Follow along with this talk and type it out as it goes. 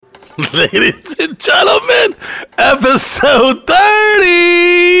Ladies and gentlemen, episode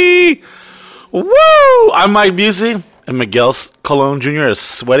 30! Woo! I'm Mike Busey, and Miguel Colon Jr. is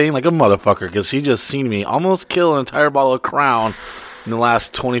sweating like a motherfucker because he just seen me almost kill an entire bottle of Crown in the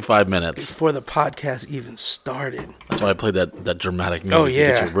last 25 minutes. Before the podcast even started. That's why I played that dramatic music. Oh,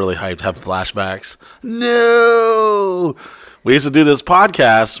 yeah. To get you really hyped, have flashbacks. No! We used to do this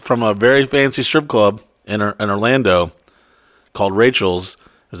podcast from a very fancy strip club in Orlando called Rachel's.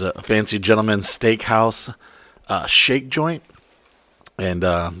 There's a fancy gentleman's steakhouse shake joint. And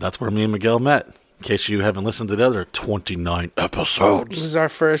that's where me and Miguel met. In case you haven't listened to the other 29 episodes. This is our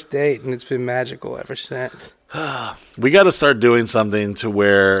first date, and it's been magical ever since. We got to start doing something to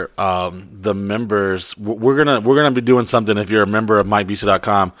where the members... We're gonna be doing something if you're a member of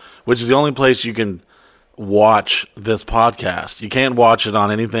MikeBusey.com, which is the only place you can watch this podcast. You can't watch it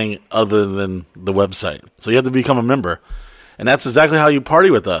on anything other than the website. So you have to become a member. And that's exactly how you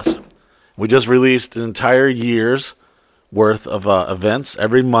party with us. We just released an entire year's worth of events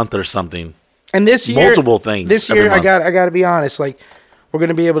every month or something. And this year, multiple things. This year, I got to be honest. Like, we're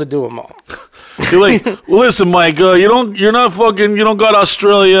gonna be able to do them all. You're like, well, listen, Mike. You don't got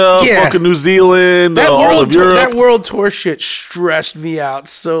Australia, fucking New Zealand, all of Europe. That world tour shit stressed me out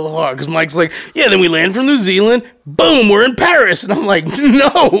so hard because Mike's like, yeah. Then we land from New Zealand. Boom, we're in Paris, and I'm like,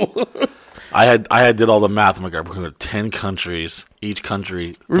 no. I did all the math. I'm like, we're going to 10 countries, each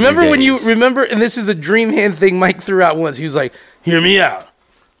country. Remember, and this is a dream hand thing Mike threw out once. He was like, hear me out.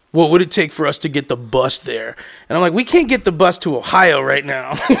 What would it take for us to get the bus there? And I'm like, we can't get the bus to Ohio right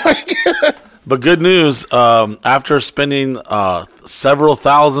now. But good news, after spending several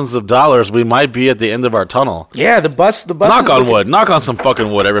thousands of dollars, we might be at the end of our tunnel. Yeah, the bus. Knock on wood. Knock on some fucking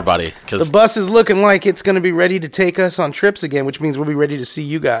wood, everybody. The bus is looking like it's going to be ready to take us on trips again, which means we'll be ready to see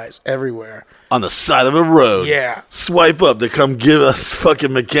you guys everywhere. On the side of a road. Yeah. Swipe up to come give us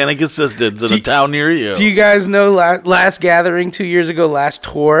fucking mechanic assistance in a town near you. Do you guys know last gathering 2 years ago, last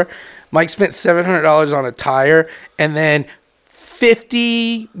tour, Mike spent $700 on a tire and then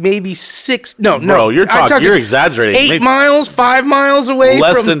 50, maybe 6. No. Bro, you're exaggerating. 5 miles away.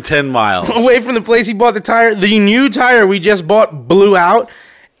 Less than 10 miles. Away from the place he bought the tire. The new tire we just bought blew out.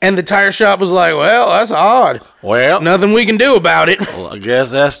 And the tire shop was like, well, that's odd. Well, nothing we can do about it. Well, I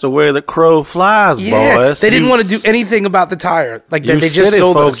guess that's the way the crow flies, boys. They didn't want to do anything about the tire. Like they just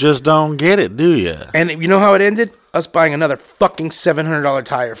sold folks us. Just don't get it, do you? And you know how it ended? Us buying another fucking $700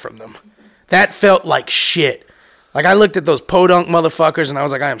 tire from them. That felt like shit. Like, I looked at those podunk motherfuckers, and I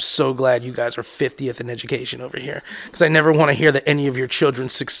was like, I am so glad you guys are 50th in education over here. Because I never want to hear that any of your children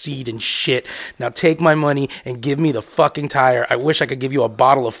succeed in shit. Now take my money and give me the fucking tire. I wish I could give you a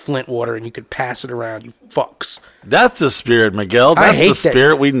bottle of Flint water, and you could pass it around, you fucks. That's the spirit, Miguel. That's the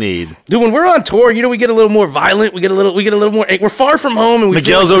spirit we need. Dude, when we're on tour, we get a little more violent. We get a little more... We're far from home, and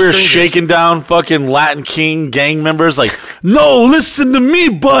Miguel's over here shaking down fucking Latin King gang members like, no, listen to me,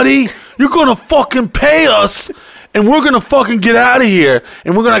 buddy. You're going to fucking pay us. And we're going to fucking get out of here,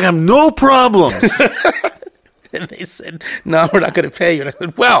 and we're going to have no problems. And they said, no, we're not going to pay you. And I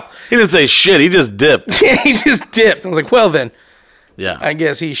said, well. He didn't say shit. He just dipped. Yeah, he just dipped. I was like, well, then. Yeah. I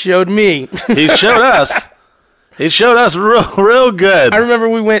guess he showed me. He showed us. He showed us real good. I remember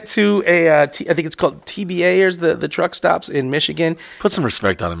we went to I think it's called TBA's, the truck stops in Michigan. Put some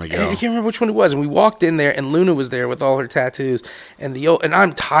respect on him, Miguel. I can't remember which one it was. And we walked in there, and Luna was there with all her tattoos. And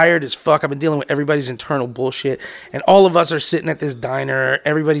I'm tired as fuck. I've been dealing with everybody's internal bullshit. And all of us are sitting at this diner.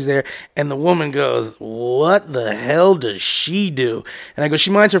 Everybody's there. And the woman goes, what the hell does she do? And I go, she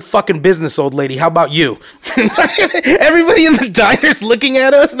minds her fucking business, old lady. How about you? Everybody in the diner's looking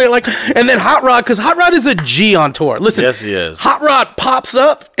at us. And they're like, and then Hot Rod, because Hot Rod is a G on tour. Listen, yes, he is. Hot Rod pops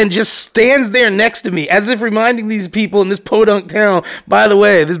up and just stands there next to me as if reminding these people in this podunk town, by the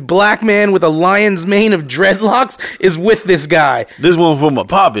way, this black man with a lion's mane of dreadlocks is with this guy. This one from my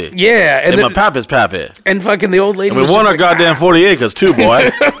poppy. Yeah. And my pappy's pappy. And fucking the old lady and we won our goddamn 40 acres too, boy.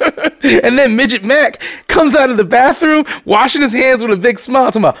 And then Midget Mac comes out of the bathroom, washing his hands with a big smile,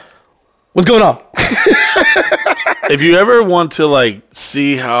 talking about, what's going on? If you ever want to,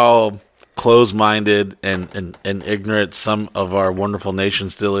 see how closed-minded and ignorant some of our wonderful nation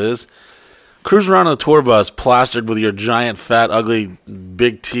still is, cruise around on a tour bus plastered with your giant, fat, ugly,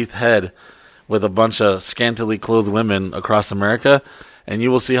 big teeth head with a bunch of scantily clothed women across America, and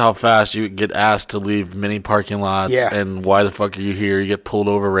you will see how fast you get asked to leave many parking lots. Yeah. And why the fuck are you here? You get pulled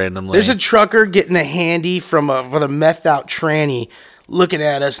over randomly. There's a trucker getting a handy for the methed out tranny looking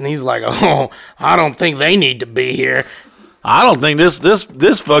at us, and he's like, oh, I don't think they need to be here. I don't think this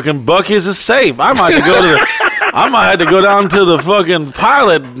fucking Buc-ee's is safe. I might have to go down to the fucking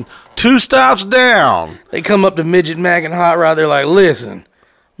Pilot 2 stops down. They come up to Midget Mac and Hot Rod. They're like, listen,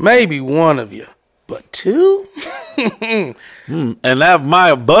 Maybe one of you, but two? And that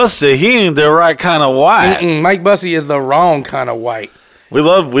Mike Bussey, he ain't the right kind of white. Mike Bussey is the wrong kind of white. We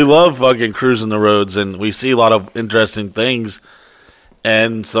love fucking cruising the roads, and we see a lot of interesting things.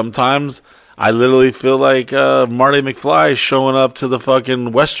 And sometimes I literally feel like Marty McFly showing up to the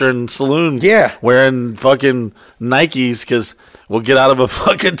fucking Western Saloon, wearing fucking Nikes, because we'll get out of a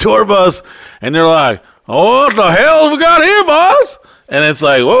fucking tour bus, and they're like, "Oh, what the hell have we got here, boss?" And it's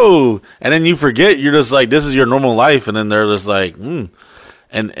like, whoa. And then you forget, you're just like, this is your normal life. And then they're just like, And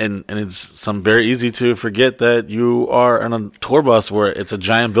it's very easy to forget that you are on a tour bus where it's a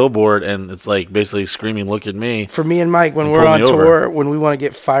giant billboard and it's like basically screaming, "Look at me." For me and Mike, when we're on tour, when we want to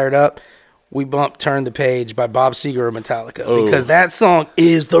get fired up, we bump Turn the Page by Bob Seger or Metallica. Because that song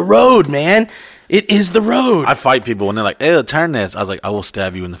is the road, man. It is the road. I fight people when they're like, "Hey, turn this." I was like, "I will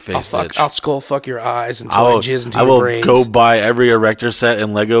stab you in the face, bitch. I'll skull fuck your eyes until I jizz into your brains. I will go buy every Erector set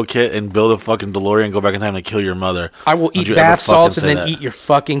and Lego kit and build a fucking DeLorean and go back in time and kill your mother. I will eat bath salts and then eat your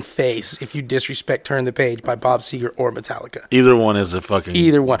fucking face if you disrespect Turn the Page by Bob Seger or Metallica. Either one is a fucking...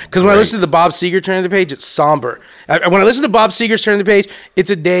 Either one. Because when I listen to the Bob Seger Turn the Page, it's somber. When I listen to Bob Seger's Turn the Page, it's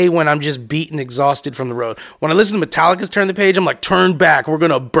a day when I'm just beat and exhausted from the road. When I listen to Metallica's Turn the Page, I'm like, turn back. We're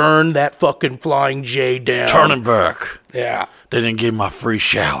going to burn that fucking Flying J down. Turning back. Yeah. They didn't give my free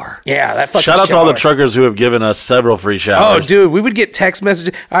shower. Yeah, that fucking Shout out to all the truckers who have given us several free showers. Oh, dude, we would get text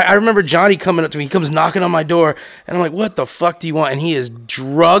messages. I remember Johnny coming up to me. He comes knocking on my door, and I'm like, "What the fuck do you want?" And he is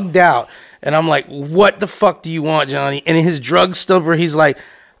drugged out. And I'm like, "What the fuck do you want, Johnny?" And in his drug stubber, he's like,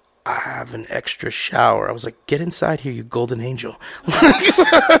 "I have an extra shower." I was like, "Get inside here, you golden angel."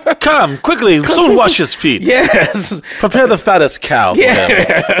 Come, quickly, someone wash his feet. Yes. Prepare the fattest cow.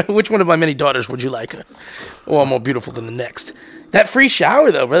 Yeah. Which one of my many daughters would you like? Oh, I'm more beautiful than the next. That free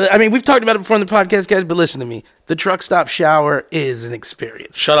shower, though, brother. I mean, we've talked about it before in the podcast, guys, but listen to me. The truck stop shower is an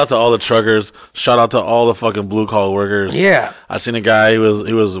experience. Shout out to all the truckers. Shout out to all the fucking blue-collar workers. Yeah. I seen a guy, he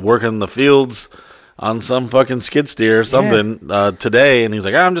was working the fields on some fucking skid steer or something today, and he's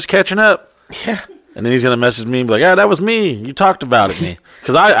like, "I'm just catching up." Yeah. And then he's going to message me and be like, "Yeah, that was me. You talked about it, me."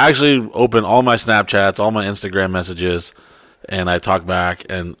 Because I actually open all my Snapchats, all my Instagram messages, and I talk back,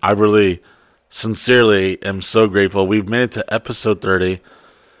 and I really... sincerely am so grateful. We've made it to episode 30,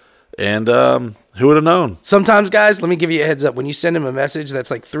 and who would have known? Sometimes, guys, let me give you a heads up. When you send him a message that's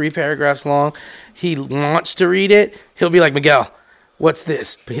like 3 paragraphs long, he wants to read it. He'll be like, "Miguel, what's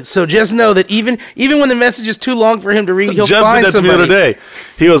this?" So just know that even when the message is too long for him to read, he'll find somebody. The other day.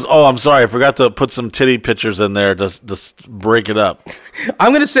 He goes, "Oh, I'm sorry, I forgot to put some titty pictures in there to break it up." I'm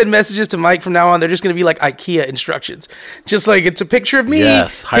going to send messages to Mike from now on. They're just going to be like IKEA instructions. Just like it's a picture of me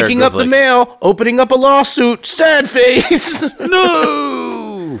picking up the mail, opening up a lawsuit, sad face.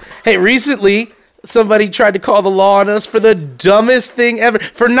 No! Hey, recently... somebody tried to call the law on us for the dumbest thing ever,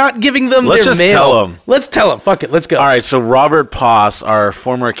 for not giving them their mail. Let's just tell them. Let's tell them. Fuck it. Let's go. All right, so Robert Poss, our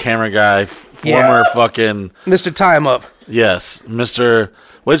former camera guy, fucking... Mr. Tie Him Up. Yes, Mr.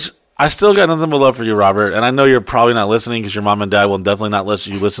 Which, I still got nothing but love for you, Robert, and I know you're probably not listening because your mom and dad will definitely not let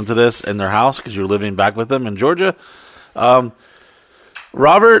you listen to this in their house because you're living back with them in Georgia.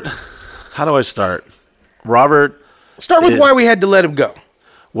 Robert, how do I start? Robert... Start with why we had to let him go.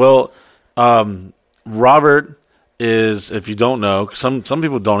 Well... Robert is, if you don't know, some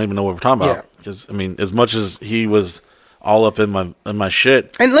people don't even know what we're talking about. Because I mean, as much as he was all up in my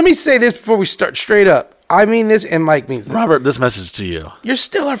shit. And let me say this before we start, straight up. I mean this, and Mike means this. Robert, this message to you. You're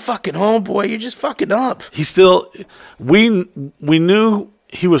still our fucking homeboy. You're just fucking up. He still, we knew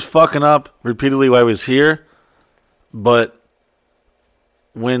he was fucking up repeatedly while he was here, but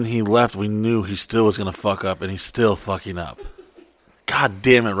when he left, we knew he still was gonna fuck up, and he's still fucking up. God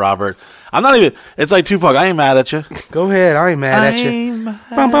damn it, Robert. I'm not even... It's like Tupac. I ain't mad at you. Go ahead. I ain't mad at you. I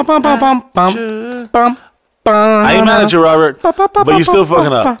ain't mad at you, Robert. But you still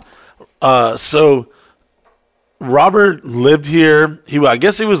fucking up. So, Robert lived here. I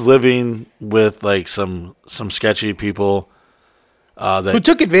guess he was living with like some sketchy people. Who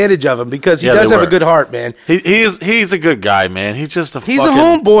took advantage of him because he does have a good heart, man. He's a good guy, man. He's just He's a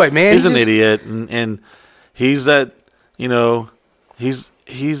homeboy, man. He's an idiot. And he's that, you know... He's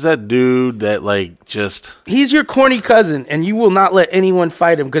that dude that like just... He's your corny cousin, and you will not let anyone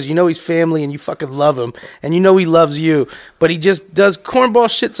fight him because you know he's family and you fucking love him, and you know he loves you, but he just does cornball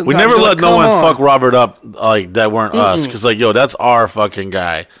shit sometimes. We never let no one fuck Robert up like that weren't us, because like, yo, that's our fucking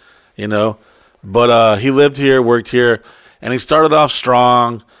guy, you know? But he lived here, worked here, and he started off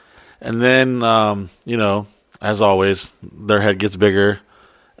strong, and then, you know, as always, their head gets bigger,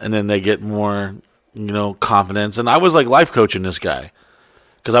 and then they get more... you know, confidence. And I was like life coaching this guy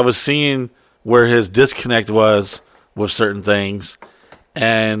because I was seeing where his disconnect was with certain things.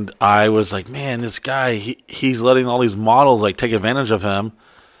 And I was like, man, this guy, he's letting all these models like take advantage of him.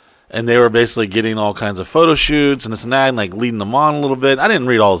 And they were basically getting all kinds of photo shoots and this and that, and like leading them on a little bit. I didn't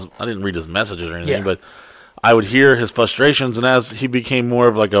read his messages or anything, but I would hear his frustrations. And as he became more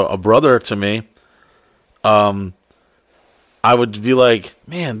of like a brother to me, I would be like,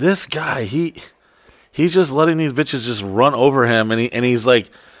 man, this guy, he's just letting these bitches just run over him, and he's like,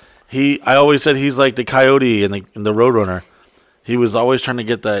 I always said he's like the coyote and the Roadrunner. He was always trying to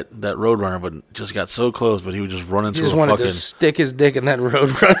get that Roadrunner, but just got so close, but he would just run into just a wanted fucking... to stick his dick in that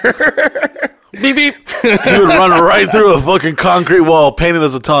Roadrunner. Beep, beep. He would run right through a fucking concrete wall painted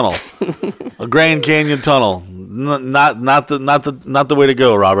as a tunnel. A Grand Canyon tunnel. Not the way to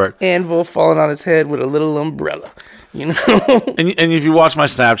go, Robert. Anvil falling on his head with a little umbrella. You know? And if you watch my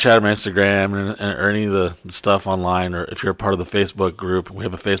Snapchat or my Instagram or any of the stuff online, or if you're a part of the Facebook group, we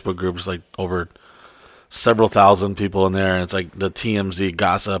have a Facebook group, it's like over several thousand people in there, and it's like the TMZ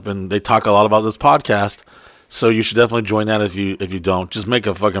gossip, and they talk a lot about this podcast. So you should definitely join that if you don't. Just make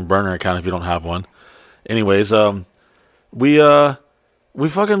a fucking burner account if you don't have one. Anyways, we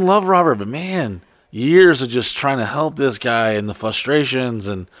fucking love Robert, but man, years of just trying to help this guy and the frustrations,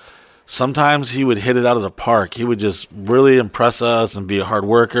 and sometimes he would hit it out of the park. He would just really impress us and be a hard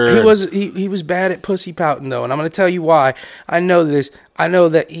worker. He was bad at pussy pouting though, and I'm going to tell you why. I know this. I know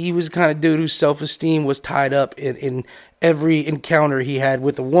that he was the kind of dude whose self-esteem was tied up in every encounter he had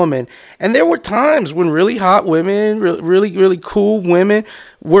with a woman. And there were times when really hot women, really, really cool women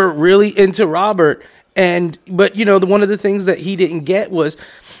were really into Robert. But you know, one of the things that he didn't get was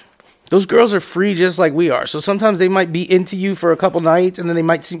those girls are free just like we are. So sometimes they might be into you for a couple nights, and then they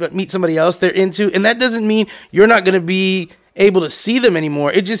might meet somebody else they're into. And that doesn't mean you're not going to be able to see them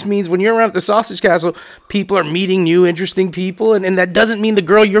anymore. It just means when you're around at the Sausage Castle, people are meeting new interesting people, and that doesn't mean the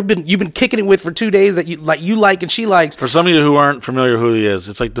girl you've been kicking it with for 2 days that you like and she likes. For some of you who aren't familiar who he is,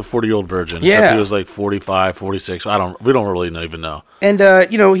 it's like the 40-year-old virgin. Yeah. Except he was like 45, 46. We don't really even know. And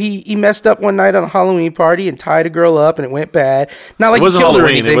you know, he messed up one night on a Halloween party and tied a girl up, and it went bad. Not like it wasn't he killed her or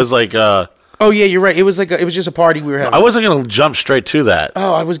Halloween. anything. It was like oh yeah, you're right. It was just a party we were having. I wasn't gonna jump straight to that.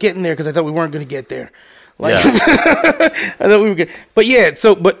 Oh, I was getting there because I thought we weren't going to get there. Like, yeah. I thought we were good. But yeah,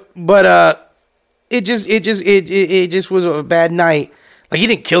 so but it just was a bad night. Like, he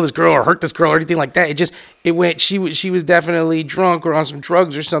didn't kill this girl or hurt this girl or anything like that. She was definitely drunk or on some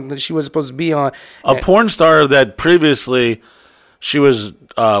drugs or something that she wasn't supposed to be on. A porn star that previously she was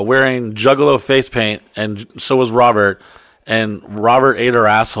wearing Juggalo face paint, and so was Robert. And Robert ate her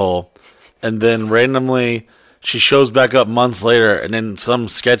asshole, and then randomly she shows back up months later, and then some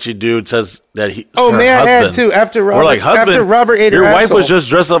sketchy dude says that he's her husband. Too. After Robert, we're like, husband, after Robert ate her your wife asshole. was just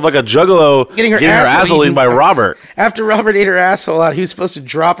dressed up like a Juggalo, getting her asshole eaten by Robert. After Robert ate her asshole out, he was supposed to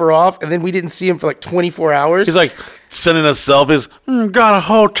drop her off, and then we didn't see him for like 24 hours. He's like sending us selfies. Got a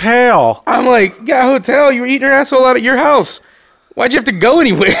hotel. I'm like, got a hotel? You were eating her asshole out at your house. Why'd you have to go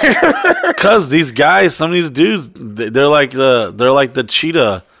anywhere? Because these guys, some of these dudes, they're like the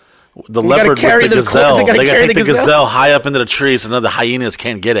cheetah. The leopard with the gazelle. They gotta take the gazelle high up into the tree so none of the hyenas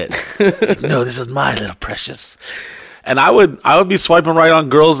can't get it. No, this is my little precious. And I would be swiping right on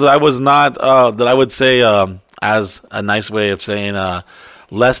girls that I was not, that I would say, as a nice way of saying,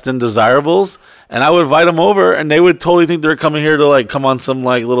 less than desirables. And I would invite them over, and they would totally think they're coming here to like come on some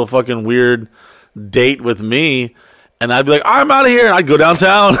like little fucking weird date with me. And I'd be like, I'm out of here. And I'd go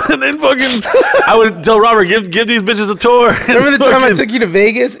downtown. And then I would tell Robert, give these bitches a tour. Remember the time I took you to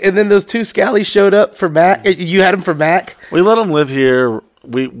Vegas and then those two scallies showed up for Mac? You had them for Mac? We let them live here.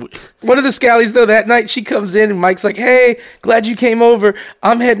 One of the scallies, though, that night she comes in and Mike's like, hey, glad you came over.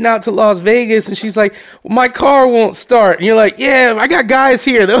 I'm heading out to Las Vegas. And she's like, well, my car won't start. And you're like, yeah, I got guys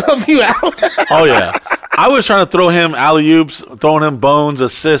here. They'll help you out. Oh, yeah. I was trying to throw him alley-oops, throwing him bones,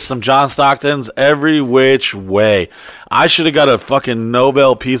 assists, some John Stocktons, every which way. I should have got a fucking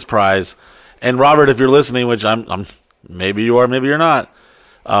Nobel Peace Prize. And Robert, if you're listening, which I'm maybe you are, maybe you're not,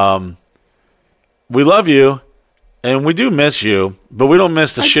 we love you, and we do miss you, but we don't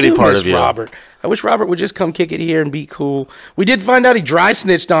miss the shitty part of you. Robert. I wish Robert would just come kick it here and be cool. We did find out he dry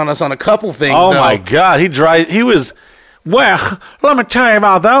snitched on us on a couple things, Oh, my God. He was... Well, let me tell you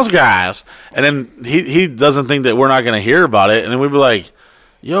about those guys. And then he doesn't think that we're not going to hear about it. And then we'd be like,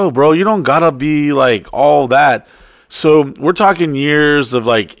 yo, bro, you don't got to be like all that. So we're talking years of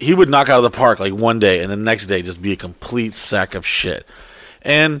like, he would knock out of the park like one day and the next day just be a complete sack of shit.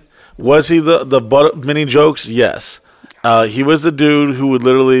 And was he the butt of many jokes? Yes. He was the dude who would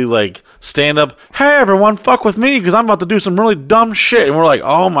literally like stand up, hey everyone, fuck with me because I'm about to do some really dumb shit. And we're like,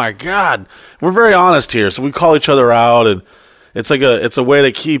 oh my God. We're very honest here. So we call each other out, and it's a way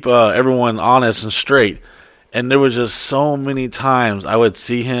to keep everyone honest and straight. And there was just so many times I would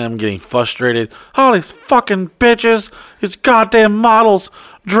see him getting frustrated. All these fucking bitches, these goddamn models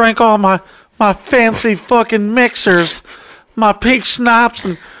drank all my fancy fucking mixers, my pink schnapps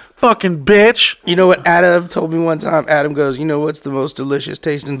and fucking bitch. You know what Adam told me one time? Adam goes, you know what's the most delicious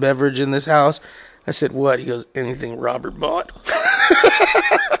tasting beverage in this house? I said, what? He goes, anything Robert bought.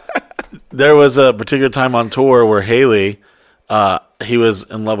 There was a particular time on tour where Haley, he was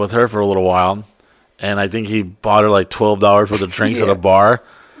in love with her for a little while, and I think he bought her like $12 worth of drinks at a bar,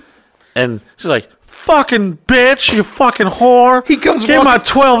 and she's like, fucking bitch, you fucking whore. He comes Give my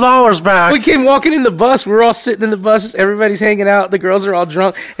 $12 back. We came walking in the bus. We're all sitting in the bus. Everybody's hanging out. The girls are all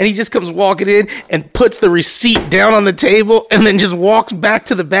drunk. And he just comes walking in and puts the receipt down on the table and then just walks back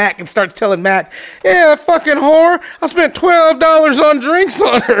to the back and starts telling Matt, yeah, fucking whore. I spent $12 on drinks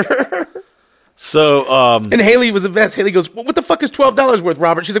on her. So, and Haley was the best. Haley goes, what the fuck is $12 worth,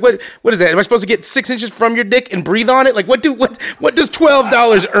 Robert? She's like, what is that? Am I supposed to get 6 inches from your dick and breathe on it? Like, what does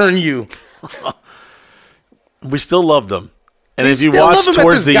 $12 earn you? We still love them, and We if you still watch love him at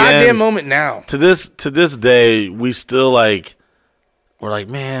towards this the goddamn end, moment now. to this day, we still we're like,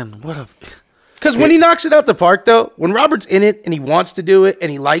 man, what a. Because when he knocks it out the park, though, when Robert's in it and he wants to do it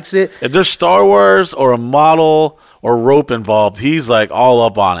and he likes it, If there's Star Wars or a model or rope involved, he's like all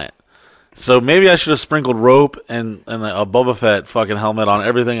up on it. So maybe I should have sprinkled rope and a Boba Fett fucking helmet on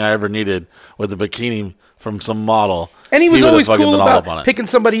everything I ever needed with a bikini from some model. and he was would have always fucking cool been all up on about it. picking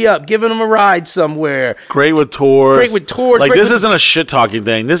somebody up, giving them a ride somewhere. Great with tours. Great with tours, Like, great this with- isn't a shit talking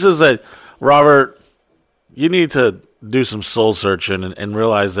thing. This is a, Robert, you need to do some soul searching and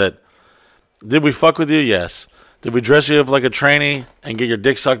realize that, did we fuck with you? Yes. Did we dress you up like a trainee and get your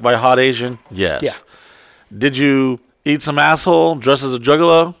dick sucked by a hot Asian? Yes. Yeah. Did you eat some asshole dressed as a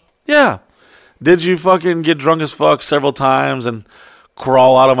juggalo? Yeah. Did you fucking get drunk as fuck several times and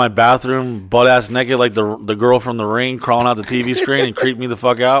crawl out of my bathroom butt ass naked like the girl from The Ring crawling out the TV screen and creep me the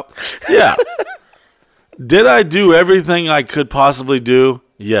fuck out? Yeah. Did I do everything I could possibly do?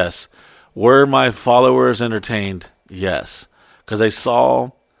 Yes. Were my followers entertained? Yes. Because they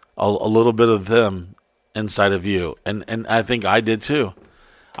saw a little bit of them inside of you. And I think I did too.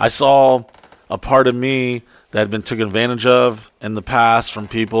 I saw a part of me that had been taken advantage of in the past from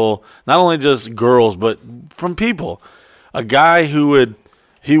people, not only just girls, but from people. A guy who would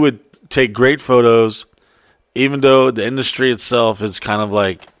take great photos, even though the industry itself is kind of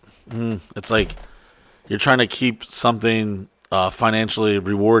like, it's like you're trying to keep something financially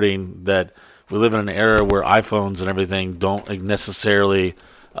rewarding, that we live in an era where iPhones and everything don't necessarily,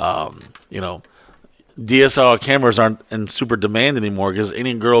 DSLR cameras aren't in super demand anymore, because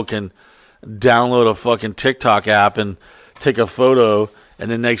any girl can download a fucking TikTok app and take a photo,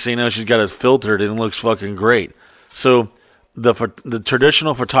 and then next thing you know, she's got it filtered and it looks fucking great. So the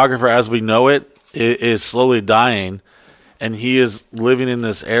traditional photographer as we know it is slowly dying, and he is living in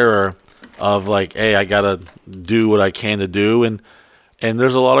this era of like, hey, I gotta do what I can to do, and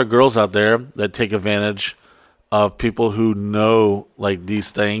there's a lot of girls out there that take advantage of people who know like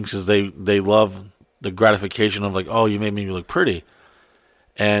these things, because they love the gratification of like, oh, you made me look pretty.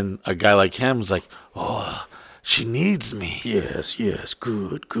 And a guy like him is like, oh, she needs me. Yes,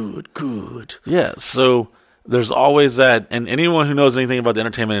 good. Yeah, so there's always that. And anyone who knows anything about the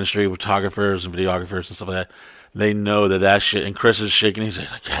entertainment industry, photographers and videographers and stuff like that, they know that shit. And Chris is shaking. He's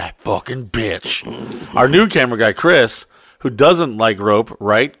like, that fucking bitch. Our new camera guy, Chris, who doesn't like rope,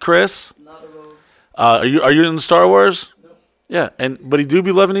 right, Chris? Not a rope. Are you in Star Wars? Nope. Yeah, but he do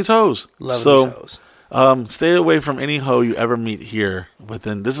be loving his hoes. Loving his hoes. Stay away from any hoe you ever meet here.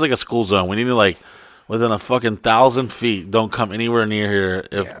 This is like a school zone. We need to like within a fucking 1,000 feet. Don't come anywhere near here.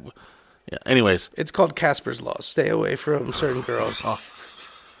 Yeah. Anyways, It's called Casper's Law. Stay away from certain girls.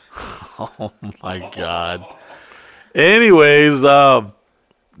 oh my god. Anyways,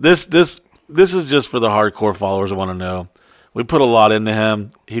 this is just for the hardcore followers who want to know. We put a lot into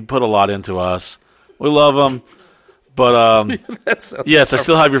him. He put a lot into us. We love him. But yes, I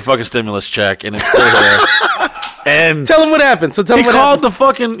still have your fucking stimulus check, and it's still there. And Tell him what happened. So tell he him what called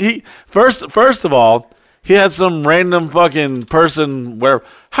happened. the fucking first of all, he had some random fucking person where,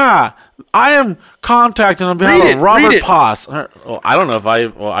 I am contacting on behalf Read of it, Robert read it. Poss. Well, I don't know if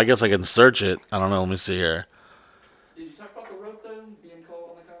I guess I can search it. I don't know. Let me see here. Did you talk about the rope though? Being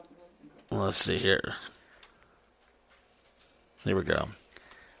called on the continent? Let's see here. Here we go.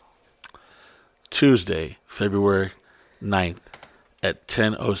 Tuesday, February 9th at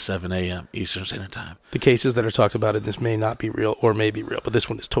 10:07 a.m. Eastern Standard Time. The cases that are talked about in this may not be real or may be real, but this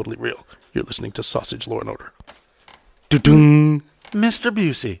one is totally real. You're listening to Sausage Law and Order. Doo-doo. Mr.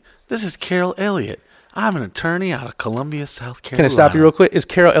 Busey, this is Carol Elliott. I'm an attorney out of Columbia, South Carolina. Can I stop you real quick? Is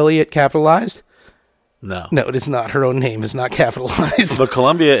Carol Elliott capitalized? No. No, it is not. Her own name is not capitalized. But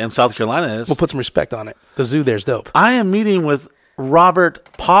Columbia in South Carolina is. We'll put some respect on it. The zoo there's dope. I am meeting with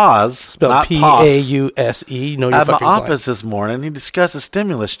Robert Pause, Spelled not Pause. You know your at my fucking office client. this morning. He discussed a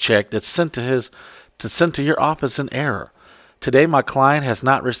stimulus check that's sent to your office in error. Today, my client has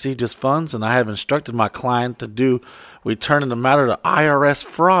not received his funds, and I have instructed my client to return the matter to IRS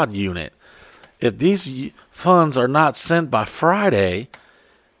fraud unit. If these funds are not sent by Friday,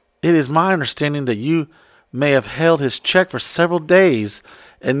 it is my understanding that you may have held his check for several days,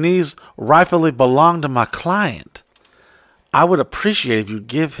 and these rightfully belong to my client. I would appreciate if you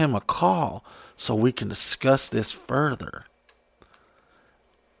give him a call so we can discuss this further.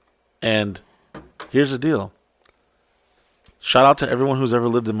 And here's the deal. Shout out to everyone who's ever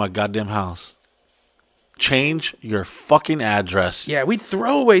lived in my goddamn house. Change your fucking address. Yeah, we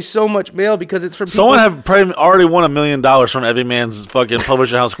throw away so much mail because it's from people. Someone have probably already won $1 million from Every Man's fucking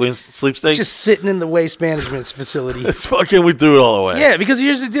Publishing House Queen sweepstakes. It's just sitting in the waste management facility. It's fucking, we threw it all away. Yeah, because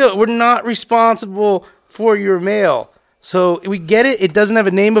here's the deal. We're not responsible for your mail. So we get it. It doesn't have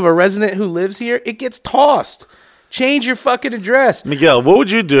a name of a resident who lives here. It gets tossed. Change your fucking address. Miguel, what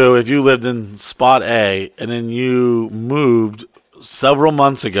would you do if you lived in Spot A and then you moved several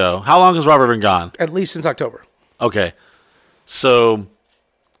months ago? How long has Robert been gone? At least since October. Okay. So,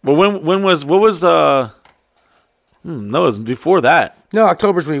 well, when was, what was, no, it was before that. No,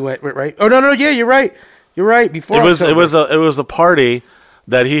 October's when he went, right? Oh, no, yeah, you're right. You're right. Before It was October. a party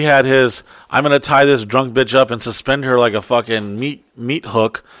that he had his, I'm going to tie this drunk bitch up and suspend her like a fucking meat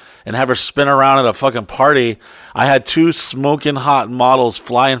hook and have her spin around at a fucking party. I had 2 smoking hot models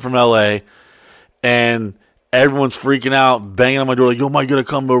flying from LA, and everyone's freaking out, banging on my door like, yo, Mike, you gotta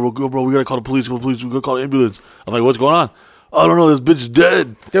come, bro. We gotta call the police, we gotta call the ambulance. I'm like, what's going on? I don't know, this bitch is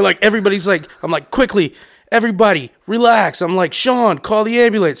dead. They're like, everybody's like, I'm like, quickly, everybody, relax. I'm like, Sean, call the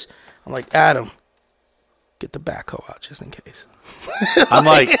ambulance. I'm like, Adam, get the backhoe out just in case. I'm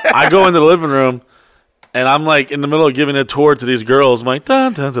like, I go into the living room, and I'm like in the middle of giving a tour to these girls. I'm like,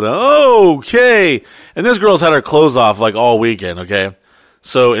 dun, dun, dun, dun. Okay. And this girl's had her clothes off like all weekend, okay?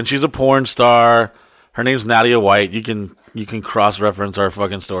 So, and she's a porn star. Her name's Nadia White. You can cross-reference our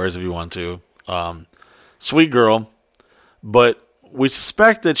fucking stories if you want to. Sweet girl. But we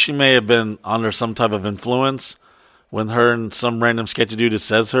suspect that she may have been under some type of influence when her and some random sketchy dude that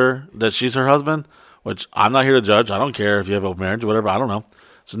says that she's her husband, which I'm not here to judge. I don't care if you have a marriage or whatever. I don't know.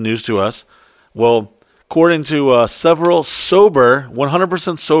 It's news to us. Well, according to several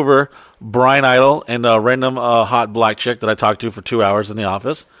 100% sober Brian Idol and a random hot black chick that I talked to for 2 hours in the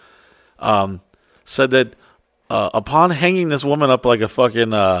office, said that upon hanging this woman up like a fucking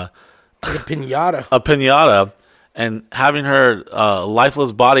Like a pinata. a pinata and having her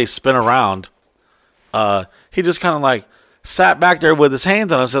lifeless body spin around, he just kind of like sat back there with his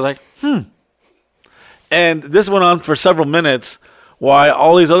hands on it and said like, And this went on for several minutes while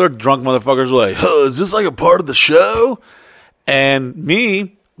all these other drunk motherfuckers were like, is this like a part of the show? And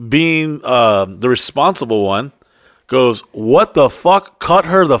me, being the responsible one, goes, what the fuck? Cut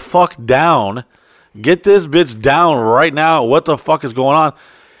her the fuck down. Get this bitch down right now. What the fuck is going on?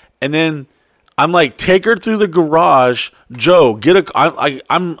 And then I'm like, take her through the garage. Joe,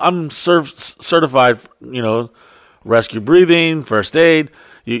 I'm certified, rescue breathing, first aid.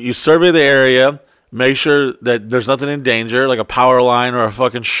 You survey the area. Make sure that there's nothing in danger, like a power line or a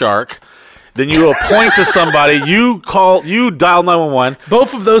fucking shark. Then you appoint to somebody. You dial 911.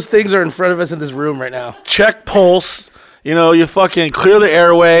 Both of those things are in front of us in this room right now. Check pulse. You fucking clear the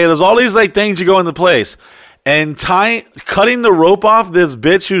airway. There's all these like things you go into place. And cutting the rope off this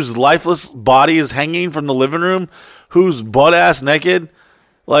bitch whose lifeless body is hanging from the living room, who's butt ass naked,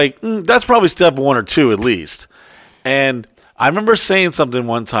 like that's probably step 1 or 2 at least. And I remember saying something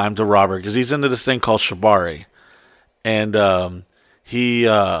one time to Robert because he's into this thing called Shibari, and he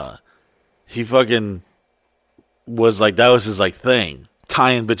fucking was like, that was his like thing,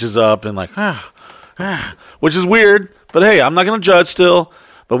 tying bitches up and like which is weird, but hey, I'm not gonna judge still.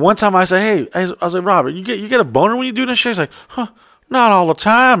 But one time I said, hey, I was like, Robert, you get a boner when you do this shit? He's like, not all the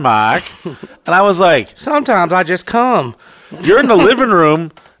time, Mike. And I was like, sometimes I just come. You're in the living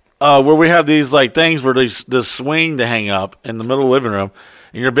room. Where we have these like things where this swing to hang up in the middle of the living room,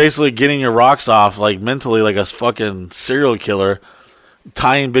 and you're basically getting your rocks off like mentally like a fucking serial killer,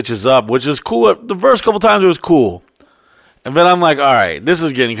 tying bitches up, which is cool. The first couple times it was cool, and then I'm like, all right, this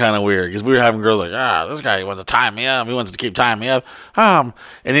is getting kind of weird because we were having girls like, this guy wants to tie me up, he wants to keep tying me up, and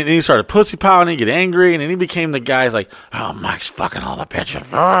then he started pussy pounding, get angry, and then he became the guy's like, Mike's fucking all the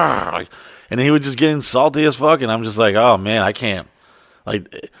bitches, and he would just get salty as fuck, and I'm just like, oh man, I can't,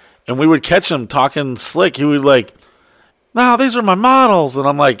 like. And we would catch him talking slick. He would like, no, these are my models. And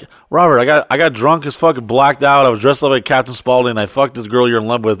I'm like, Robert, I got drunk as fucking blacked out. I was dressed up like Captain Spaulding. I fucked this girl you're in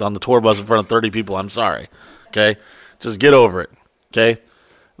love with on the tour bus in front of 30 people. I'm sorry. Okay? Just get over it. Okay?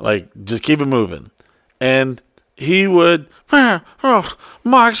 Like, just keep it moving. And he would,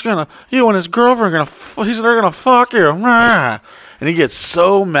 Mike's gonna, you and his girlfriend are gonna, they're gonna fuck you. And he gets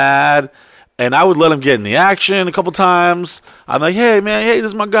so mad. And I would let him get in the action a couple times. I'm like, hey, man, this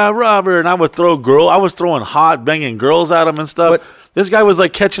is my guy, Robert. And I would I was throwing hot, banging girls at him and stuff. But this guy was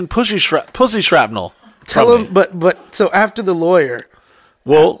like catching pussy shrapnel. Tell him, but so after the lawyer.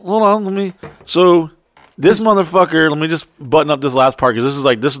 Well, hold on, so this motherfucker, let me just button up this last part, because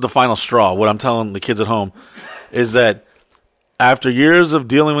this is the final straw. What I'm telling the kids at home is that after years of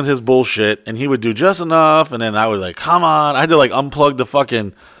dealing with his bullshit, and he would do just enough, and then I would like, come on. I had to like unplug the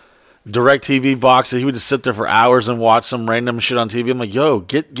fucking DirecTV box, and he would just sit there for hours and watch some random shit on TV. I'm like, yo,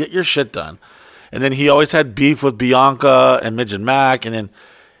 get your shit done. And then he always had beef with Bianca and Midget Mac, and then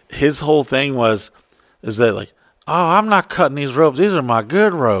his whole thing is that like, oh, I'm not cutting these ropes. These are my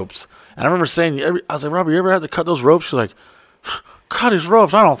good ropes. And I remember saying, I was like, Robert, you ever had to cut those ropes? She's like, cut these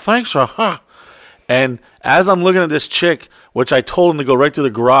ropes? I don't think so. Huh? And as I'm looking at this chick, which I told him to go right through the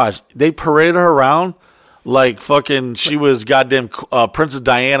garage, they paraded her around like fucking she was goddamn Princess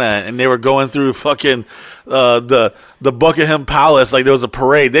Diana, and they were going through fucking the Buckingham Palace like there was a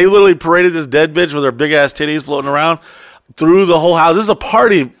parade. They literally paraded this dead bitch with her big ass titties floating around through the whole house. This is a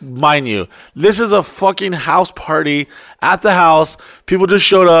party, mind you. This is a fucking house party at the house. People just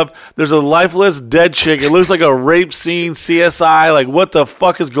showed up. There's a lifeless dead chick. It looks like a rape scene, CSI. Like, what the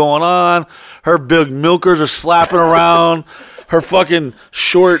fuck is going on? Her big milkers are slapping around. Her fucking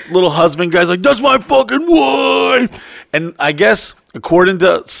short little husband guy's like, that's my fucking wife. And I guess, according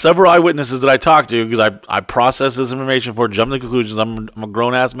to several eyewitnesses that I talked to, because I processed this information before jumping to conclusions, I'm a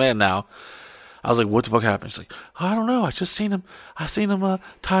grown-ass man now. I was like, what the fuck happened? He's like, I don't know. I seen him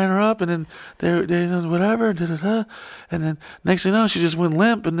tying her up, and then they whatever, da-da-da. And then next thing you know, she just went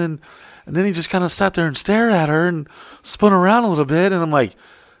limp, and then he just kind of sat there and stared at her and spun around a little bit. And I'm like,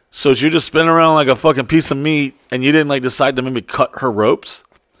 so she just spin around like a fucking piece of meat, and you didn't like decide to maybe cut her ropes?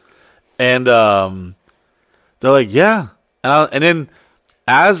 And they're like, yeah. And then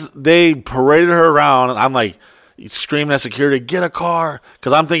as they paraded her around, I'm like screaming at security, get a car.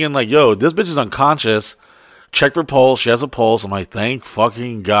 Because I'm thinking like, yo, this bitch is unconscious. Check for pulse. She has a pulse. I'm like, thank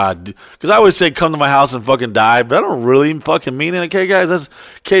fucking God. Because I always say come to my house and fucking die, but I don't really fucking mean it. Okay, guys? That's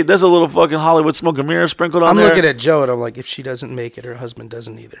a little fucking Hollywood smoke and mirror sprinkled on there. I'm looking at Joe, and I'm like, if she doesn't make it, her husband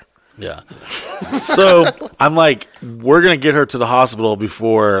doesn't either. Yeah. So I'm like, we're going to get her to the hospital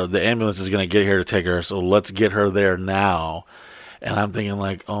before the ambulance is going to get here to take her. So let's get her there now. And I'm thinking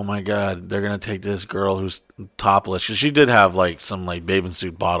like, oh my God, they're going to take this girl who's topless. Because she did have like some like bathing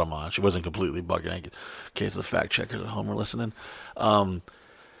suit bottom on. She wasn't completely bucket naked. In case the fact checkers at home are listening. I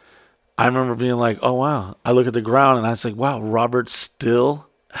remember being like, oh wow. I look at the ground and I was like, wow, Robert still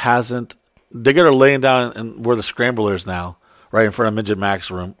hasn't. They got her laying down in where the scrambler is now, right in front of Midget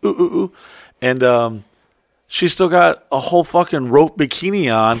Mac's room. And she's still got a whole fucking rope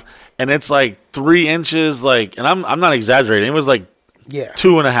bikini on, and it's like 3 inches, like, and I'm not exaggerating. It was like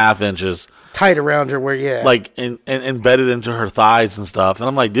 2.5 inches tight around her, where like embedded into her thighs and stuff. And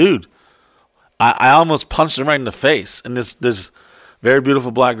I'm like, dude, I almost punched him right in the face. And this very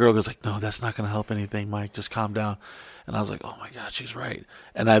beautiful black girl goes like, no, that's not going to help anything, Mike. Just calm down. And I was like, oh my God, she's right.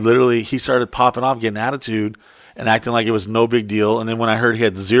 And he started popping off, getting attitude and acting like it was no big deal. And then when I heard he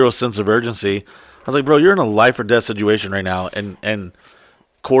had zero sense of urgency, I was like, bro, you're in a life or death situation right now. And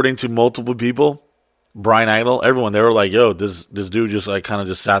according to multiple people, Brian Idol, everyone, they were like, yo, this dude just like kind of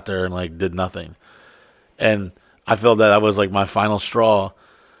just sat there and like did nothing. And I felt that was like my final straw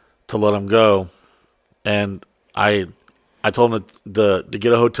to let him go. And I told him to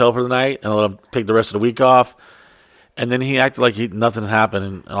get a hotel for the night and let him take the rest of the week off. And then he acted like nothing happened,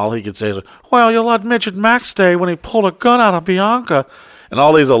 and all he could say is, well, you let Midget Mac stay when he pulled a gun out of Bianca. And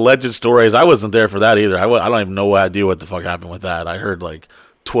all these alleged stories. I wasn't there for that either. I don't even know idea what the fuck happened with that. I heard like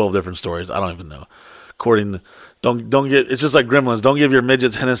 12 different stories. I don't even know. It's just like Gremlins. Don't give your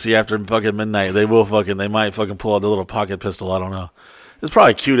midgets Hennessy after fucking midnight. They might fucking pull out the little pocket pistol. I don't know. It's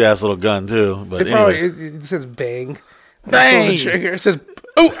probably a cute ass little gun too. But it says bang. Bang! The trigger. It says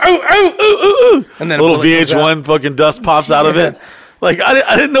ooh. And then a little VH1 fucking dust pops out of it. Like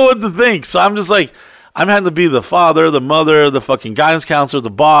I didn't know what to think. So I'm just like, I'm having to be the father, the mother, the fucking guidance counselor, the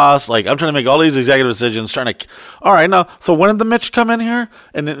boss. Like, I'm trying to make all these executive decisions, all right, now, so when did the Mitch come in here?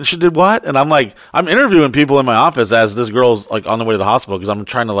 And then she did what? And I'm like, I'm interviewing people in my office as this girl's, like, on the way to the hospital because I'm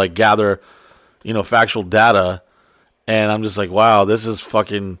trying to, like, gather, factual data. And I'm just like, wow, this is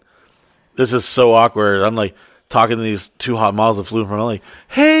so awkward. I'm like, talking to these two hot models that flew from LA.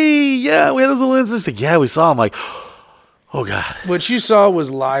 Hey, yeah, we had those little incidents. Like, yeah, we saw them. Like, oh God. What you saw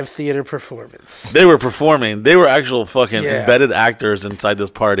was live theater performance. They were performing. They were actual fucking Yeah. embedded actors inside this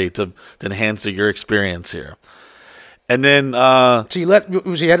party to enhance your experience here. And then, So you had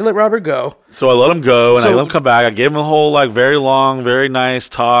to let Robert go. so I let him go, and I So- let him come back. I gave him a whole, like, very long, very nice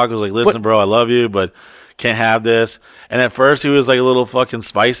talk. I was like, listen, bro, I love you, but can't have this. And at first, he was, like, a little fucking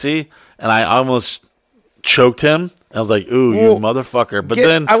spicy, and I almost choked him. I was like, ooh, you Well, motherfucker. But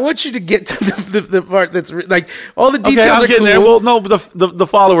then... I want you to get to the part that's like all the details Okay, I'm are getting cool. there. Well, no, but the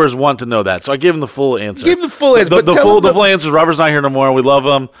followers want to know that, so I gave him the full answer. Give him the full answer, The, but the tell full him the full answer is Robert's not here no more. We love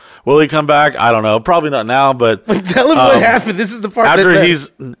him. Will he come back? I don't know. Probably not now, but Tell him what happened. This is the part after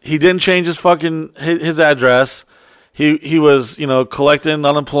that he didn't change his fucking his address. He was collecting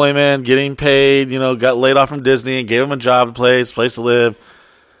unemployment, getting paid. Got laid off from Disney and gave him a job, place to live.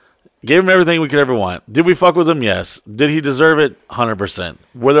 Gave him everything we could ever want. Did we fuck with him? Yes. Did he deserve it? 100%.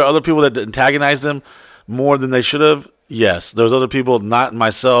 Were there other people that antagonized him more than they should have? Yes. There was other people, not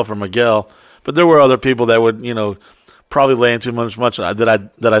myself or Miguel, but there were other people that would, probably lay into much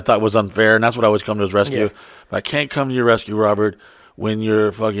that I thought was unfair, and that's what I always come to his rescue. Yeah. But I can't come to your rescue, Robert, when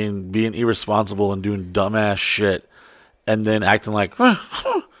you're fucking being irresponsible and doing dumbass shit, and then acting like, it's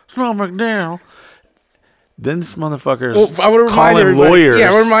not McDowell. Then this motherfucker's I want to remind calling everybody. lawyers. Yeah,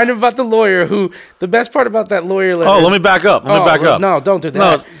 I want to remind him about the lawyer who. The best part about that lawyer letter. Oh, is- let me back up. No, don't do that.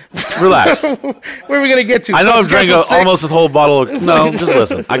 No, relax. Where are we gonna get to? I know I've drank Schedule 6? almost a whole bottle of... No, just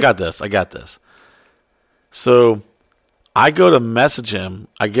listen. I got this. So, I go to message him.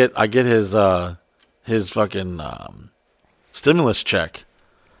 I get his fucking stimulus check.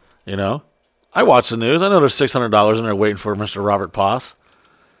 I watch the news. I know there's $600 in there waiting for Mr. Robert Poss.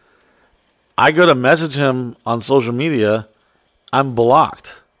 I go to message him on social media. I'm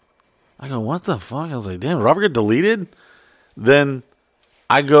blocked. I go, what the fuck? I was like, damn, Robert get deleted? Then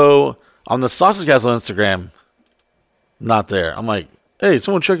I go on the Sausage Castle Instagram. Not there. I'm like, hey,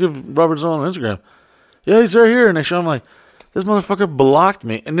 someone check if Robert's on Instagram. Yeah, he's right here. And they show him like, this motherfucker blocked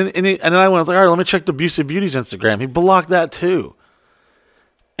me. And then I was like, all right, let me check the Busey Beauty's Instagram. He blocked that too.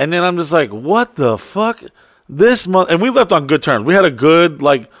 And then I'm just like, what the fuck? And we left on good terms. We had a good,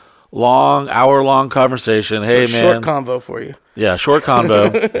 hour-long conversation. Hey, man. Short convo for you. Yeah, short combo,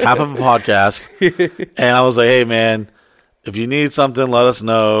 half of a podcast. And I was like, hey, man, if you need something, let us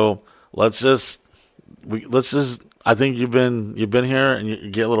know. Let's just, I think you've been here and you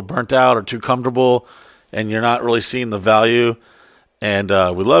get a little burnt out or too comfortable and you're not really seeing the value. And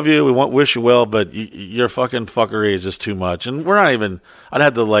we love you. We wish you well, but your fucking fuckery is just too much. And we're not even, I'd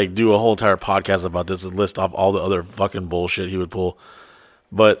have to do a whole entire podcast about this and list off all the other fucking bullshit he would pull.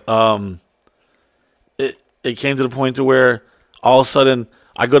 But it came to the point to where all of a sudden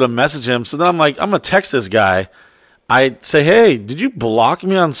I go to message him. So then I'm like, I'm going to text this guy. I say, hey, did you block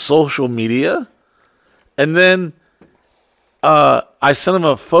me on social media? And then I sent him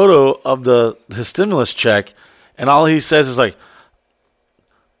a photo of his stimulus check. And all he says is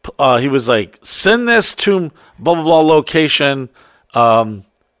he was like, send this to blah, blah, blah location,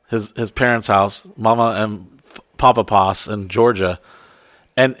 his parents' house, Mama and Papa Poss in Georgia.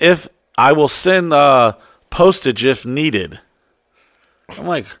 And if I will send postage if needed. I'm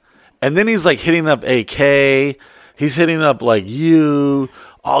like, and then he's hitting up AK. He's hitting up you.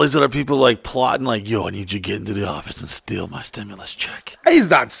 All these other people plotting yo, I need you to get into the office and steal my stimulus check. He's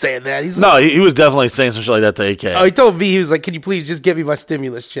not saying that. He was definitely saying some shit like that to AK. Oh, he told me, he was like, can you please just give me my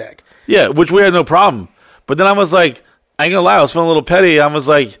stimulus check? Yeah, which we had no problem. But then I was like, I ain't gonna lie, I was feeling a little petty. I was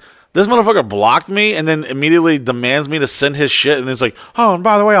like, this motherfucker blocked me and then immediately demands me to send his shit. And it's like, oh, and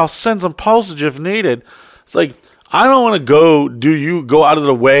by the way, I'll send some postage if needed. It's like, I don't want to go out of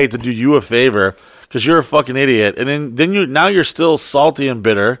the way to do you a favor because you're a fucking idiot. And then you're still salty and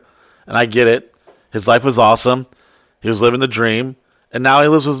bitter. And I get it. His life was awesome. He was living the dream. And now he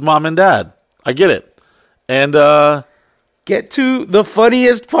lives with his mom and dad. I get it. And, get to the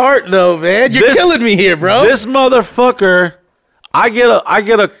funniest part though, man. You're killing me here, bro. This motherfucker, I get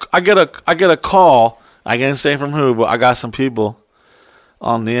a call. I can't say from who, but I got some people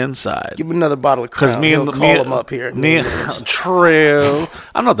on the inside. Give him another bottle of Crown. Because call him up here. True.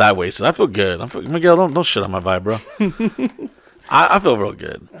 I'm not that wasted. I feel good. Miguel, don't shit on my vibe, bro. I feel real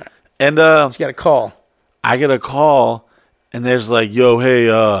good. And you got a call. I get a call, and there's yo, hey,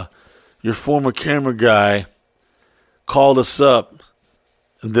 your former camera guy called us up,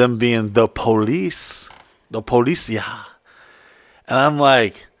 and them being the policia. And I'm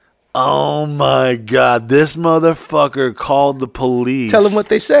like, oh my God, this motherfucker called the police. Tell him what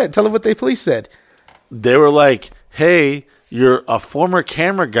they said. Tell him what the police said. They were like, hey, you're a former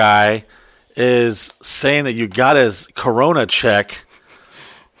camera guy, is saying that you got his Corona check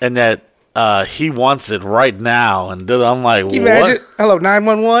and that he wants it right now. And I'm like, Can you what? imagine? Hello,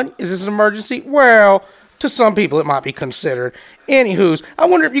 911. Is this an emergency? Well, to some people it might be considered. Anywho's, I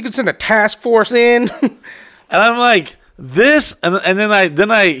wonder if you could send a task force in. And I'm like, this, and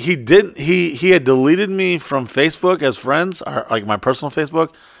then he had deleted me from Facebook as friends, or like my personal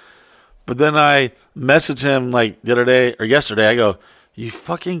Facebook. But then I messaged him like the other day or yesterday. I go, you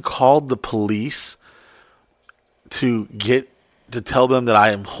fucking called the police to tell them that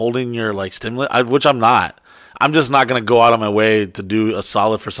I am holding your like stimulus, which I'm not. I'm just not going to go out of my way to do a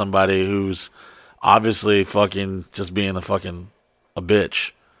solid for somebody who's obviously fucking just being a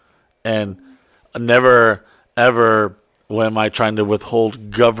bitch. And never, ever am I trying to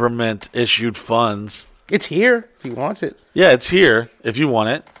withhold government-issued funds. It's here if he wants it. Yeah, it's here if you want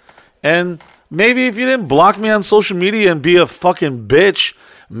it. And maybe if you didn't block me on social media and be a fucking bitch,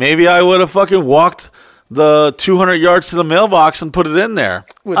 maybe I would have fucking walked the 200 yards to the mailbox and put it in there.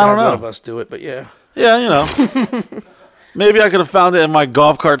 Wouldn't I don't have know. None of us do it, but yeah. Yeah, you know. Maybe I could have found it in my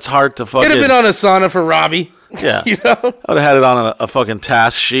golf cart's heart to fucking... It'd have been on Asana for Robbie. Yeah. You know? I would have had it on a fucking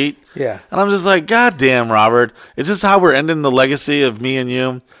task sheet. Yeah. And I'm just like, God damn, Robert. Is this how we're ending the legacy of me and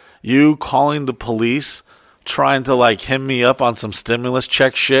you? You calling the police, trying to like hem me up on some stimulus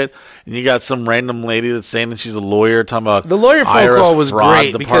check shit, and you got some random lady that's saying that she's a lawyer talking about The lawyer phone IRS call was fraud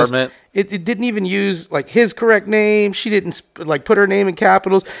great department. because it didn't even use like his correct name. She didn't like put her name in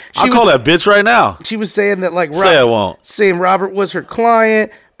capitals. I'll call that bitch right now. She was saying that like Say I won't. saying Robert was her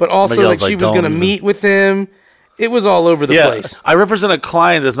client, but also Miguel's like she like, was going to don't even. meet with him. It was all over the place. I represent a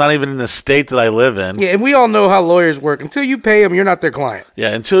client that's not even in the state that I live in. Yeah, and we all know how lawyers work. Until you pay them, you're not their client. Yeah,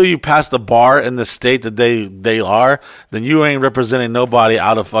 until you pass the bar in the state that they are, then you ain't representing nobody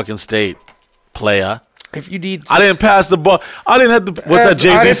out of fucking state, playa. If you need, I didn't pass the bar. I didn't have to. What's that I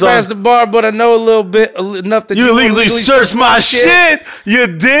Jay-Z didn't song? pass the bar, but I know a little bit enough that You illegally searched my shit.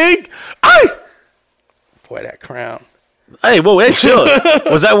 You dig? Hey, Boy, that crown. hey, whoa, hey, chill.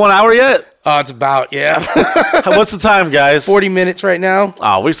 Was that 1 hour yet? Oh, it's about What's the time, guys? 40 minutes right now.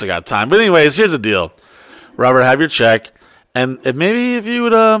 Oh, we still got time. But anyways, here's the deal. Robert, have your check. And maybe if you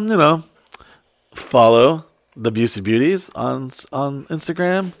would, follow the Busey Beauties on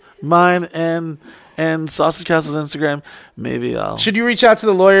Instagram, mine and Sausage Castle's Instagram, maybe I'll... Should you reach out to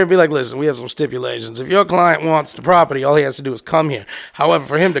the lawyer and be like, listen, we have some stipulations. If your client wants the property, all he has to do is come here. However,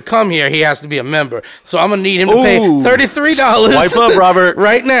 for him to come here, he has to be a member. So I'm going to need him to pay $33 Swipe up, Robert.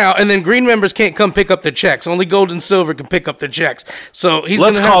 right now. And then green members can't come pick up their checks. Only gold and silver can pick up their checks. So he's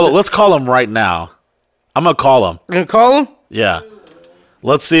Let's going to let's call him right now. I'm going to call him. Gonna call him? Yeah.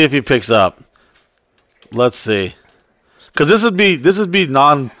 Let's see if he picks up. Let's see. Because this would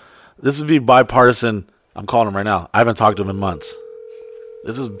be bipartisan. I'm calling him right now. I haven't talked to him in months.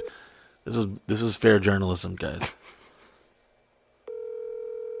 This is fair journalism, guys.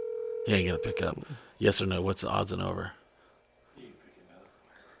 He ain't gonna pick up. Yes or no? What's the odds and over?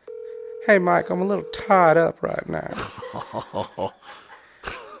 Hey, Mike, I'm a little tied up right now.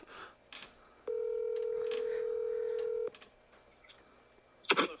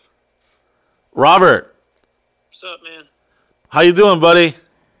 Robert, What's up, man? how you doing, buddy?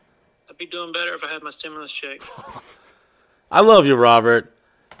 I'd be doing better if I had my stimulus check. I love you, Robert.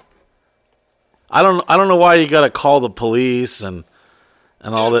 I don't know why you gotta call the police and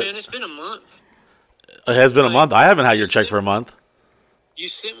all that. Man, it's been a month. It has been a month. I haven't had your check for a month. You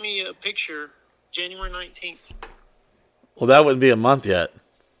sent me a picture January 19th. Well, that wouldn't be a month yet.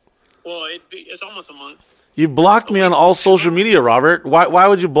 Well, it's almost a month. You blocked me on all social media, Robert. Why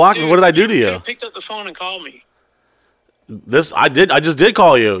would you block me? What did I do to You you? picked up the phone and called me. I just did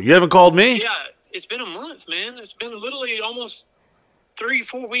call you. You haven't called me? Yeah, it's been a month, man. It's been literally almost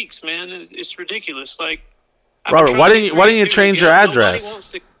 3-4 weeks, man. It's ridiculous. Like, I've been Robert, trying why to didn't get you through to change you. your Nobody address?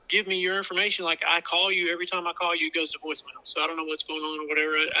 wants to give me your information. Like, I call you every time I call you, it goes to voicemail. So I don't know what's going on or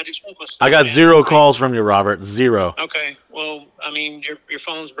whatever. I just want my stuff. I got man. 0 calls from you, Robert. 0. Okay, well, I mean, your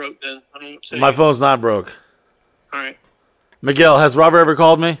phone's broke then. I don't know what to say. My phone's not broke. All right. Miguel, has Robert ever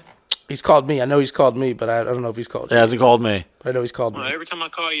called me? He's called me. I know he's called me, but I don't know if he's called He you. hasn't called me. I know he's called Well, me. every time I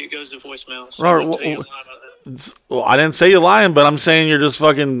call you, it goes to voicemail. So Robert, I don't tell you a lie about that. Well, I didn't say you're lying, but I'm saying you're just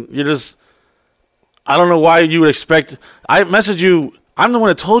I don't know why you would expect. I messaged you. I'm the one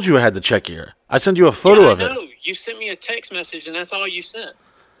that told you I had the check here. I sent you a photo of I it. know. You sent me a text message, and that's all you sent.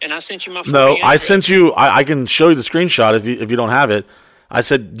 And I sent you my phone. No, I sent you. I can show you the screenshot if you don't have it. I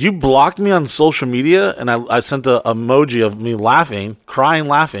said you blocked me on social media, and I sent the emoji of me laughing, crying,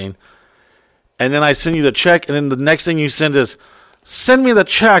 laughing, and then I send you the check, and then the next thing you send is send me the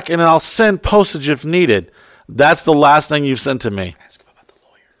check, and I'll send postage if needed. That's the last thing you've sent to me. Ask him about the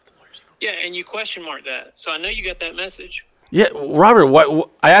lawyer. If the lawyer's even Yeah, and you question mark that. So I know you got that message. Yeah, Robert, what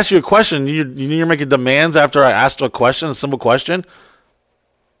I asked you a question. You're making demands after I asked a question, a simple question.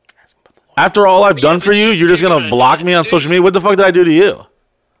 After all I've done for you, you're just gonna block me on social media. What the fuck did I do to you?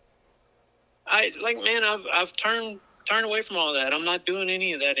 I've turned away from all that. I'm not doing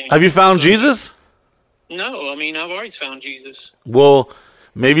any of that anymore. Have you found Jesus? No, I mean I've already found Jesus. Well,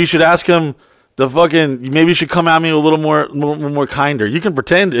 maybe you should ask him. Maybe you should come at me a little more kinder. You can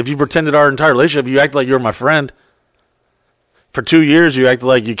pretend. If you pretended our entire relationship, you act like you were my friend. For 2 years, you acted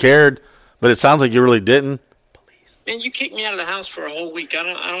like you cared, but it sounds like you really didn't. Man, you kicked me out of the house for a whole week.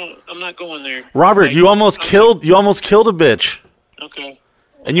 I'm not going there. Robert, you almost killed a bitch. Okay.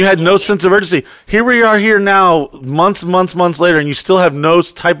 And you had no sense of urgency. Here we are here now, months later, and you still have no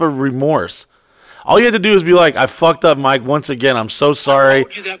type of remorse. All you had to do is be like, I fucked up, Mike, once again. I'm so sorry. I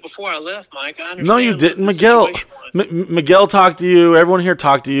told you that before I left, Mike. I understand. No, you didn't. Miguel talked to you. Everyone here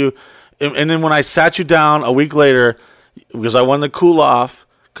talked to you. And then when I sat you down a week later, because I wanted to cool off,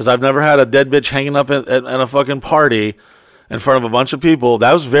 because I've never had a dead bitch hanging up at a fucking party in front of a bunch of people,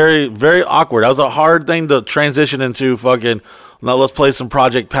 that was very, very awkward. That was a hard thing to transition into fucking, now let's play some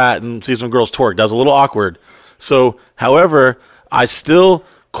Project Pat and see some girls twerk. That was a little awkward. So, however, I still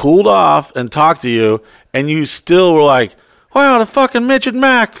cooled off and talked to you, and you still were like, wow, the fucking midget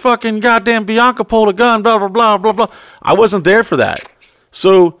Mac, fucking goddamn Bianca pulled a gun, blah, blah, blah, blah, blah. I wasn't there for that.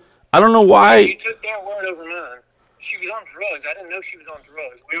 So, I don't know why. You took their word over mine. She was on drugs. I didn't know she was on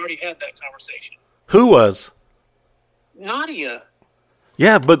drugs. We already had that conversation. Who was? Nadia.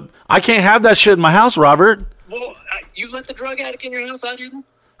 Yeah, but I can't have that shit in my house, Robert. Well, you let the drug addict in your house? I didn't.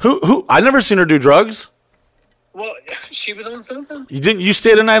 Who? I never seen her do drugs. Well, she was on something. You didn't? You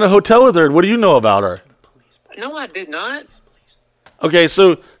stayed a night at a hotel with her. What do you know about her? No, I did not. Okay,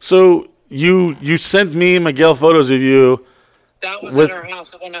 so you sent me and Miguel photos of you. That was at her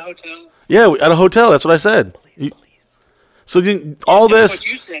house. It wasn't a hotel. Yeah, at a hotel. That's what I said. So all That's this. what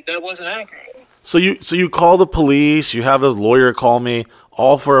you said. That wasn't accurate. So you call the police. You have this lawyer call me,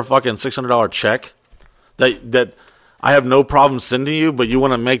 all for a fucking $600 check that I have no problem sending you, but you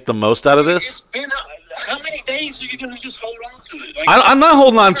want to make the most out of this. It's been how many days are you going to just hold on to it? Like, I'm not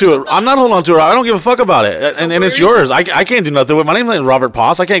holding on to it. I'm not holding on to it. I don't give a fuck about it. And it's yours. I can't do nothing with it. My name's like Robert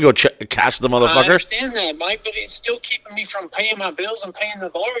Poss. I can't go cash the motherfucker. I understand that, Mike, but it's still keeping me from paying my bills and paying the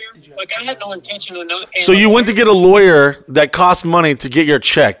lawyer. Like, I had no intention of not paying. So you went to get a lawyer that cost money to get your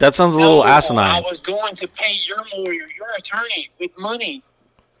check. That sounds a little asinine. I was going to pay your lawyer, your attorney, with money.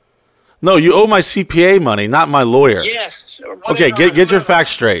 No, you owe my CPA money, not my lawyer. Yes. Okay, get your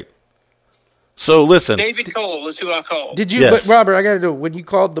facts straight. So listen, David Cole is who I called. Did you, Yes. but Robert, I got to know, when you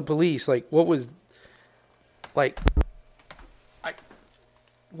called the police, like, what was, like,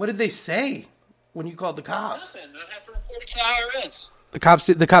 what did they say when you called the cops? Nothing. I have to report it to the IRS.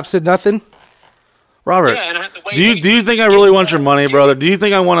 The cops said nothing? Robert, Yeah, and I have to wait. do you think I really want your money, brother? Do you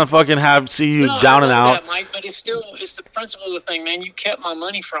think I want to fucking see you down and out? That, Mike, but it's the principle of the thing, man. You kept my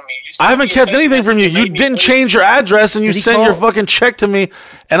money from me. I haven't kept anything from you. You didn't change your address, and you sent your fucking check to me,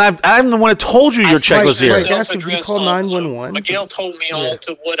 and I'm the one that told you your check was here. Like, ask him, did he call 911? Miguel told me all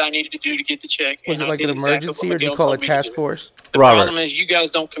to what I needed to do to get the check. Was it like an emergency, or did you call a task force? The problem is you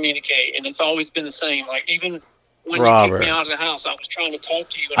guys don't communicate, and it's always been the same. Like, even when you kicked me out of the house, I was trying to talk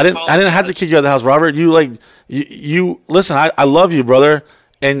to you. I didn't have to kick you out of the house, Robert. You listen. I love you, brother.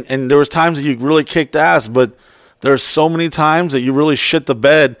 And there was times that you really kicked ass, but there's so many times that you really shit the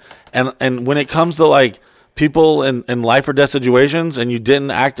bed. And when it comes to like people in life or death situations, and you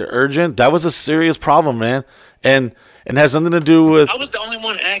didn't act urgent, that was a serious problem, man. And has nothing to do with. I was the only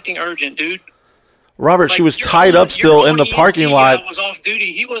one acting urgent, dude. Robert, she was tied up still in the parking lot. I was off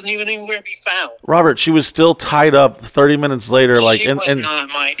duty. He wasn't even anywhere to be found. Robert, she was still tied up 30 minutes later. Like, she was not,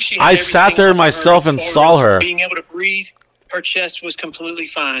 Mike. I sat there myself and saw her. Being able to breathe, her chest was completely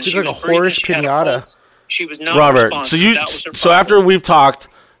fine. She looked like a Horace Pinata. She was not Robert, responsive. so after we've talked,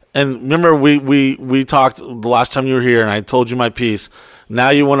 and remember we talked the last time you were here, and I told you my piece. Now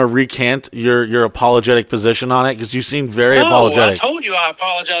you want to recant your apologetic position on it because you seem very apologetic. I told you I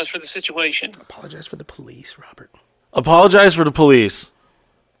apologize for the situation. Apologize for the police, Robert. Apologize for the police.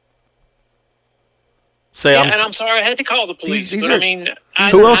 Say and I'm sorry I had to call the police. But I mean,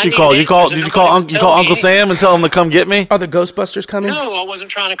 who else you called? Did you call Uncle Sam and tell him to come get me? Are the Ghostbusters coming? No, I wasn't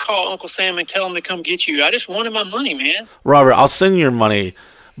trying to call Uncle Sam and tell him to come get you. I just wanted my money, man. Robert, I'll send you your money,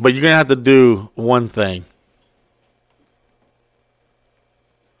 but you're gonna have to do one thing.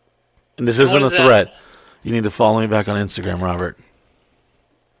 And this isn't a threat. You need to follow me back on Instagram, Robert.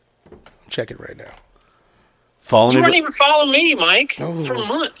 Check it right now. Follow me. You weren't even following me, Mike, for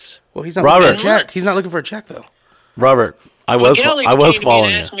months. Well, he's not looking for a check. He's not looking for a check, though. Robert, I was Miguel even I was came to me following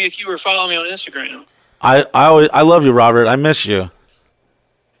and you. asked me if you were following me on Instagram. I love you, Robert. I miss you.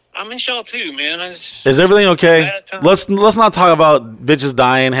 I miss y'all too, man. Is everything okay? Bad time. Let's not talk about bitches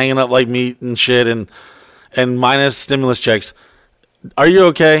dying, hanging up like meat and shit, and minus stimulus checks. Are you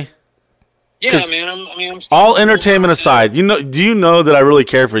okay? Yeah, 'Cause man. I'm still All entertainment aside, do you know that I really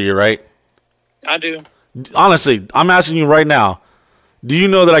care for you, right? I do. Honestly, I'm asking you right now. Do you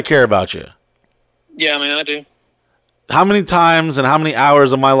know that I care about you? Yeah, man, I do. How many times and how many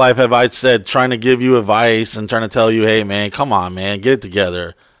hours of my life have I said trying to give you advice and trying to tell you, hey, man, come on, man, get it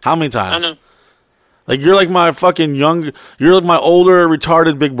together? How many times? I know. Like, you're like my fucking you're like my older,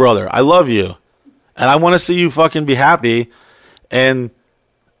 retarded big brother. I love you. And I want to see you fucking be happy and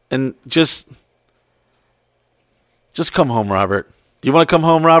just come home, Robert. Do you want to come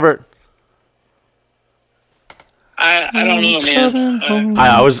home, Robert? I don't know, man.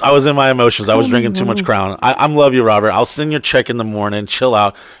 I was in my emotions. I was drinking too much Crown. I'm love you, Robert. I'll send your check in the morning. Chill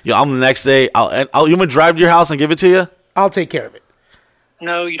out. I'm the next day. You want me to drive to your house and give it to you? I'll take care of it.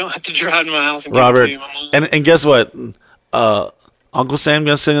 No, you don't have to drive to my house and Robert, give it to me. and guess what? Uncle Sam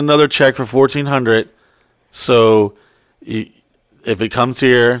gonna send another check for $1,400. So if it comes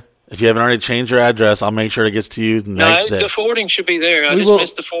here, if you haven't already changed your address, I'll make sure it gets to you next day. The forwarding should be there. I We just will-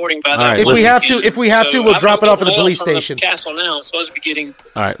 missed the forwarding by All that. right, If we have to, we'll drop it off at the police station. Castle now. I'm supposed to be getting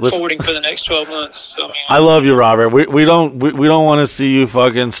All right, listen. forwarding for the next 12 months. So, I love you, Robert. We don't want to see you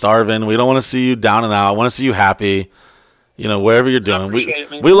fucking starving. We don't want to see you down and out. I want to see you happy. You know, wherever you're doing. appreciate it,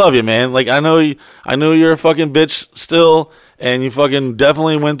 man. We love you, man. Like I know you're a fucking bitch still, and you fucking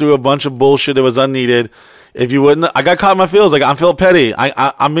definitely went through a bunch of bullshit that was unneeded. If you wouldn't, I got caught in my feels. Like I'm feeling petty.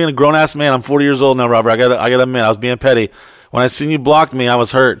 I'm being a grown ass man. I'm 40 years old now, Robert. I gotta admit, I was being petty. When I seen you blocked me, I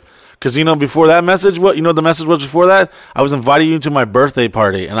was hurt. Because before that message, the message was before that? I was inviting you to my birthday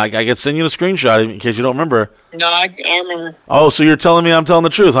party, and I could send you a screenshot in case you don't remember. No, I remember. Oh, so you're telling me I'm telling the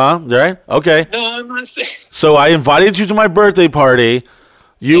truth, huh? Right? Okay. No, I'm not saying. So I invited you to my birthday party,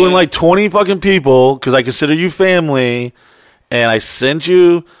 you and like 20 fucking people, because I consider you family, and I sent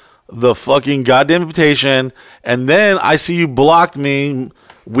you the fucking goddamn invitation, and then I see you blocked me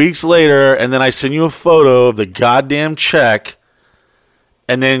weeks later, and then I send you a photo of the goddamn check,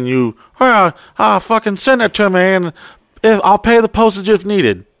 and then you, fucking send it to me, and I'll pay the postage if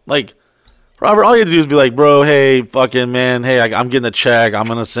needed. Like, Robert, all you have to do is be like, bro, hey, fucking man, hey, I'm getting a check, I'm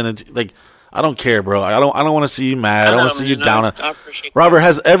gonna send it to, like, I don't care, bro. I don't want to see you mad. I don't want to see you down. I appreciate Robert,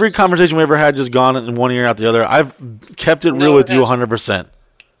 has every conversation we ever had just gone in one ear out the other? I've kept it real No, with it you hasn't. 100%.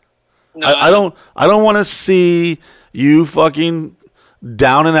 No, I don't want to see you fucking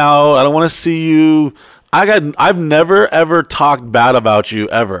down and out. I don't want to see you. I've never ever talked bad about you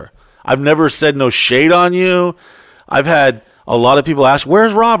ever. I've never said no shade on you. I've had a lot of people ask,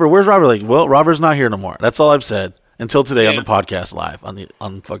 "Where's Robert? Where's Robert?" Like, well, Robert's not here no more. That's all I've said until today on the podcast live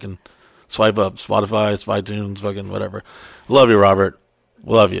on fucking Swipe Up, Spotify, iTunes, fucking whatever. Love you, Robert.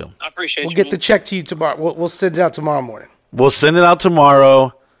 Love you. I appreciate We'll you. get the man. check to you tomorrow. We'll send it out tomorrow morning. We'll send it out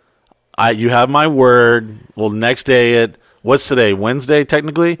tomorrow. You have my word. Well, next day what's today? Wednesday,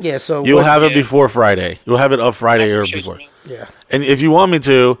 technically? Yeah, so you'll have it yeah. before Friday. You'll have it up Friday or Appreciate you, before. man. Yeah. And if you want me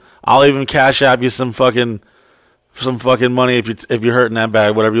to, I'll even cash app you some fucking money if you're hurting that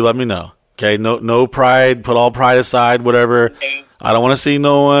bad. Whatever, you let me know. Okay, no pride. Put all pride aside. Whatever. Okay. I don't want to see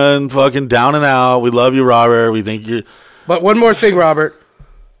no one fucking down and out. We love you, Robert. We think you're. But one more thing, Robert.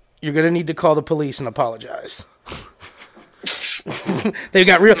 You're going to need to call the police and apologize. They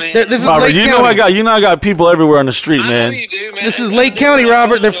got real. Man. This is Robert, Lake you County. know I got people everywhere on the street, I man. know you do, man. This is Lake County,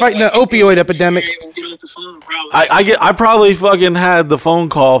 Robert. They're fighting the opioid epidemic. I probably fucking had the phone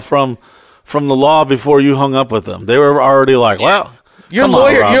call from the law before you hung up with them. They were already like, well, Your come on,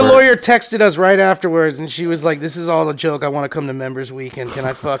 lawyer Robert. texted us right afterwards, and she was like, "This is all a joke. I want to come to Members Weekend. Can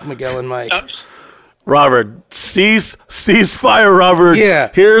I fuck Miguel and Mike?" Robert, ceasefire, Robert.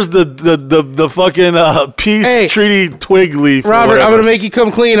 Yeah. Here's the fucking peace treaty twig leaf. or Robert, I'm whatever. gonna make you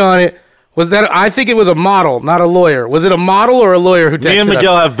come clean on it. Was that? I think it was a model, not a lawyer. Was it a model or a lawyer who texted Me and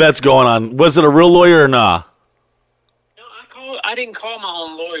Miguel us? have bets going on. Was it a real lawyer or nah? No, I didn't call my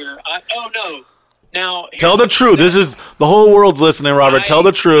own lawyer. No. Now Tell the truth. This is the whole world's listening, Robert. Tell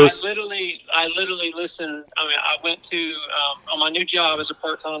the truth. I literally listened. I mean, I went to on my new job as a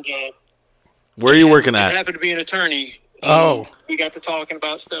part-time job. Where are you working I at? happened to be an attorney. Oh. We got to talking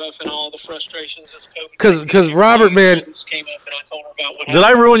about stuff and all the frustrations of COVID. Because Robert, man, came up and I told her about what Did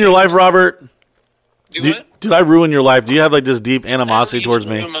I ruin your life, Robert? Do what? Did I ruin your life? Do you have like this deep animosity towards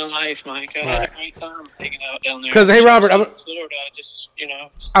me? In my life, Mike. I had a great time hanging out down there. 'Cause, hey, Robert, in Florida, I just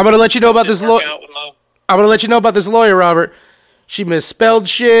I'm gonna let you know about this lawyer. I'm gonna let you know about this lawyer, Robert. She misspelled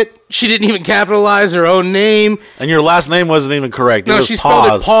shit. She didn't even capitalize her own name. And your last name wasn't even correct. No, she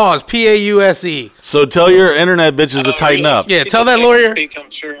spelled it pause. P-A-U-S-E. So tell your internet bitches to tighten up. Yeah, tell that lawyer.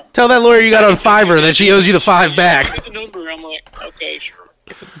 Tell that lawyer you got on Fiverr that she owes you the $5 back. The number, I'm like, okay, sure.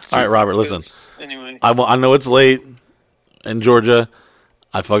 All right, Robert, listen. Anyway. I know it's late in Georgia.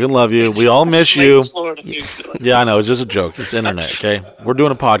 I fucking love you. We all miss you. Yeah, I know. It's just a joke. It's internet, okay? We're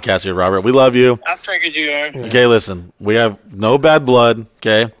doing a podcast here, Robert. We love you. I figured you are. Okay, listen. We have no bad blood,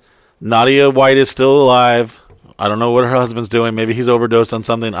 okay? Nadia White is still alive. I don't know what her husband's doing. Maybe he's overdosed on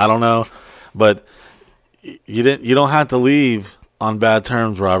something. I don't know. But you don't have to leave on bad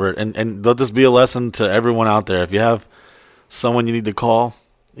terms, Robert. And let this be a lesson to everyone out there. If you have someone you need to call,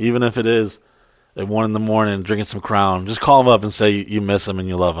 even if it is at 1 a.m. drinking some Crown, just call them up and say you miss them and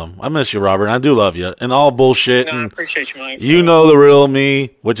you love them. I miss you, Robert, and I do love you. And all bullshit. No, and I appreciate you, Mike. you know the real me,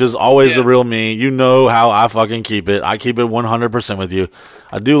 which is always the real me. You know how I fucking keep it. I keep it 100% with you.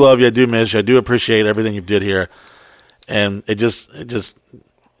 I do love you. I do miss you. I do appreciate everything you did here. And it just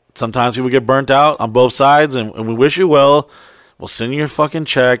sometimes people get burnt out on both sides, and we wish you well. We'll send you your fucking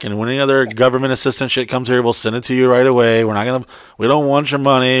check, and when any other government assistance shit comes here, we'll send it to you right away. We don't want your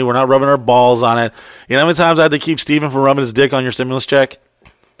money. We're not rubbing our balls on it. You know how many times I had to keep Steven from rubbing his dick on your stimulus check?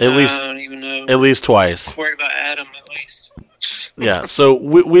 I don't even know. At least twice. Worried about Adam at least. Yeah, so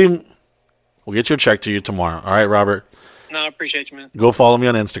we'll get your check to you tomorrow. All right, Robert? No, I appreciate you, man. Go follow me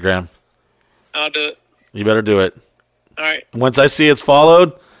on Instagram. I'll do it. You better do it. All right. Once I see it's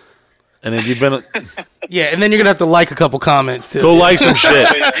followed, and if you've been... Yeah, and then you're going to have to like a couple comments, too. Go like some shit.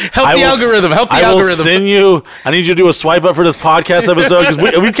 Help the algorithm. I will send you... I need you to do a swipe up for this podcast episode,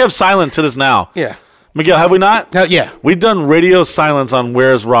 because we kept silent to this now. Yeah. Miguel, have we not? Yeah. We've done radio silence on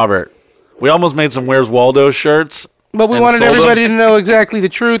Where's Robert. We almost made some Where's Waldo shirts. But we wanted everybody to know exactly the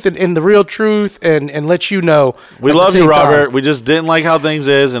truth and the real truth and let you know. We love you, Robert. We just didn't like how things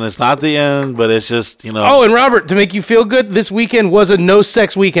is, and it's not the end, but it's just, you know. Oh, and Robert, to make you feel good, this weekend was a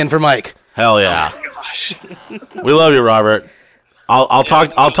no-sex weekend for Mike. Hell yeah. Oh, gosh. We love you, Robert. I'll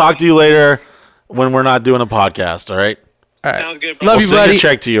talk to you later when we're not doing a podcast, all right? All right. Sounds good. Love you, buddy. Send your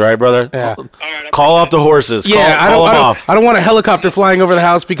check to you, right, brother? Yeah. All right, call off the horses. Yeah, call them off. I don't want a helicopter flying over the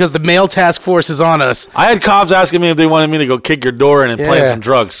house because the male task force is on us. I had cops asking me if they wanted me to go kick your door in and plant some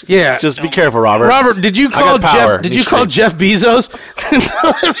drugs. Yeah. Just be careful, Robert. Robert, did you call Jeff? Did you call Jeff Bezos?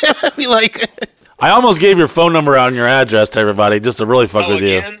 Be like, I almost gave your phone number out and your address to everybody just to really fuck with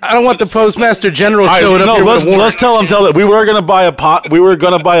you. I don't want the Postmaster General showing up. No, let's tell them that we were gonna buy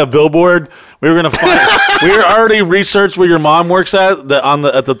a billboard. We were gonna find. We were already researched where your mom works at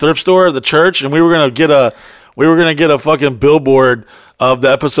the thrift store, the church, and we were gonna get a fucking billboard of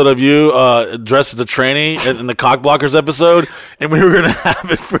the episode of you dressed as a trainee in the Cockblockers episode, and we were going to have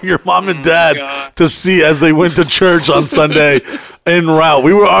it for your mom and dad to see as they went to church on Sunday en route.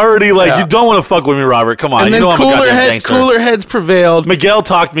 We were already like, you don't want to fuck with me, Robert. Come on. And then I'm a goddamn gangster. Cooler heads prevailed. Miguel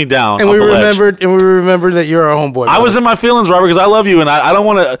talked me down. And we remembered that you're our homeboy. I was in my feelings, Robert, because I love you, and I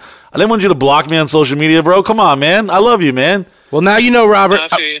didn't want you to block me on social media, bro. Come on, man. I love you, man. Well, now you know, Robert.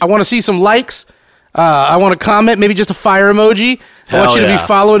 I want to see some likes. I want to comment, maybe just a fire emoji. I want you to be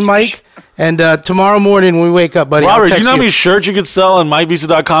following Mike. And tomorrow morning when we wake up, buddy, Robert, you know how many shirts you could sell on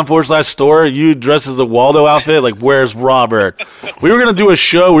MikeBusey.com/store? You dressed as a Waldo outfit? Like, where's Robert? We were going to do a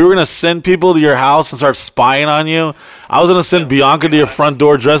show. We were going to send people to your house and start spying on you. I was going to send Bianca to your front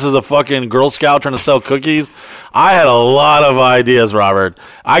door dressed as a fucking Girl Scout trying to sell cookies. I had a lot of ideas, Robert.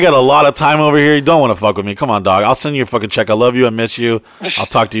 I got a lot of time over here. You don't want to fuck with me. Come on, dog. I'll send you a fucking check. I love you. I miss you. I'll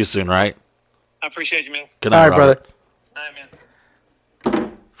talk to you soon, right? I appreciate you, man. Good night, all right, Robert. brother. All right, man.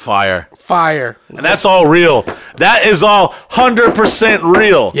 Fire. And that's all real. That is all 100%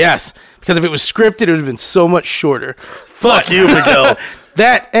 real. Yes. Because if it was scripted, it would have been so much shorter. Fuck you, Miguel.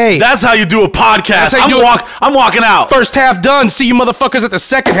 That's how you do a podcast. I'm walking out. First half done. See you motherfuckers at the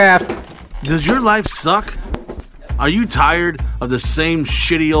second half. Does your life suck? Are you tired of the same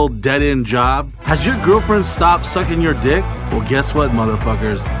shitty old dead-end job? Has your girlfriend stopped sucking your dick? Well, guess what,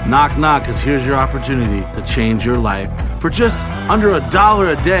 motherfuckers? Knock, knock, because here's your opportunity to change your life. For just under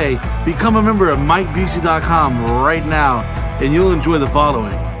 $1 a day, become a member of MikeBusey.com right now, and you'll enjoy the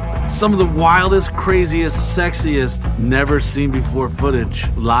following. Some of the wildest, craziest, sexiest, never-seen-before footage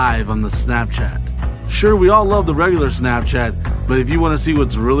live on the Snapchat. Sure, we all love the regular Snapchat, but if you want to see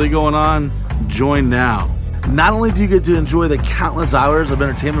what's really going on, join now. Not only do you get to enjoy the countless hours of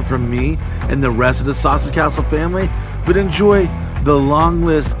entertainment from me and the rest of the Sausage Castle family, but enjoy the long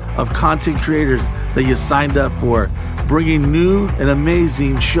list of content creators that you signed up for, bringing new and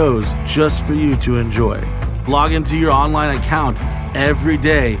amazing shows just for you to enjoy. Log into your online account every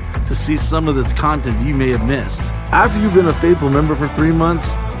day to see some of this content you may have missed. After you've been a faithful member for 3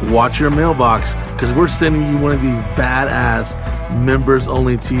 months, watch your mailbox, because we're sending you one of these badass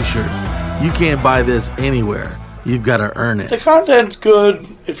members-only t-shirts. You can't buy this anywhere. You've got to earn it. The content's good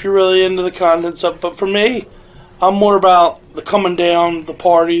if you're really into the content stuff, but for me, I'm more about the coming down, the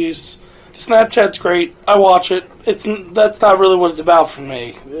parties. Snapchat's great. I watch it. That's not really what it's about for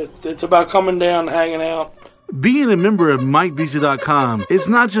me. It's about coming down, hanging out. Being a member of MikeBusey.com, it's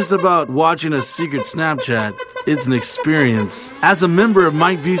not just about watching a secret Snapchat, it's an experience. As a member of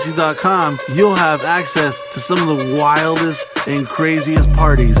MikeBusey.com, you'll have access to some of the wildest and craziest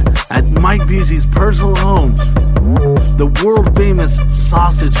parties at Mike Busey's personal home, the world-famous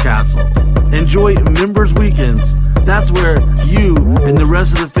Sausage Castle. Enjoy Members Weekends. That's where you and the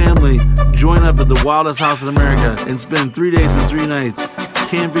rest of the family join up at the wildest house in America and spend 3 days and 3 nights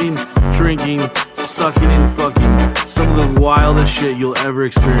camping, drinking, sucking and fucking some of the wildest shit you'll ever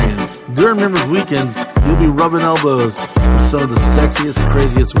experience. During Members Weekends, you'll be rubbing elbows with some of the sexiest,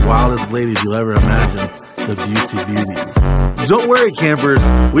 craziest, wildest ladies you'll ever imagine, the Busey Beauties. Don't worry, campers,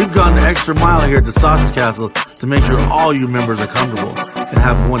 we've gone the extra mile here at the Sausage Castle to make sure all you members are comfortable and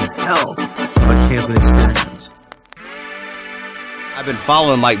have one hell of a camping experience. I've been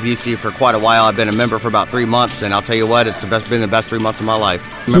following Mike Busey for quite a while. I've been a member for about 3 months, and I'll tell you what, it's been the best 3 months of my life.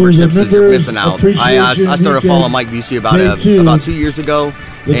 Memberships is you're missing out. I started following Mike Busey about 2 years ago,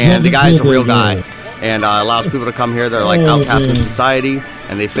 and the guy's a real guy, and allows people to come here. They're like outcasts in society,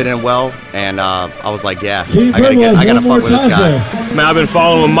 and they fit in well. And I was like, yeah, I gotta fuck with this guy. Man, I've been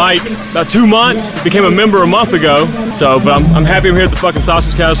following Mike about 2 months. Became a member a month ago. But I'm happy I'm here at the fucking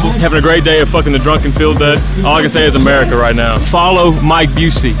Sausage Castle, having a great day of fucking the drunken field dead. All I can say is America right now. Follow Mike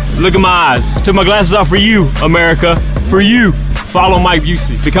Busey. Look at my eyes. Took my glasses off for you, America. For you. Follow Mike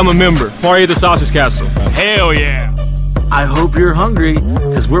Busey. Become a member. Party at the Sausage Castle. Hell yeah. I hope you're hungry,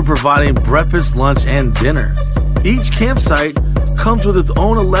 because we're providing breakfast, lunch, and dinner. Each campsite comes with its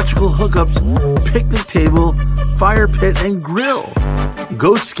own electrical hookups, picnic table, fire pit, and grill.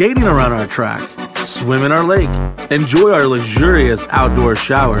 Go skating around our track, swim in our lake, enjoy our luxurious outdoor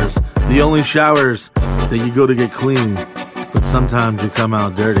showers, the only showers that you go to get clean, but sometimes you come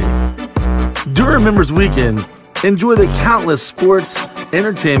out dirty. During Members Weekend, enjoy the countless sports,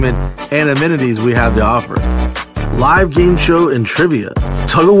 entertainment, and amenities we have to offer. Live game show and trivia,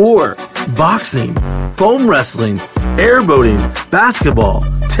 tug of war, boxing, foam wrestling, airboating, basketball,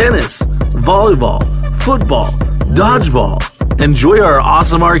 tennis, volleyball, football, dodgeball. Enjoy our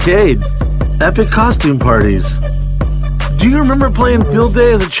awesome arcade, epic costume parties. Do you remember playing field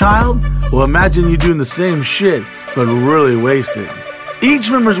day as a child? Well, imagine you doing the same shit, but really wasted.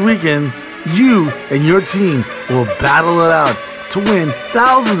 Each Members Weekend, you and your team will battle it out to win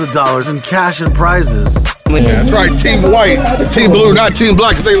thousands of dollars in cash and prizes. Yeah, that's right, Team White, Team Blue, not Team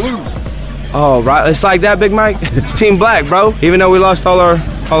Black if they lose. Oh, right. It's like that, Big Mike. It's Team Black, bro. Even though we lost all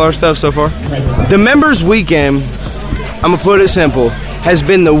our stuff so far. The Members Weekend, I'm gonna put it simple, has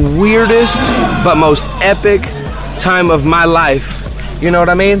been the weirdest but most epic time of my life. You know what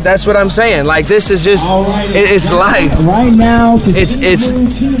I mean? That's what I'm saying. Like, this is just, it's life. Right now, it's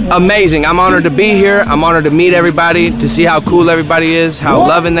amazing. I'm honored to be here. I'm honored to meet everybody, to see how cool everybody is, how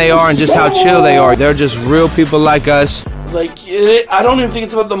loving they are, and just how chill they are. They're just real people like us. I don't even think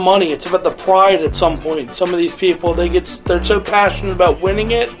it's about the money. It's about the pride at some point. Some of these people, they're so passionate about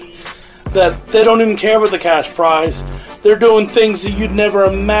winning it that they don't even care about the cash prize. They're doing things that you'd never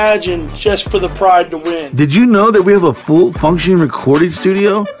imagine just for the pride to win. Did you know that we have a full functioning recording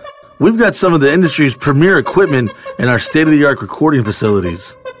studio? We've got some of the industry's premier equipment in our state-of-the-art recording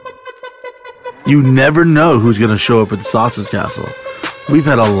facilities. You never know who's going to show up at the Sausage Castle. We've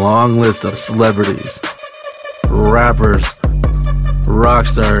had a long list of celebrities, rappers, rock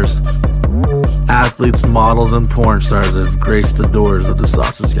stars, athletes, models, and porn stars that have graced the doors of the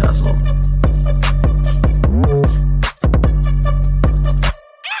Sausage Castle.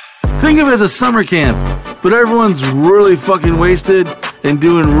 Think of it as a summer camp, but everyone's really fucking wasted and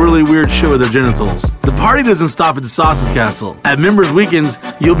doing really weird shit with their genitals. The party doesn't stop at the Sausage Castle. At Members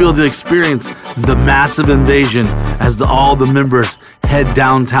Weekends, you'll be able to experience the massive invasion as all the members head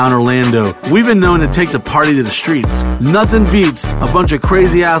downtown Orlando. We've been known to take the party to the streets. Nothing beats a bunch of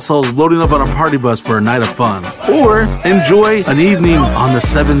crazy assholes loading up on a party bus for a night of fun. Or enjoy an evening on the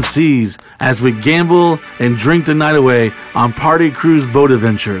 7 Seas as we gamble and drink the night away on party cruise boat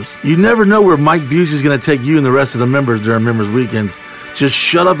adventures. You never know where Mike Busey's going to take you and the rest of the members during Members Weekends. Just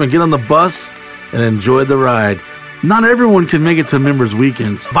shut up and get on the bus and enjoy the ride. Not everyone can make it to Members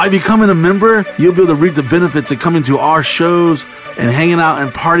Weekends. By becoming a member, you'll be able to reap the benefits of coming to our shows and hanging out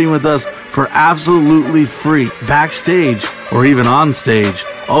and partying with us for absolutely free, backstage or even on stage.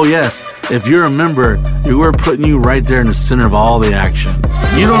 Oh yes, if you're a member, we're putting you right there in the center of all the action.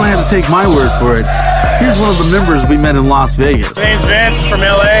 You don't have to take my word for it. Here's one of the members we met in Las Vegas. My name's Vince from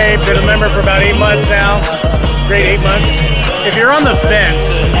LA. Been a member for about 8 months now. Great 8 months. If you're on the fence,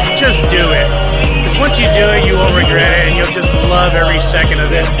 just do it. Because once you do it, you won't regret it, and you'll just love every second of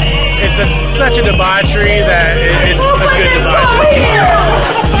it. It's such a debauchery that it's a good debauchery.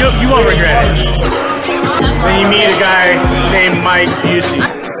 You won't regret it. Then you meet a guy named Mike Busey,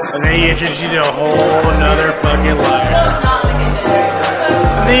 and then he introduces you to a whole another fucking life.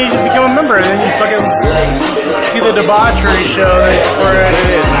 And then you just become a member, and then you fucking see the debauchery show for it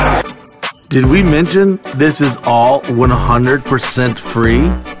is. Did we mention this is all 100% free?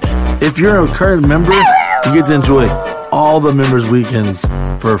 If you're a current member, you get to enjoy all the members' weekends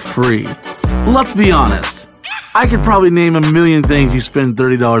for free. Let's be honest. I could probably name a million things you spend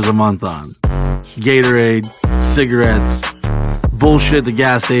 $30 a month on. Gatorade, cigarettes, bullshit at the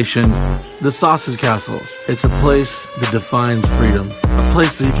gas station, the Sausage Castle. It's a place that defines freedom. A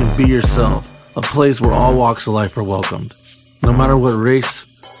place that you can be yourself. A place where all walks of life are welcomed. No matter what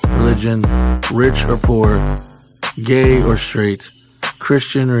race, religion, rich or poor, gay or straight,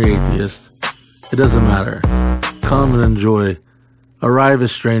 Christian or atheist, it doesn't matter. Come and enjoy. Arrive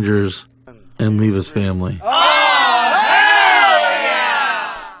as strangers and leave as family.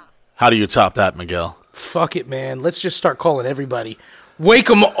 How do you top that, Miguel? Fuck it, man. Let's just start calling everybody. Wake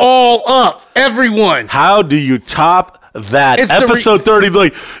them all up, everyone. How do you top that? It's episode 30,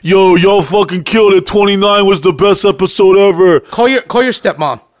 like, yo, fucking killed it. 29 was the best episode ever. Call your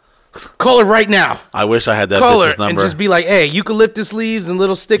stepmom. Call her right now. I wish I had that Call bitch's her number. and just be like, hey, eucalyptus leaves and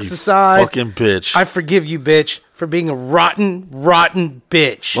little sticks You aside. fucking bitch. I forgive you, bitch, for being a rotten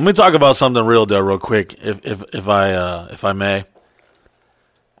bitch. Let me talk about something real, though, real quick, if I may.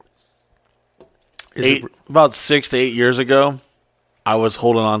 About 6 to 8 years ago, I was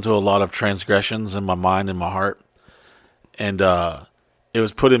holding on to a lot of transgressions in my mind and my heart, and it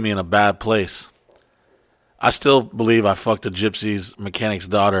was putting me in a bad place. I still believe I fucked a gypsy's mechanic's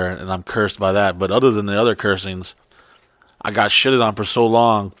daughter, and I'm cursed by that. But other than the other cursings, I got shitted on for so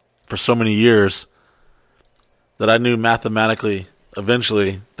long, for so many years, that I knew mathematically,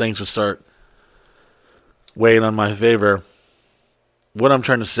 eventually, things would start weighing on my favor. What I'm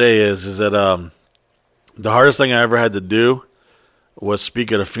trying to say is that the hardest thing I ever had to do was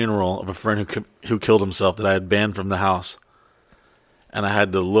speak at a funeral of a friend who killed himself that I had banned from the house. And I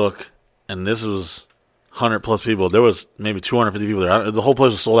had to look, and this was 100 plus people. There was maybe 250 people there. The whole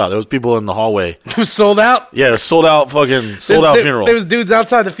place was sold out. There was people in the hallway. It was sold out? Yeah, it was sold out funeral. There was dudes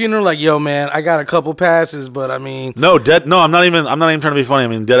outside the funeral like, yo, man, I got a couple passes, but I mean... No, I'm not even trying to be funny. I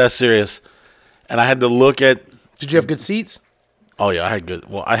mean, dead ass serious. And I had to look at... Did you have good seats? Oh, yeah, I had good...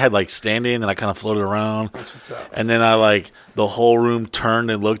 Well, I had, like, standing, and I kind of floated around. That's what's up. And then the whole room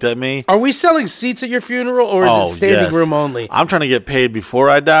turned and looked at me. Are we selling seats at your funeral, or is it standing room only? I'm trying to get paid before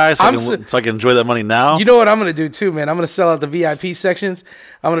I die, so I can enjoy that money now. You know what I'm going to do, too, man? I'm going to sell out the VIP sections.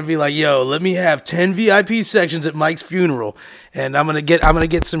 I'm going to be like, yo, let me have 10 VIP sections at Mike's funeral. And I'm gonna get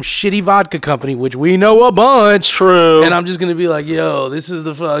some shitty vodka company, which we know a bunch. True. And I'm just gonna be like, yo, this is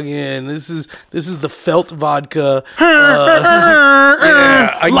the Felt vodka.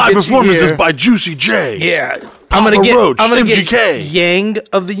 Live performances by Juicy J. Yeah. I'm gonna get get Yang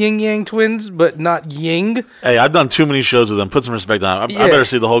of the Yin Yang Twins, but not Ying. Hey, I've done too many shows with them. Put some respect on it. I better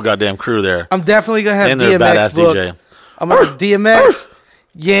see the whole goddamn crew there. I'm definitely gonna have and their DMX badass booked. DJ. I'm gonna have DMX,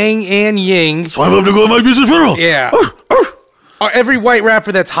 Yang, and Ying. So I love to go to Mike Busey's funeral. Yeah. Every white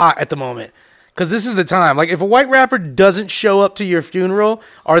rapper that's hot at the moment. Because this is the time. Like, if a white rapper doesn't show up to your funeral,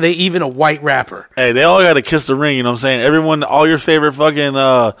 are they even a white rapper? Hey, they all got to kiss the ring, you know what I'm saying? Everyone, all your favorite fucking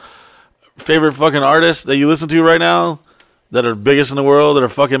artists that you listen to right now that are biggest in the world, that are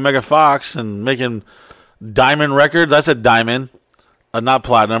fucking Mega Fox and making diamond records. I said diamond, not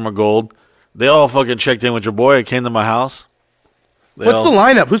platinum or gold. They all fucking checked in with your boy and came to my house. What's the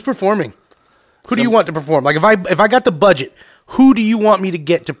lineup? Who's performing? Who do you want to perform? Like, if I got the budget, who do you want me to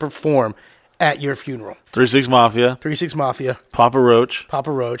get to perform at your funeral? 3 6 Mafia. 3 6 Mafia. Papa Roach.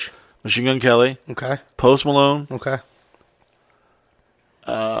 Machine Gun Kelly. Okay. Post Malone. Okay.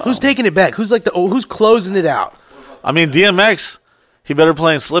 Who's taking it back? Who's who's closing it out? I mean, DMX, he better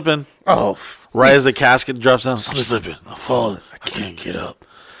play Slippin'. Oh. Right as the casket drops down. I'm slipping. I'm falling. I can't get up.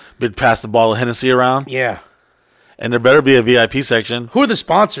 Been pass the bottle of Hennessy around. Yeah. And there better be a VIP section. Who are the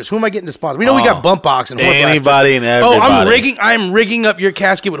sponsors? Who am I getting to sponsor? We know we got Bump Box and Horn Blasters. Anybody and everybody. I'm rigging up your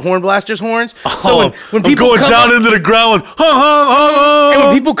casket with Horn Blasters horns. So when people going down into the ground, and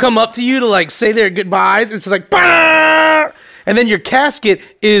when people come up to you to like say their goodbyes, it's like, bah! And then your casket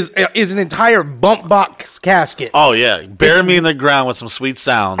is an entire bump box casket. Oh yeah, bury me in the ground with some sweet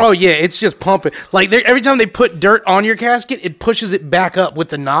sounds. Oh yeah, it's just pumping. Like every time they put dirt on your casket, it pushes it back up with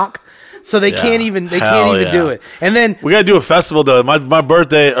the knock. So they can't even do it. And then we gotta do a festival though. My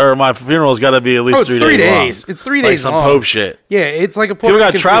birthday or my funeral's got to be at least 3 days long. It's 3 days some long. Pope shit. Yeah, it's like a Puerto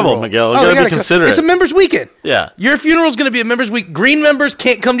Rican travel, funeral. Miguel. You gotta be considerate. It's a members weekend. Yeah, your funeral's gonna be a members week. Green members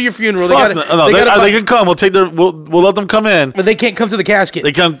can't come to your funeral. They can come. We'll let them come in, but they can't come to the casket.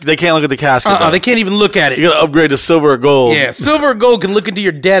 They can't look at the casket. They can't even look at it. You gotta upgrade to silver or gold. Yeah, silver or gold can look into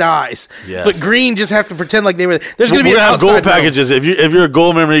your dead eyes. Yes. But green just have to pretend like they were. There's gonna be gold packages. If you're a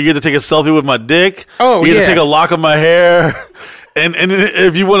gold member, you get to take a selfie with my dick. Oh, you get to take a lock of my hair. And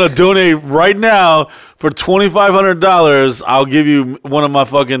if you want to donate right now for $2,500, I'll give you one of my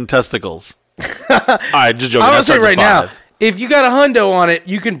fucking testicles. All right, just joking. I want to say right now, if you got a hundo on it,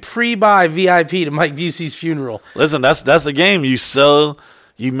 you can pre-buy VIP to Mike Busey's funeral. Listen, that's the game. You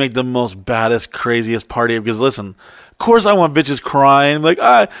make the most baddest, craziest party. Because listen, of course I want bitches crying. Like,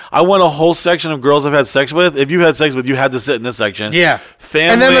 I want a whole section of girls I've had sex with. If you had sex with, you had to sit in this section. Yeah.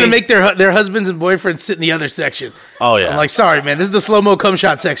 Family. And then I'm going to make their husbands and boyfriends sit in the other section. Oh, yeah. I'm like, sorry, man. This is the slow-mo cum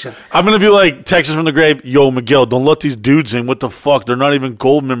shot section. I'm going to be like, Texas from the grave, yo, Miguel, don't let these dudes in. What the fuck? They're not even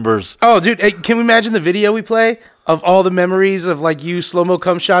gold members. Oh, dude, hey, can we imagine the video we play of all the memories of, like, you slow-mo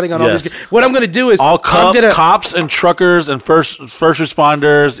cum shotting on all these? What I'm going to do is... All cops and truckers and first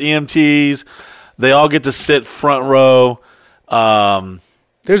responders, EMTs, they all get to sit front row.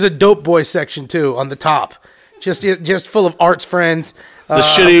 There's a dope boy section, too, on the top. Just full of arts friends. The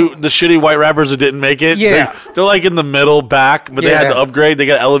shitty white rappers who didn't make it. Yeah. They're like in the middle back, but they had to upgrade. They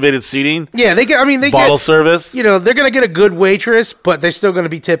got elevated seating. Yeah, they get bottle service. You know, they're gonna get a good waitress, but they're still gonna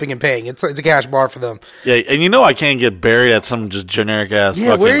be tipping and paying. It's a cash bar for them. Yeah, and I can't get buried at some just generic ass.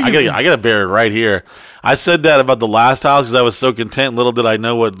 Yeah, where are you? I got buried right here. I said that about the last house because I was so content. Little did I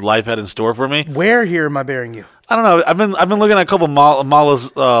know what life had in store for me. Where here am I burying you? I don't know. I've been looking at a couple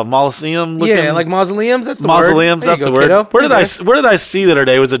mausoleum. Yeah, like mausoleums. That's the mausoleums. Word. That's the word. Kiddo. Where did I see the other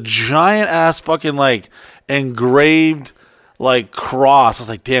day? It was a giant ass fucking like engraved like cross. I was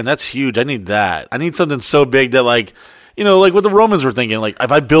like, damn, that's huge. I need that. I need something so big that like, like what the Romans were thinking. Like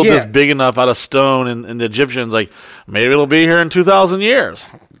if I build this big enough out of stone, and the Egyptians like maybe it'll be here in 2,000 years.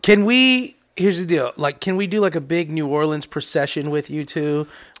 Can we? Here's the deal. Like, can we do like a big New Orleans procession with you two,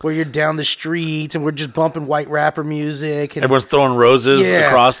 where you're down the streets and we're just bumping white rapper music? And everyone's throwing roses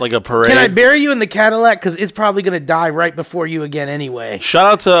across like a parade. Can I bury you in the Cadillac? Because it's probably going to die right before you again anyway. Shout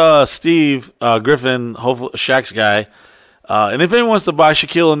out to Steve Griffin, hopefully Shaq's guy. And if anyone wants to buy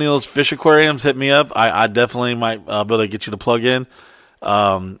Shaquille O'Neal's fish aquariums, hit me up. I definitely might be able to get you to plug in.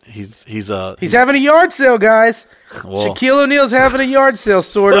 He's having a yard sale, guys. Well, Shaquille O'Neal's having a yard sale,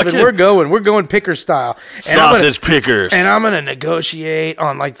 sort of, and we're going picker style. And pickers. And I'm gonna negotiate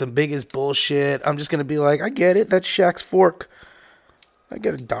on like the biggest bullshit. I'm just gonna be like, I get it. That's Shaq's fork. I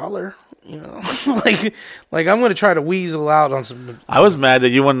get $1. like I'm gonna try to weasel out on some. I was mad that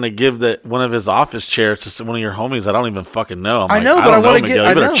you wanted to give one of his office chairs to one of your homies. I don't even fucking know. I know, but I want to get.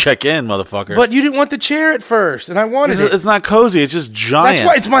 You better check in, motherfucker. But you didn't want the chair at first, and I wanted it. It's not cozy. It's just giant. That's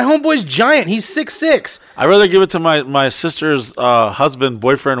why it's my homeboy's giant. He's 6'6". I'd rather give it to my sister's husband,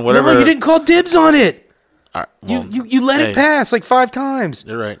 boyfriend, whatever. No, you didn't call dibs on it. All right, well, you let it pass like 5 times.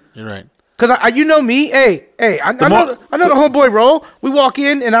 You're right. Because you know me, I know the homeboy roll. We walk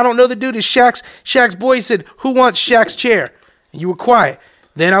in, and I don't know the dude is Shaq's boy. He said, who wants Shaq's chair? And you were quiet.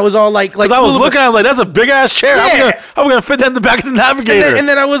 Then I was all like I was looking at it like, that's a big-ass chair. Yeah. How are we going to fit that in the back of the Navigator? And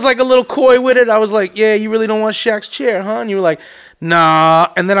then I was like a little coy with it. I was like, yeah, you really don't want Shaq's chair, huh? And you were like,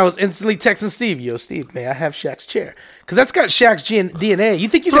 nah. And then I was instantly texting Steve, yo, Steve, may I have Shaq's chair? Because that's got Shaq's DNA. You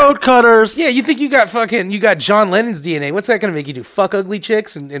think you throat cutters? Yeah, you think you got John Lennon's DNA? What's that going to make you do? Fuck ugly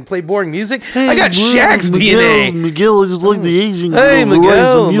chicks and play boring music? Hey, I got Shaq's DNA. Miguel is like the Asian girl. Hey,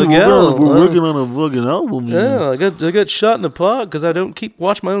 Miguel. We're working on a fucking album. Yeah, I got shot in the pot because I don't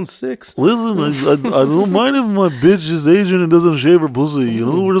watch my own six. Listen, I don't mind if my bitch is Asian and doesn't shave her pussy.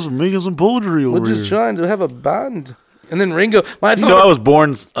 We're just making some poetry over here. We're just trying to have a band. And then Ringo. I was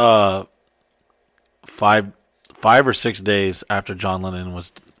born 5 or 6 days after John Lennon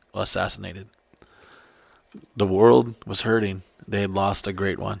was assassinated. The world was hurting. They had lost a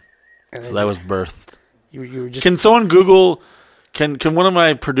great one. So that was birthed. You were just... Can someone Google... Can one of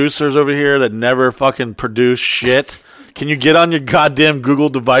my producers over here that never fucking produce shit... Can you get on your goddamn Google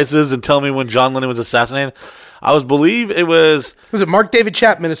devices and tell me when John Lennon was assassinated? I believe it was... Was it Mark David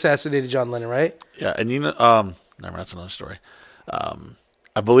Chapman assassinated John Lennon, right? Yeah, and never, that's another story.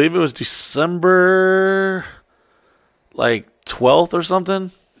 I believe it was December... 12th or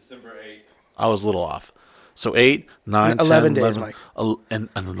something? December 8th. I was a little off. So 8, 9, 10, 11 days, Mike. And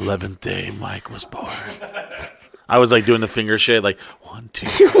on the 11th day, Mike was born. I was like doing the finger shit, like 1,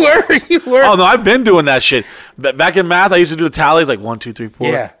 2. You were. Oh no, I've been doing that shit. Back in math, I used to do the tallies like 1, 2, 3, 4,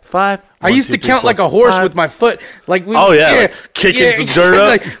 Yeah. 5. I used to count like a horse with my foot, like like kicking some dirt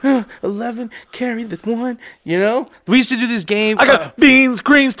up. Like 11, carry the 1. You know, we used to do this game. I got beans,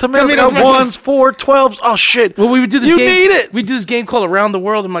 greens, tomatoes, I got 1s, 4, 12s. Oh shit! Well, we would do this. You game. need it. We do this game called Around the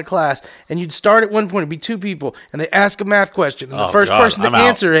World in my class, and you'd start at one point. It'd be 2 people, and they ask a math question, and the first person to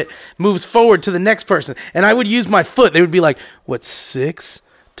answer it moves forward to the next person. And I would use my foot. They would be like, "What's 6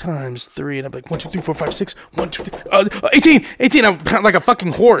 times 3?" And I'm like, 1, 2, 3, 4, 5, 6. 1, 2, 3, 18. I'm like a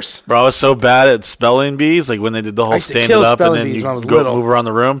fucking horse. Bro, I was so bad at spelling bees. Like when they did the whole stand it up and then you move around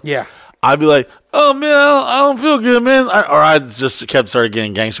the room. Yeah. I'd be like, "Oh man, I don't feel good, man." Or I just started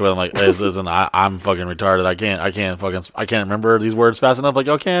getting gangster with them. Like, hey, listen, I'm fucking retarded. I can't remember these words fast enough. Like,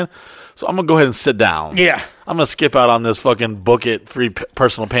 y'all can. So I'm gonna go ahead and sit down. Yeah. I'm gonna skip out on this fucking book it free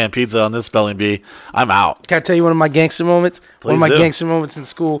personal pan pizza on this spelling bee. I'm out. Can I tell you one of my gangster moments? Please gangster moments in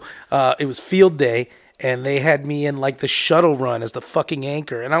school. It was field day. And they had me in like the shuttle run as the fucking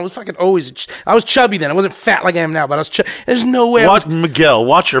anchor, and I was fucking I was chubby then. I wasn't fat like I am now, but I was. There's no way. Miguel,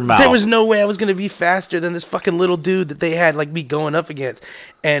 watch your mouth. There was no way I was gonna be faster than this fucking little dude that they had like me going up against.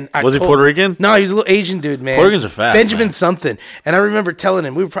 And was he Puerto Rican? No, he was a little Asian dude, man. Puerto Ricans are fast. Benjamin man. something. And I remember telling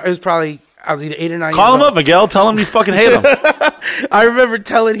him I was either 8 or 9. Call him up, Miguel. Tell him you fucking hate him. I remember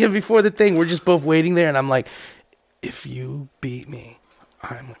telling him before the thing. We're just both waiting there, and I'm like, "If you beat me,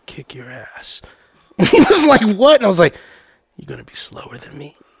 I'm gonna kick your ass." He was like, "What?" And I was like, "You're going to be slower than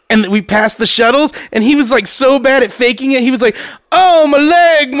me." And we passed the shuttles, and he was like so bad at faking it. He was like, "Oh, my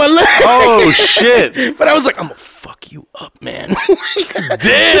leg. Oh, shit. But I was like, "I'm going to fuck you up, man."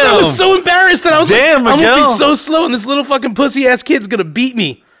 Damn. I was so embarrassed that I was Damn, like, I'm going to Miguel. be so slow, and this little fucking pussy-ass kid's going to beat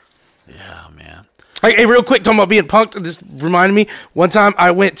me. Yeah, man. Hey, real quick, talking about being punked, this reminded me, one time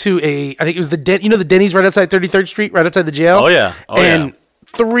I went to I think it was the Denny's right outside 33rd Street, right outside the jail. Oh, yeah. And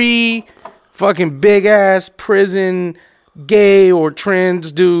 3 fucking big ass prison gay or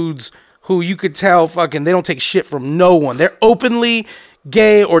trans dudes who you could tell fucking they don't take shit from no one. They're openly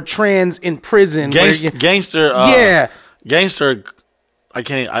gay or trans in prison. Gangster. Yeah. Gangster. I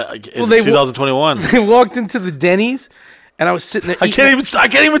can't. It's they 2021. They walked into the Denny's, and I was sitting there. I can't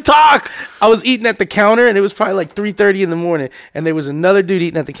even talk. I was eating at the counter, and it was probably like 3:30 in the morning, and there was another dude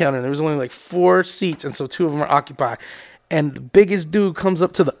eating at the counter, and there was only like 4 seats, and so 2 of them are occupied. And the biggest dude comes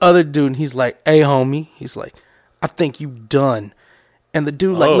up to the other dude, and he's like, "Hey, homie," he's like, "I think you done." And the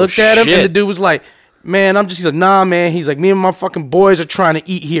dude looked at him, and the dude was like, "Man, he's like, nah, man." He's like, "Me and my fucking boys are trying to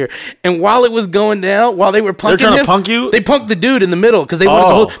eat here." And while it was going down, while they were punking They're trying him, to punk you? they punked the dude in the middle because they wanted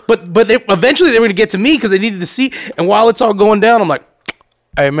the whole. But they eventually they were gonna get to me because they needed to see. And while it's all going down, I'm like,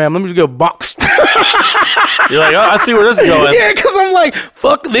 "Hey, man, let me just go box." You're like, "Oh, I see where this is going." Yeah, because I'm like,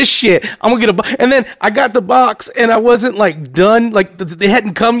 "Fuck this shit. I'm gonna get a box." And then I got the box, and I wasn't like done. Like they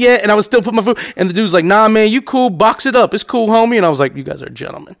hadn't come yet, and I was still putting my food. And the dude's like, "Nah, man, you cool. Box it up. It's cool, homie." And I was like, "You guys are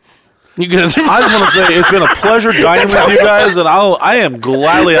gentlemen. You guys are." I just want to say it's been a pleasure dining with you guys, and I am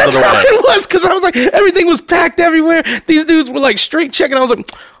gladly out of the way. That's how it was, because I was like, everything was packed everywhere. These dudes were like straight checking. I was like,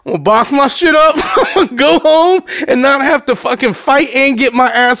 I'm gonna box my shit up, I'm gonna go home and not have to fucking fight and get my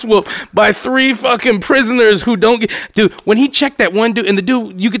ass whooped by 3 fucking prisoners who don't get. Dude, when he checked that one dude, and the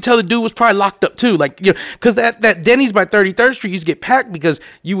dude, you could tell the dude was probably locked up too. Like, you know, because that Denny's by 33rd Street used to get packed because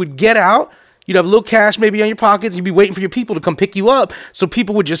you would get out. You'd have a little cash maybe on your pockets. You'd be waiting for your people to come pick you up. So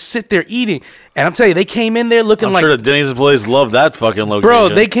people would just sit there eating. And I'm telling you, they came in there looking I'm like... sure the Denny's employees love that fucking location. Bro,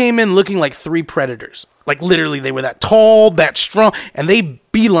 they came in looking like 3 predators. Like, literally, they were that tall, that strong. And they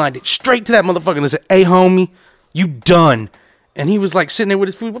beelined it straight to that motherfucker. And they said, "Hey, homie, you done." And he was like sitting there with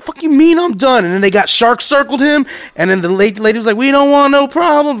his food. "What the fuck you mean I'm done?" And then they got shark circled him. And then the lady was like, "We don't want no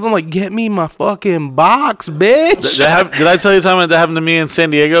problems." I'm like, "Get me my fucking box, bitch." Did I tell you something that happened to me in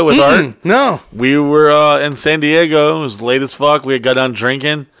San Diego with Art? No. We were in San Diego. It was late as fuck. We had got done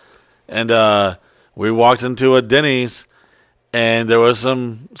drinking. And we walked into a Denny's. And there was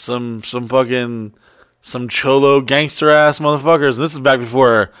some cholo gangster ass motherfuckers. And this is back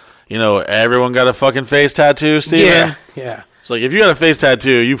before, everyone got a fucking face tattoo, Steven. Yeah. It's like, if you got a face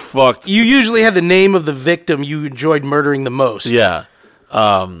tattoo, you fucked. You usually have the name of the victim you enjoyed murdering the most. Yeah.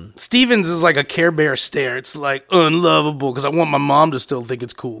 Stevens is like a Care Bear stare. It's like unlovable because I want my mom to still think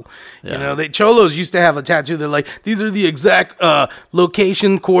it's cool. Yeah. Cholos used to have a tattoo. They're like, these are the exact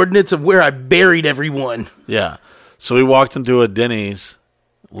location coordinates of where I buried everyone. Yeah. So we walked into a Denny's,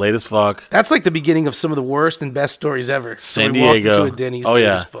 late as fuck. That's like the beginning of some of the worst and best stories ever. San we walked Diego. into a Denny's, Oh, late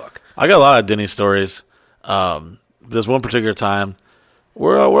yeah. as fuck. I got a lot of Denny's stories. There's one particular time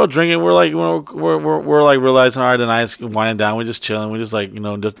We're all drinking. We're like we're like realizing, all right, the night's winding down. We're just chilling. We just like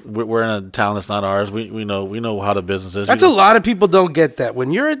we're in a town that's not ours. We know how the business is. That's a lot of people don't get that.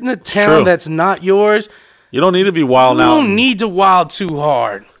 When you're in a town True. that's not yours, you don't need to be wild now. You don't need to wild too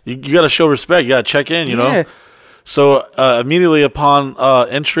hard. You got to show respect. You got to check in. You Yeah. know. So immediately upon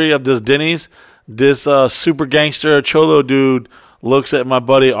entry of this Denny's, this super gangster cholo dude looks at my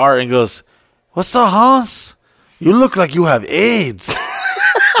buddy Art and goes, "What's up, Hans? You look like you have AIDS."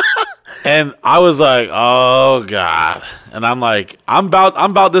 And I was like, "Oh God!" And I'm like, "I'm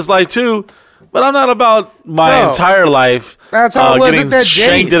about this life too, but I'm not about my entire life." That's how it was getting at that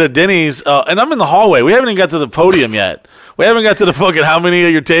shanked Denny's. at a Denny's. And I'm in the hallway. We haven't even got to the podium yet. We haven't got to the fucking how many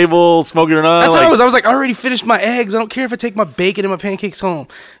at your table, smoking or not. That's how it was. I was like, I already finished my eggs. I don't care if I take my bacon and my pancakes home.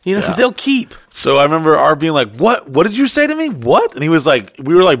 You know, they'll keep. So I remember Art being like, "What? What did you say to me? What?" And he was like,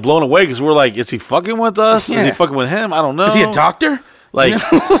 we were like blown away because we were like, "Is he fucking with us? Yeah. Is he fucking with him? I don't know. Is he a doctor?" Like,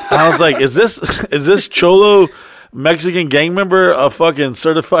 I was like, "Is this cholo Mexican gang member a fucking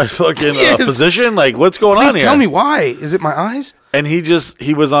certified fucking Yes. physician? Like, what's going on Please here?" tell me why. Is it my eyes? And he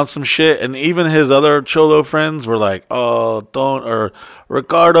was on some shit, and even his other cholo friends were like, "Oh, don't," or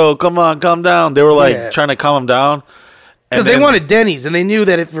 "Ricardo, come on, calm down." They were like trying to calm him down Because they wanted Denny's, and they knew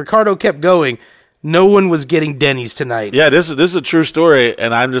that if Ricardo kept going, no one was getting Denny's tonight. Yeah, this is a true story,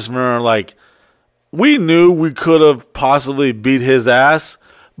 and I just remember like we knew we could have possibly beat his ass,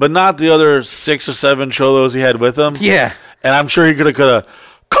 but not the other 6 or 7 cholos he had with him. Yeah. And I'm sure he could have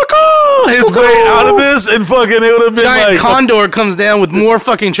his way out of this, and fucking it would have been Giant like condor comes down with more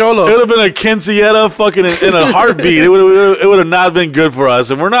fucking cholos. it would have been a quinceañera fucking in a heartbeat. It would have not been good for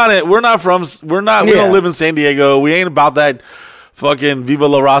us. And we don't live in San Diego. We ain't about that fucking Viva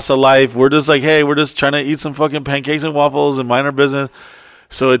La Raza life. We're just like, hey, we're just trying to eat some fucking pancakes and waffles and mind our business.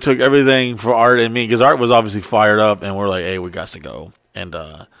 So it took everything for Art and me, because Art was obviously fired up, and we're like, hey, we got to go. And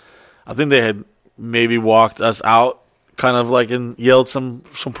I think they had maybe walked us out, kind of like, and yelled some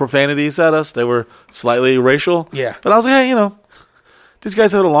profanities at us. They were slightly racial. Yeah. But I was like, hey, these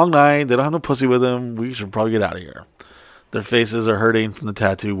guys had a long night. They don't have no pussy with them. We should probably get out of here. Their faces are hurting from the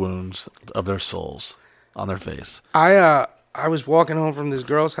tattoo wounds of their souls on their face. I was walking home from this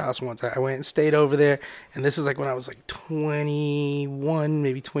girl's house once. I went and stayed over there, and this is like when I was like 21,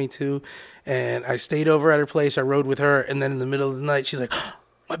 maybe 22, and I stayed over at her place. I rode with her, and then in the middle of the night, she's like,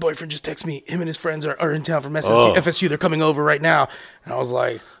 my boyfriend just texted me. Him and his friends are in town from FSU. They're coming over right now. And I was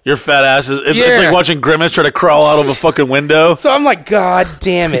like, your fat ass it's like watching Grimace try to crawl out of a fucking window. So I'm like, God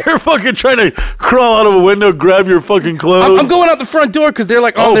damn it. You're fucking trying to crawl out of a window, grab your fucking clothes. I'm going out the front door because they're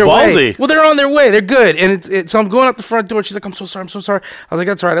like on their ballsy. way. Well, they're on their way. They're good. And so I'm going out the front door. She's like, I'm so sorry. I was like,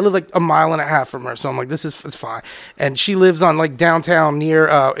 that's all right. I live like a mile and a half from her. So I'm like, it's fine. And she lives on like downtown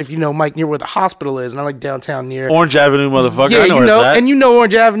near, if you know, Mike, near where the hospital is. And I like downtown near Orange Avenue, motherfucker. Yeah, I know where it's at. And you know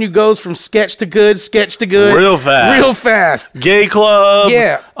Orange Avenue goes from sketch to good. Real fast. Gay club.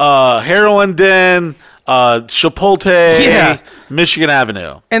 Yeah. Heroin den. Chipotle. Yeah. Michigan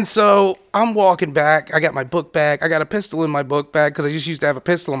Avenue. And so I'm walking back. I got my book bag. I got a pistol in my book bag because I just used to have a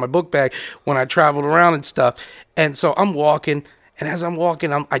pistol in my book bag when I traveled around and stuff. And so I'm walking. And as I'm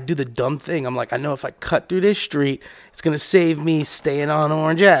walking, I do the dumb thing. I'm like, I know if I cut through this street, it's going to save me staying on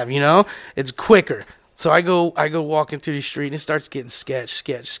Orange Ave, It's quicker. So I go walking through the street, and it starts getting sketch.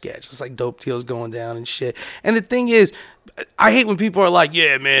 It's like dope deals going down and shit. And the thing is, I hate when people are like,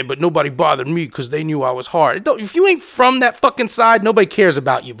 yeah, man, but nobody bothered me because they knew I was hard. If you ain't from that fucking side, nobody cares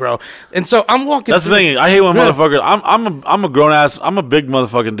about you, bro. And so I'm walking That's the thing. I hate when motherfuckers, I'm a grown ass, I'm a big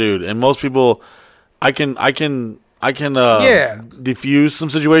motherfucking dude. And most people, I can diffuse some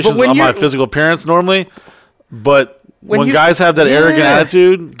situations on my physical appearance normally. But when guys have that arrogant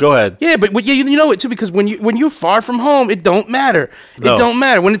attitude, go ahead. Yeah, but you know it too, because when you're far from home, it don't matter. No. It don't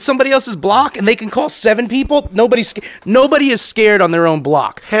matter. When it's somebody else's block and they can call 7 people, nobody is scared on their own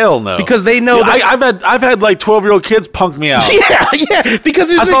block. Hell no, because they know. I've had like 12-year-old kids punk me out. Yeah.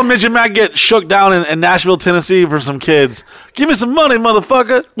 Because I saw Mitch and Matt get shook down in Nashville, Tennessee for some kids. Give me some money,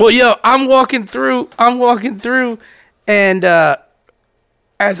 motherfucker. Well, yo, I'm walking through, and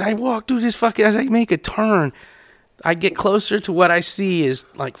as I walk through this as I make a turn, I get closer to what I see is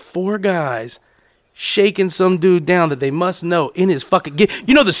like 4 guys shaking some dude down that they must know in his fucking...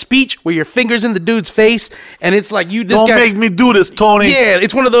 the speech where your finger's in the dude's face and it's like, don't make me do this, Tony. Yeah,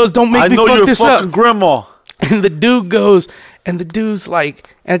 it's one of those don't make me fuck this up. I know you're fucking grandma. And the dude goes, and the dude's like...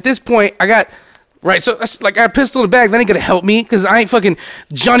 And at this point, I got... Right, so that's like I got a pistol in the bag. That ain't gonna help me because I ain't fucking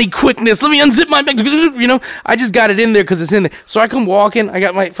Johnny Quickness. Let me unzip my bag. I just got it in there because it's in there. So I come walking. I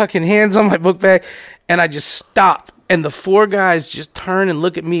got my fucking hands on my book bag, and I just stop. And the 4 guys just turn and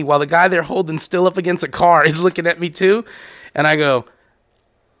look at me while the guy they're holding still up against a car is looking at me too. And I go,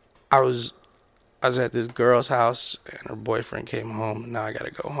 I was at this girl's house and her boyfriend came home. And now I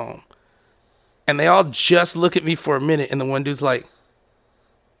gotta go home. And they all just look at me for a minute, and the one dude's like,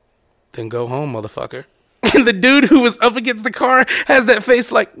 "Then go home, motherfucker." And the dude who was up against the car has that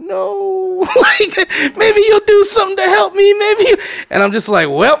face like, "No, like maybe you'll do something to help me, maybe." And I'm just like,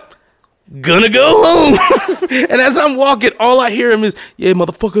 "Well, gonna go home." And as I'm walking, all I hear him is, "Yeah,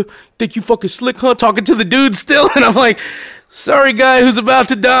 motherfucker, think you fucking slick, huh?" Talking to the dude still, and I'm like, "Sorry, guy who's about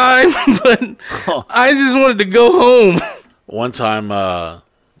to die, but I just wanted to go home." One time, I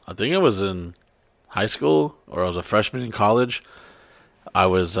think it was in high school or I was a freshman in college. I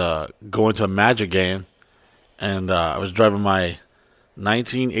was going to a Magic game. And I was driving my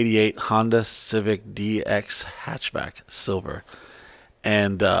 1988 Honda Civic DX hatchback, silver.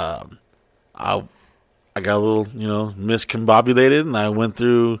 And I got a little, miscombobulated, and I went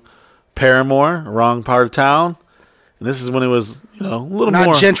through Paramore, wrong part of town. And this is when it was, a little not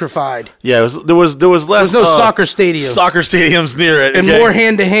more gentrified. Yeah, there was less. There's no soccer stadium. Soccer stadiums near it, and more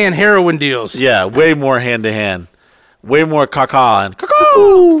hand-to-hand heroin deals. Yeah, way more hand-to-hand, way more caca and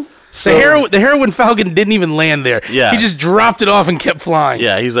cuckoo. So, the heroin Falcon didn't even land there. Yeah. He just dropped it off and kept flying.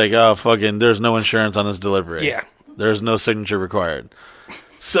 Yeah, he's like, "Oh, fucking, there's no insurance on this delivery. Yeah. There's no signature required."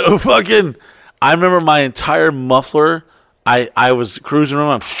 So fucking, I remember my entire muffler. I was cruising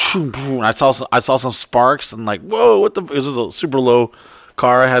around. I saw some sparks and like, whoa, what the? It was a super low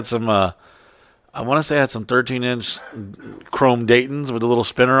car. I had some. I want to say I had some 13-inch chrome Daytons with a little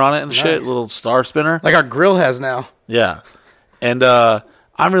spinner on it and shit, little star spinner, like our grill has now. Yeah, and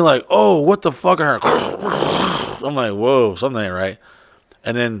I'm really like, "Oh, what the fuck?" I'm like, "Whoa, something ain't right."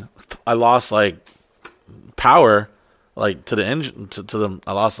 And then I lost like power, like to the engine, to the.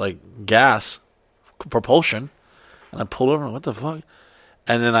 I lost like gas, propulsion, and I pulled over. What the fuck?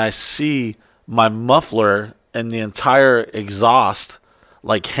 And then I see my muffler and the entire exhaust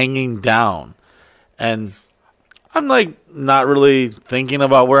like hanging down, and I'm like not really thinking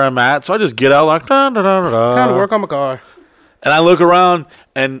about where I'm at, so I just get out like Time to work on my car. And I look around,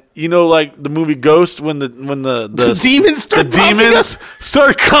 and like the movie Ghost, when the demons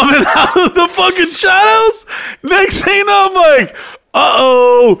start coming out of the fucking shadows. Next thing I'm like,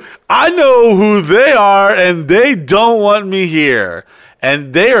 uh-oh, I know who they are, and they don't want me here.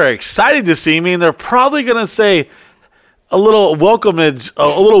 And they are excited to see me, and they're probably gonna say a little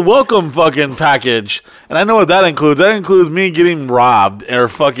welcome fucking package. And I know what that includes. That includes me getting robbed or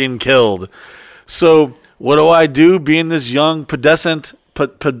fucking killed. So what do? Being this young pubescent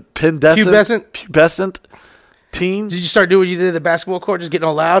teen. Did you start doing what you did at the basketball court, just getting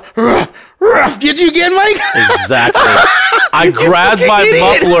all loud? Did you again, Mike? Exactly. I grabbed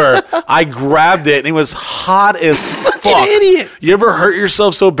my muffler. I grabbed it, and it was hot as fuck. Idiot. You ever hurt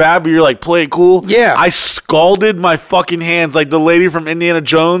yourself so bad, but you're like, play it cool? Yeah. I scalded my fucking hands like the lady from Indiana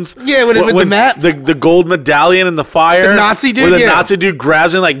Jones. Yeah, with the mat? The gold medallion and the fire. The Nazi dude, where the Nazi dude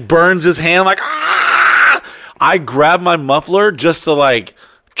grabs it and like burns his hand. I'm like, ah! I grabbed my muffler just to like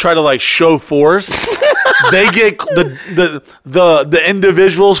try to like show force. They get the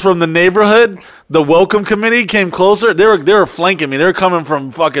individuals from the neighborhood, the welcome committee came closer. They were flanking me. They were coming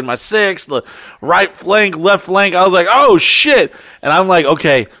from fucking my six, the right flank, left flank. I was like, oh shit. And I'm like,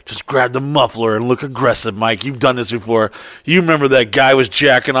 okay, just grab the muffler and look aggressive, Mike. You've done this before. You remember that guy was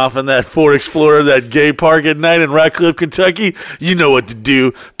jacking off in that Ford Explorer, that gay park at night in Ratcliffe, Kentucky? You know what to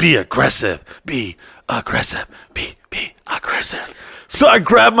do. Be aggressive. Be aggressive. Be aggressive. So I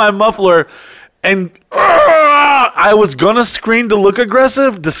grabbed my muffler and I was going to scream to look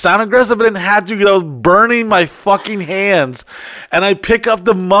aggressive, to sound aggressive, but I didn't have to because I was burning my fucking hands. And I pick up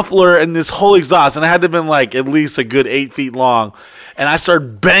the muffler and this whole exhaust, and it had to have been like at least a good 8 feet long. And I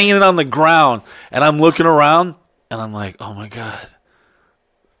start banging it on the ground, and I'm looking around, and I'm like, oh my God.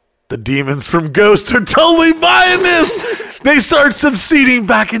 The demons from Ghost are totally buying this. They start subsiding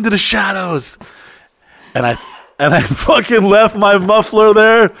back into the shadows. And I fucking left my muffler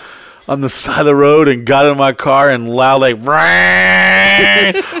there on the side of the road and got in my car and loudly rode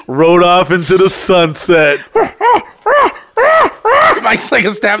off into the sunset. Mike's like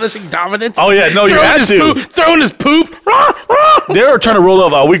establishing dominance. Oh yeah, no, you had to. Throwing his poop. They were trying to roll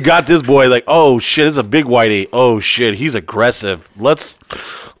up. Oh, we got this boy. Like, oh shit, it's a big whitey. Oh shit, he's aggressive. Let's.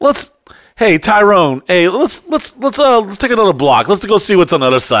 Hey Tyrone. Hey, let's take another block. Let's go see what's on the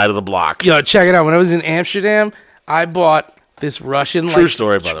other side of the block. Yo, check it out. When I was in Amsterdam, I bought this Russian True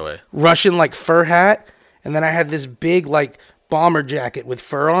story, by the way. Russian like fur hat, and then I had this big like bomber jacket with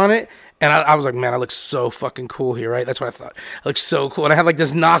fur on it, and I was like, man, I look so fucking cool here, right? That's what I thought. I look so cool, and I had like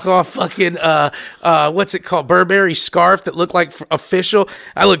this knockoff fucking what's it called, Burberry scarf that looked like official.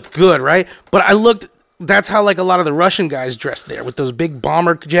 I looked good, right? But I looked that's how like a lot of the Russian guys dressed there with those big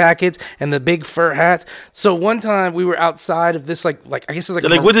bomber jackets and the big fur hats. So one time we were outside of this like I guess it's like They're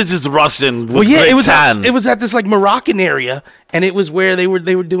like, what is this Russian? With well, yeah, great it was tan? it was at this like Moroccan area, and it was where they were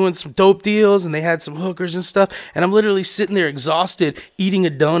doing some dope deals, and they had some hookers and stuff. And I'm literally sitting there exhausted, eating a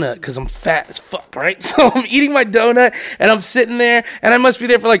donut because I'm fat as fuck, right? So I'm eating my donut, and I'm sitting there, and I must be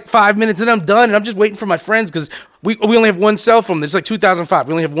there for like 5 minutes, and I'm done, and I'm just waiting for my friends because we only have one cell phone. It's like 2005.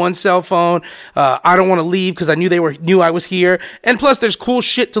 We only have one cell phone. I don't want to leave because I knew I was here, and plus there's cool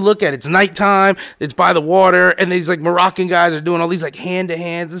shit to look at. It's nighttime. It's by the water, and these like Moroccan guys are doing all these like hand to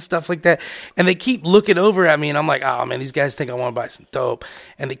hands and stuff like that, and they keep looking over at me, and I'm like, oh man, these guys think I want to buy some dope,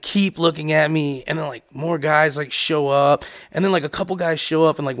 and they keep looking at me, and then like more guys like show up, and then like a couple guys show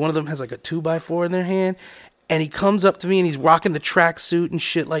up, and like one of them has like a 2x4 in their hand. And he comes up to me and he's rocking the tracksuit and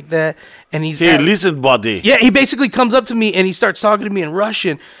shit like that. And he's Hey, listen, buddy. yeah, he basically comes up to me and he starts talking to me in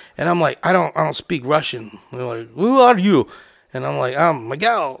Russian. And I'm like, I don't speak Russian. They're like, who are you? And I'm like, I'm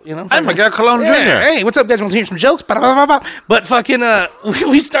Miguel, you know. I'm Miguel Colon Jr. Hey, what's up, guys? Want to hear some jokes? But fucking,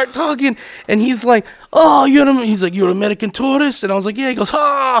 we start talking, and he's like, oh, he's like, you're an American tourist? And I was like, yeah. He goes,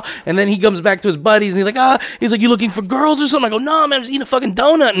 ah. And then he comes back to his buddies, and he's like, he's like, you looking for girls or something? I go, no, man, I'm just eating a fucking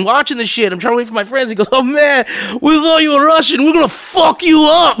donut and watching this shit. I'm trying to wait for my friends. He goes, oh, man, we thought you were Russian. We're going to fuck you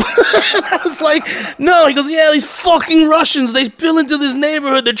up. And I was like, no. He goes, yeah, these fucking Russians, they spill into this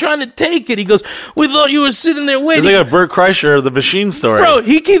neighborhood. They're trying to take it. He goes, we thought you were sitting there waiting. It's like a Bert Kreischer of the Machine story. Bro,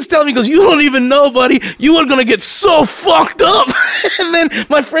 he keeps telling me, he goes, you don't even know, buddy. You are going to get so fucked up. And then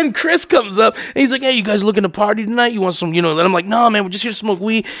my friend Chris comes up, and he's like, hey, you guys looking to party tonight? You want some, And I'm like, no, man, we're just here to smoke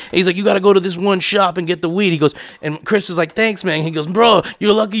weed. And he's like, you got to go to this one shop and get the weed. He goes, and Chris is like, thanks, man. He goes, bro,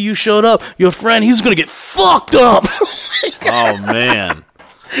 you're lucky you showed up. Your friend, he's going to get fucked up. Oh, man.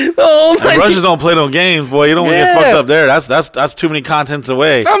 Oh, And Russians don't play no games, boy. You don't want to get fucked up there. That's too many contents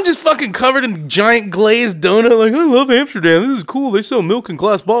away. I'm just fucking covered in giant glazed donut. Like, I love Amsterdam. This is cool. They sell milk in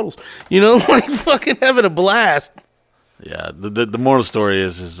glass bottles. Like fucking having a blast. Yeah. The moral story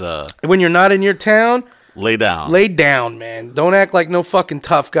is When you're not in your town, lay down. lay down, man. Don't act like no fucking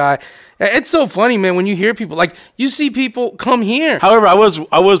tough guy. It's so funny, man, when you hear people, like, you see people come here. However, I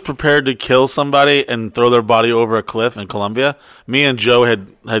was prepared to kill somebody and throw their body over a cliff in Colombia. Me and Joe had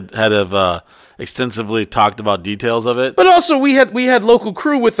extensively talked about details of it. But also, we had local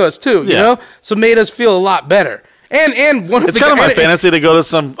crew with us, too, you Yeah. know? So it made us feel a lot better. And one of It's the kind of my and- fantasy to go to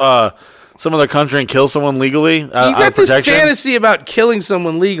some other country and kill someone legally. You got this protection. fantasy about killing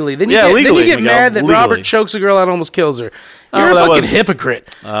someone legally. Then you legally, get Miguel, mad that legally. Robert chokes a girl out and almost kills her. You're a that fucking was-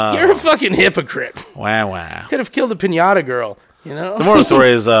 hypocrite. You're a fucking hypocrite. Wow. Could have killed the pinata girl, you know? The moral of the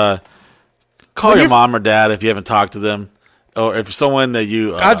story is call When your you're- mom or dad if you haven't talked to them, or if someone that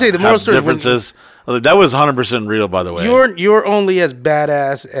you I'll tell you the moral have story is when- differences. That was 100% real, by the way. You're only as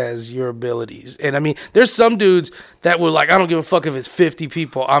badass as your abilities. And I mean, there's some dudes that were like, I don't give a fuck if it's 50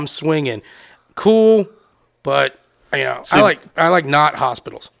 people, I'm swinging. Cool, but See, I like not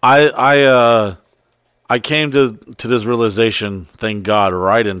hospitals. I came to this realization, thank God,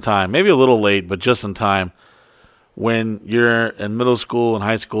 right in time. Maybe a little late, but just in time. When you're in middle school and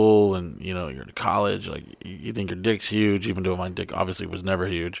high school, and you're in college, like you think your dick's huge, even though my dick obviously was never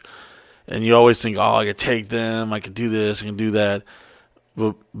huge, and you always think, oh, I could take them, I could do this, I can do that.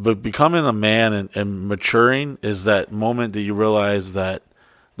 But becoming a man and maturing is that moment that you realize that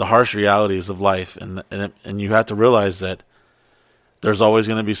the harsh realities of life, and you have to realize that there's always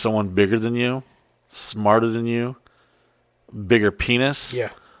going to be someone bigger than you, smarter than you, bigger penis,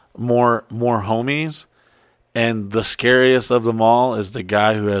 more homies, and the scariest of them all is the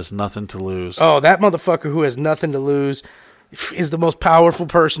guy who has nothing to lose. Oh, that motherfucker who has nothing to lose is the most powerful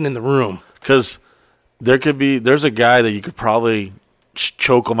person in the room. Because there's a guy that you could probably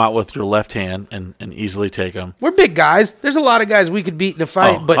choke him out with your left hand and easily take him. We're big guys. There's a lot of guys we could beat in a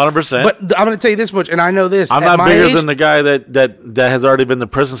fight. Oh, but 100%. But I'm going to tell you this much, and I know this. I'm at not my bigger age, than the guy that has already been to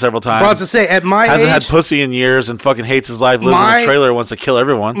prison several times. Bro, to say, at my hasn't age, had pussy in years and fucking hates his life, lives in a trailer and wants to kill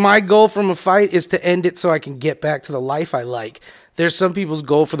everyone. My goal from a fight is to end it so I can get back to the life I like. There's some people's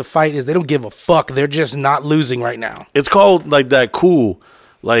goal for the fight is they don't give a fuck. They're just not losing right now. It's called like that cool.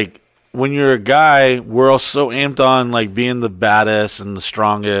 Like when you're a guy, we're all so amped on like being the baddest and the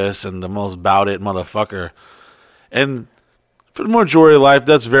strongest and the most bout it motherfucker. And for the majority of life,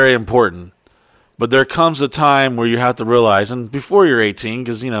 that's very important. But there comes a time where you have to realize, and before you're 18,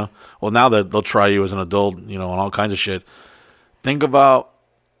 because, now that they'll try you as an adult, and all kinds of shit, think about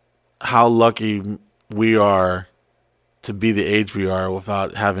how lucky we are to be the age we are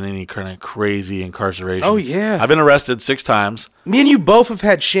without having any kind of crazy incarceration. Oh, yeah. I've been arrested 6 times. Me and you both have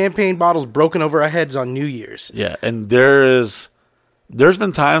had champagne bottles broken over our heads on New Year's. Yeah, and there is there's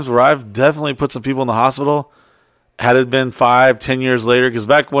been times where I've definitely put some people in the hospital. Had it been 5-10 years later, because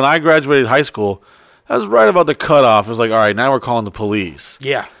back when I graduated high school, that was right about the cutoff. It was like, all right, now we're calling the police.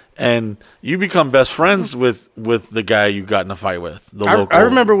 Yeah. And you become best friends with the guy you got in a fight with. I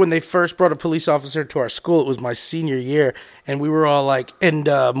remember when they first brought a police officer to our school. It was my senior year, and we were all like, "And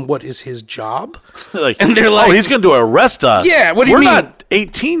what is his job?" And they're like, "Oh, he's going to arrest us." Yeah, what do you mean? We're not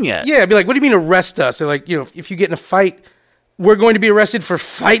 18 yet. Yeah, I'd be like, "What do you mean arrest us?" They're like, if you get in a fight, we're going to be arrested for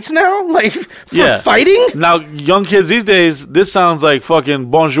fights now, like for fighting. Now, young kids these days, this sounds like fucking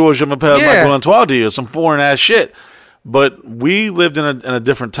bonjour, je m'appelle Michael Antoine to you, some foreign ass shit. But we lived in a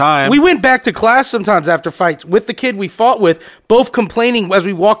different time. We went back to class sometimes after fights with the kid we fought with, both complaining as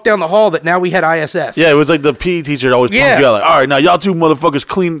we walked down the hall that now we had ISS. Yeah, it was like the PE teacher that always pumped you out like, all right, now y'all two motherfuckers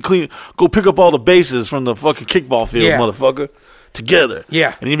clean, go pick up all the bases from the fucking kickball field, motherfucker, together.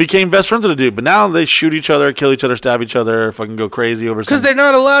 Yeah. And you became best friends with the dude. But now they shoot each other, kill each other, stab each other, fucking go crazy over something. Because they're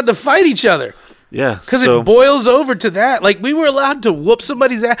not allowed to fight each other. Yeah. Because it boils over to that. Like, we were allowed to whoop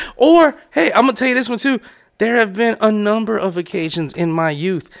somebody's ass. Or, hey, I'm going to tell you this one too. There have been a number of occasions in my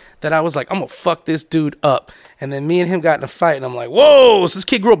youth that I was like, I'm going to fuck this dude up. And then me and him got in a fight, and I'm like, whoa, so this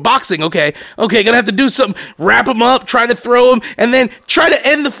kid grew up boxing. Okay, gonna have to do something, wrap him up, try to throw him, and then try to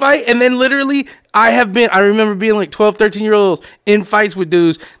end the fight. And then literally, I remember being like 12, 13-year-olds in fights with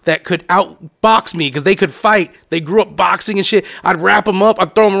dudes that could outbox me because they could fight. They grew up boxing and shit. I'd wrap them up,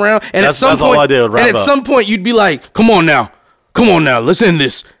 I'd throw them around. And that's all I did, wrap up. And at some point, you'd be like, come on now, let's end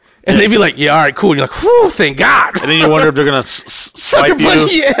this. And they'd be like, yeah, all right, cool. And you're like, whew, thank God. And then you wonder if they're going to swipe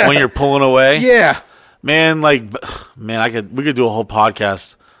you when you're pulling away. Yeah. Man, we could do a whole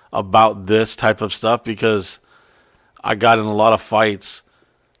podcast about this type of stuff because I got in a lot of fights.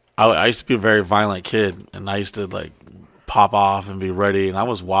 I used to be a very violent kid, and I used to, pop off and be ready, and I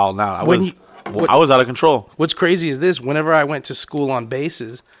was wild now. I was out of control. What's crazy is this. Whenever I went to school on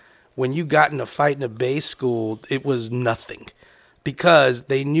bases, when you got in a fight in a base school, it was nothing. Because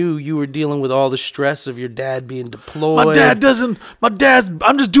they knew you were dealing with all the stress of your dad being deployed. I'm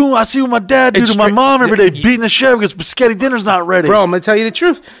just doing, I see what my dad do to my mom every day, beating the shit out because spaghetti dinner's not ready. Bro, I'm going to tell you the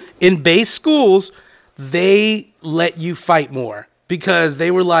truth. In base schools, they let you fight more. Because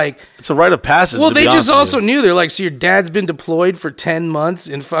they were like... It's a rite of passage. Well, they just also knew. They're like, so your dad's been deployed for 10 months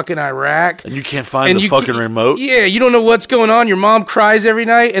in fucking Iraq. And you can't find the fucking remote? Yeah, you don't know what's going on. Your mom cries every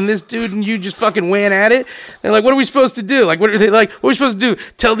night, and this dude and you just fucking went at it. They're like, what are we supposed to do? Like, what are we supposed to do?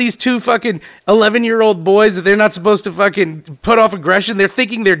 Tell these two fucking 11-year-old boys that they're not supposed to fucking put off aggression? They're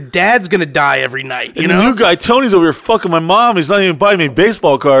thinking their dad's going to die every night, you know? The new guy, Tony's over here fucking my mom. He's not even buying me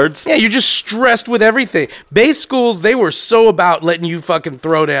baseball cards. Yeah, you're just stressed with everything. Base schools, they were so about letting you fucking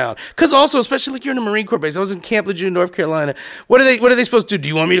throw down. Because also, especially like you're in a Marine Corps base. I was in Camp Lejeune, North Carolina. What are they supposed to do? Do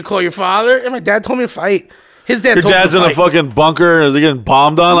you want me to call your father? And my dad told me to fight. His dad told me to fight. Your dad's in a fucking bunker and they're getting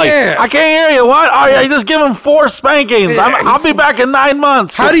bombed on? Like, I can't hear you. What? Oh, yeah, you just give him 4 spankings. I'll be back in 9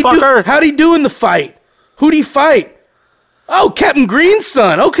 months. How'd he do in the fight? Who'd he fight? Oh, Captain Green's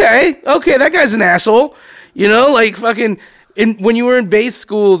son. Okay, that guy's an asshole. You know, like fucking... when you were in base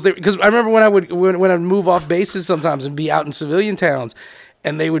schools, because I remember when I'd move off bases sometimes and be out in civilian towns,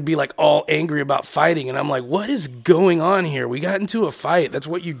 and they would be like all angry about fighting, and I'm like, what is going on here? We got into a fight. That's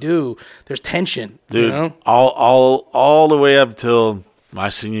what you do. There's tension, dude. You know? All the way up till my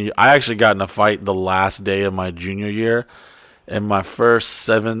senior year. I actually got in a fight the last day of my junior year, and my first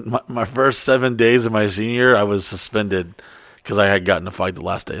 7 days of my senior year, I was suspended. Because I had gotten in a fight the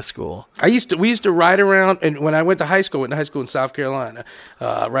last day of school. We used to ride around, and when I went to high school in South Carolina,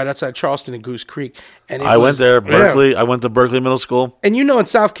 right outside Charleston and Goose Creek. And went there, Berkeley. Yeah. I went to Berkeley Middle School. And in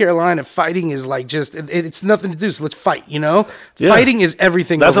South Carolina, fighting is like just, it's nothing to do, so let's fight, you know? Yeah. Fighting is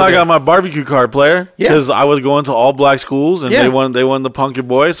everything. That's how I got my barbecue card player. Because I was going to all black schools, and they won the punk your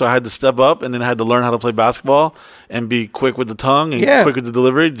boy, so I had to step up, and then I had to learn how to play basketball and be quick with the tongue and quick with the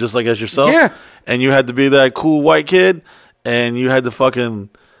delivery, just like as yourself. Yeah. And you had to be that cool white kid. And you had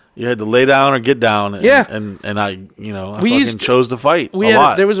to lay down or get down. And I chose to fight a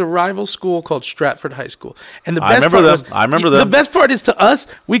lot. There was a rival school called Stratford High School. And I remember them. The best part is, to us,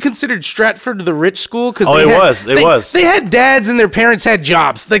 we considered Stratford the rich school. It was. They had dads and their parents had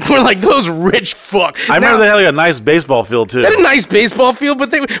jobs. Like, we're like, those rich fuck. I remember they had like a nice baseball field, too. They had a nice baseball field,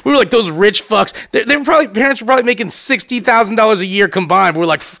 but we were like, those rich fucks. Parents were probably making $60,000 a year combined. We're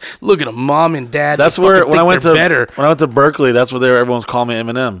like, look at them, mom and dad. That's where, when I went to Berkeley, that's where everyone's calling me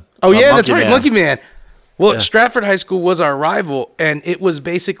Eminem. Oh, yeah, that's right, Monkey Man. Well, Stratford High School was our rival, and it was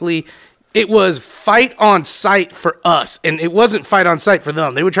basically, it was fight on sight for us, and it wasn't fight on sight for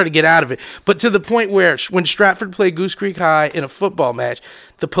them. They would try to get out of it. But to the point where when Stratford played Goose Creek High in a football match,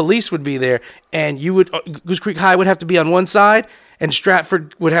 the police would be there, and Goose Creek High would have to be on one side, and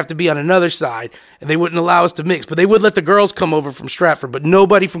Stratford would have to be on another side, and they wouldn't allow us to mix. But they would let the girls come over from Stratford, but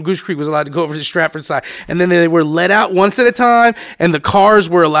nobody from Goose Creek was allowed to go over to Stratford side. And then they were let out once at a time, and the cars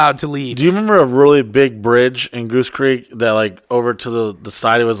were allowed to leave. Do you remember a really big bridge in Goose Creek that, like, over to the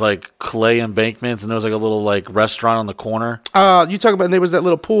side, it was like clay embankments, and there was like a little like restaurant on the corner? You talk about, and there was that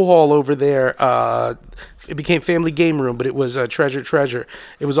little pool hall over there. It became Family Game Room, but it was Treasure.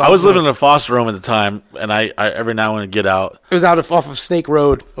 It was. I was living in a foster home at the time, and I every now and then get out. It was off of Snake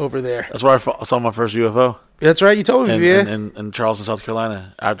Road over there. That's where I saw my first UFO. That's right. You told me, in Charleston, South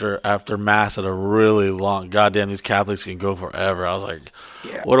Carolina, after mass at a really long. Goddamn, these Catholics can go forever. I was like,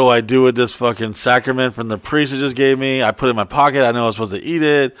 what do I do with this fucking sacrament from the priest that just gave me? I put it in my pocket. I know I was supposed to eat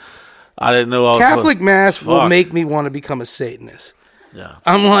it. I didn't know. Catholic mass will make me want to become a Satanist. Yeah,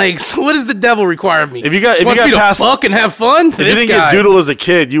 I'm like, so what does the devil require of me? If you got past, fuck and have fun. If you didn't get doodle as a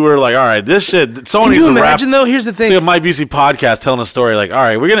kid, you were like, all right, this shit. Someone needs to rap. Can you imagine though? Here's the thing. It's like a Mike Busey podcast telling a story. Like, all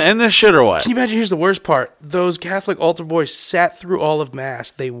right, we're gonna end this shit or what? Can you imagine? Here's the worst part. Those Catholic altar boys sat through all of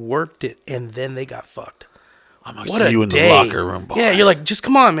mass. They worked it, and then they got fucked. I'm gonna see you in the locker room, boy. Yeah, you're like, just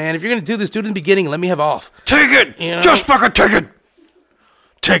come on, man. If you're gonna do this, do it in the beginning. Let me have off. Take it. You know? Just fucking take it.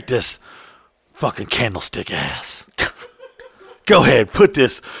 Take this fucking candlestick ass. Go ahead, put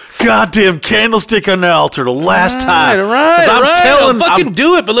this goddamn candlestick on the altar the last time. All right. I'll fucking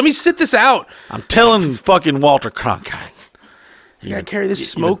do it, but let me sit this out. I'm telling fucking Walter Cronkite. You gotta carry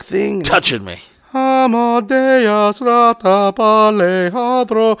this smoke thing. Touching me. Amadeus Rata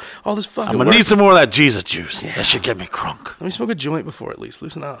Alejandro. All this fucking I'm gonna need some more of that Jesus juice. Yeah. That should get me crunk. Let me smoke a joint before at least.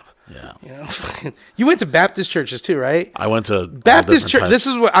 Loosen up. Yeah. You know, you went to Baptist churches too, right? I went to Baptist church. This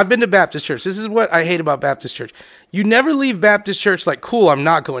is what I've been to Baptist church. This is what I hate about Baptist church. You never leave Baptist church like, cool, I'm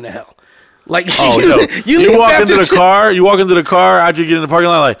not going to hell. Like, you walk into the car. You walk into the car after you get in the parking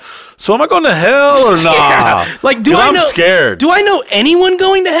lot. Like, so am I going to hell or not? Yeah. Like, I'm scared. Do I know anyone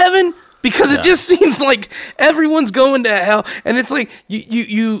going to heaven? Because it just seems like everyone's going to hell, and it's like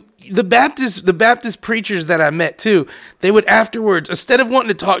the Baptist preachers that I met too, they would afterwards, instead of wanting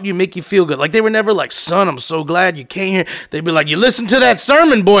to talk to you, make you feel good. Like, they were never like, son, I'm so glad you came here. They'd be like, you listened to that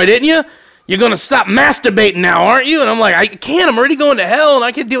sermon, boy, didn't you? You're going to stop masturbating now, aren't you? And I'm like, I can't. I'm already going to hell, and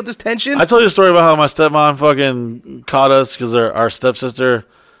I can't deal with this tension. I told you a story about how my stepmom fucking caught us because our stepsister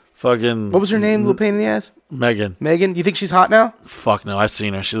fucking... What was her name, little pain in the ass? Megan. Megan? You think she's hot now? Fuck no. I've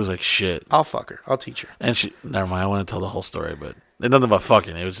seen her. She looks like shit. I'll fuck her. I'll teach her. And never mind. I want to tell the whole story, but it's nothing about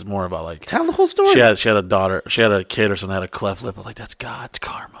fucking. It was just more about like... Tell the whole story. She had a daughter. She had a kid or something that had a cleft lip. I was like, that's God's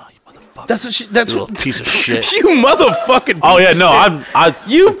karma, you motherfucker. That's what piece of shit. You motherfucking Oh yeah, no,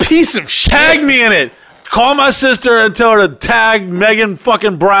 you piece of shit. Tag me in it. Call my sister and tell her to tag Megan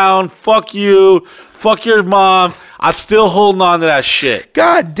fucking Brown. Fuck you. Fuck your mom. I'm still holding on to that shit.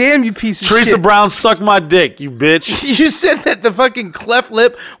 God damn, you piece of shit. Teresa Brown, suck my dick, you bitch. You said that the fucking cleft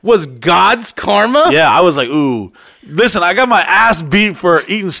lip was God's karma? Yeah, I was like, ooh. Listen, I got my ass beat for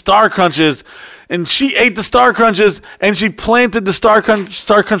eating Star Crunches, and she ate the Star Crunches, and she planted the Star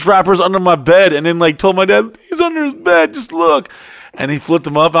Crunch wrappers under my bed, and then like told my dad, he's under his bed, just look. And he flipped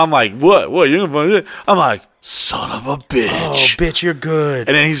them up. I'm like, what? You're gonna find it? I'm like, son of a bitch. Oh, bitch, you're good.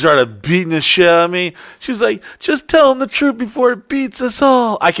 And then he started beating the shit out of me. She's like, just tell him the truth before it beats us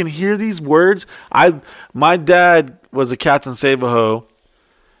all. I can hear these words. My dad was a Captain Save-A-Ho,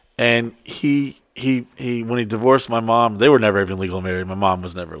 and he when he divorced my mom, they were never even legally married. My mom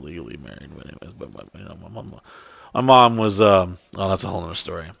was never legally married, anyways. But my mom was. That's a whole other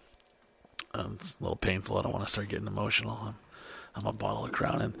story. It's a little painful. I don't want to start getting emotional. I'm a bottle of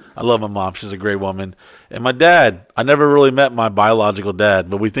Crown, and I love my mom. She's a great woman. And my dad, I never really met my biological dad,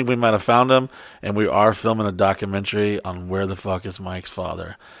 but we think we might have found him, and we are filming a documentary on where the fuck is Mike's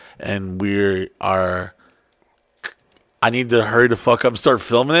father. And I need to hurry the fuck up and start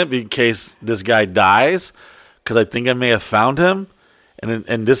filming it in case this guy dies, because I think I may have found him.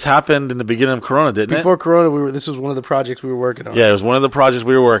 And this happened in the beginning of Corona, didn't it? Before Corona, this was one of the projects we were working on. Yeah, it was one of the projects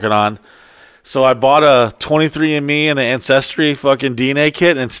we were working on. So I bought a 23andMe and an Ancestry fucking DNA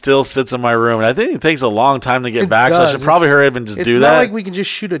kit, and it still sits in my room. And I think it takes a long time to get back, so I should probably hurry up and just do that. It's not like we can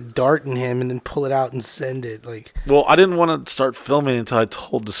just shoot a dart in him and then pull it out and send it. Well, I didn't want to start filming until I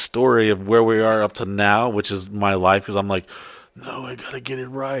told the story of where we are up to now, which is my life, because I'm like, no, I got to get it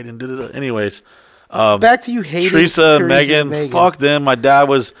right. And anyways. Back to you hating Teresa, Megan, fuck them. My dad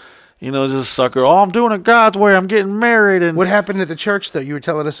was... just a sucker. Oh, I'm doing it God's way. I'm getting married. And what happened at the church though? You were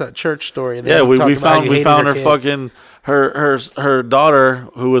telling us a church story. Yeah, we found her fucking her daughter,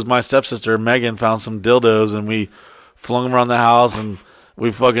 who was my stepsister, Megan, found some dildos, and we flung them around the house, and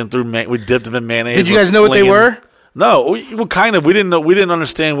we fucking we dipped them in mayonnaise. Did you guys know what they were? No, well, kind of. We didn't know. We didn't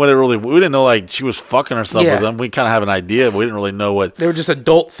understand what it really. We didn't know like she was fucking herself with them. We kind of have an idea, but we didn't really know what. They were just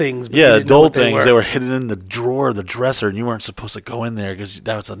adult things. But Yeah, adult things. They were hidden in the drawer of the dresser, and you weren't supposed to go in there because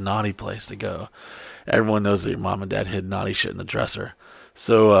that was a naughty place to go. Everyone knows that your mom and dad hid naughty shit in the dresser.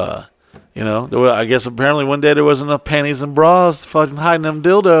 So, I guess apparently one day there wasn't enough panties and bras fucking hiding them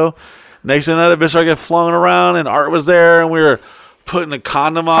dildo. Next thing you know, that bitch started getting flung around, and Art was there, and we were putting a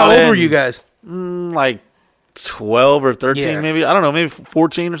condom on. How old were you guys? Like 12 or 13, maybe. I don't know, maybe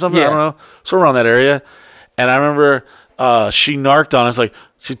 14 or something. Yeah. I don't know. So around that area. And I remember she narked on us like,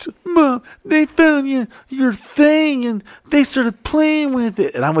 Mom, they found your thing and they started playing with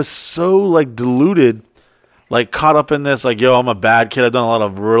it. And I was so like deluded, like caught up in this, like, yo, I'm a bad kid. I've done a lot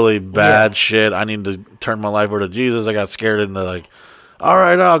of really bad shit. I need to turn my life over to Jesus. I got scared into like, all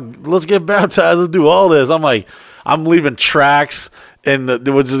right, let's get baptized. Let's do all this. I'm like, I'm leaving tracts. And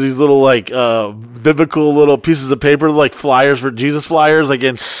there was these little like biblical little pieces of paper, like flyers for Jesus flyers. Like,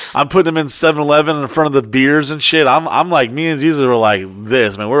 I'm putting them in 7-Eleven in front of the beers and shit. I'm like, me and Jesus were like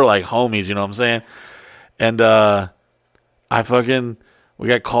this, man. We're like homies, you know what I'm saying? And we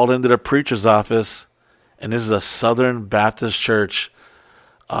got called into the preacher's office, and this is a Southern Baptist church.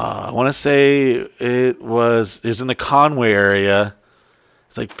 I want to say it was in the Conway area.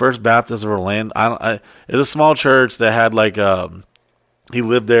 It's like First Baptist of Orlando. It's a small church that had like he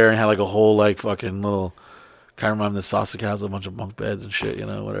lived there and had like a whole like fucking little, kind of remind me of the Sausage House, a bunch of bunk beds and shit,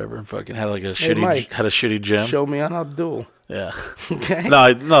 whatever. And fucking had like a shitty gym. Show me on Abdul. Yeah. Okay.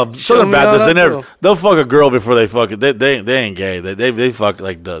 No. Southern Baptists, they'll fuck a girl before they fuck it. They ain't gay. They fuck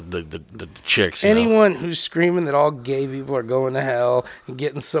like the chicks. Anyone who's screaming that all gay people are going to hell and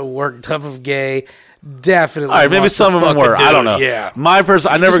getting so worked up of gay. Definitely. All right, maybe some of them were. I don't know. Yeah. My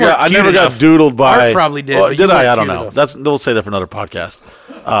person, I never got doodled by. Art probably did. Did I? I don't know. We'll say that for another podcast.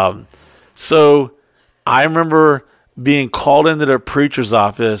 So I remember being called into their preacher's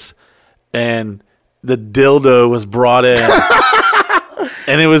office, and the dildo was brought in,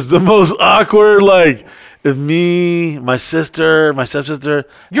 and it was the most awkward. Like me, my sister, my stepsister.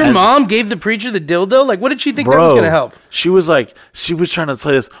 Your mom gave the preacher the dildo? Like, what did she think that was going to help? She was trying to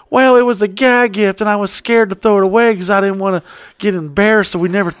say this, well, it was a gag gift, and I was scared to throw it away because I didn't want to get embarrassed, so we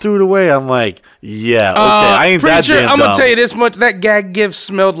never threw it away. I'm like, yeah, okay, I ain't preacher, that damn I'm going to dumb. tell you this much, that gag gift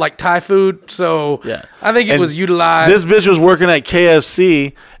smelled like Thai food, so yeah. I think it was utilized. This bitch was working at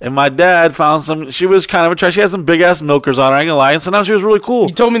KFC, and my dad found she was kind of a trash. She had some big-ass milkers on her, I ain't gonna lie, and so now she was really cool.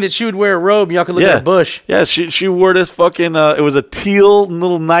 You told me that she would wear a robe, and y'all could look at her bush. Yeah, she wore this fucking, it was a teal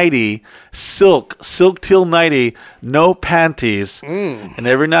little nightie, silk teal nightie, no panties. And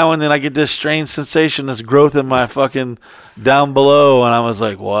every now and then I get this strange sensation, this growth in my fucking down below, and I was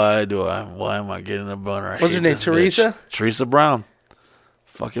like, why am I getting a boner? What's her name, Teresa? Teresa Brown.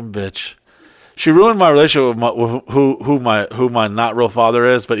 Fucking bitch. She ruined my relationship with who my not real father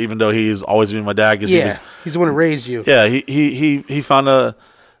is, but even though he's always been my dad. Yeah, he's the one who raised you. Yeah, he found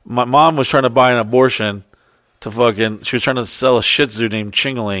my mom was trying to buy an abortion she was trying to sell a Shih Tzu named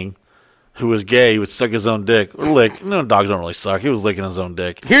Chingaling, who was gay. He would suck his own dick or lick. No, dogs don't really suck. He was licking his own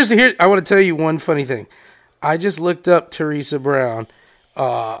dick. Here, I want to tell you one funny thing. I just looked up Teresa Brown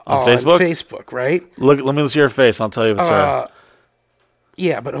on Facebook, right? Let me see her face. I'll tell you if it's her.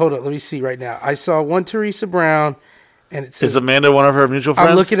 Yeah, but hold on. Let me see right now. I saw one Teresa Brown, and it says, is Amanda one of her mutual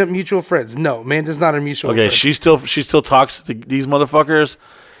friends? I'm looking at mutual friends. No, Amanda's not a mutual friend. Okay, she still talks to these motherfuckers.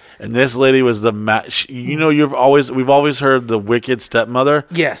 And this lady was we've always heard the wicked stepmother.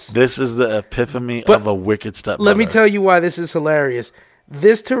 Yes. This is the epitome of a wicked stepmother. Let me tell you why this is hilarious.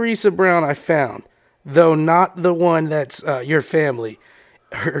 This Teresa Brown I found, though not the one that's your family,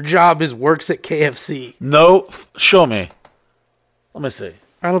 her job works at KFC. No, show me. Let me see.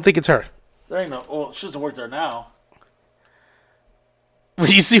 I don't think it's her. There ain't no. Well, she doesn't work there now.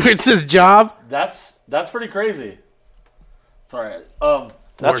 But you see where it says job? That's pretty crazy. Sorry.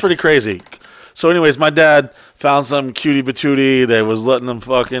 That's pretty crazy. So, anyways, my dad found some cutie patootie that was letting them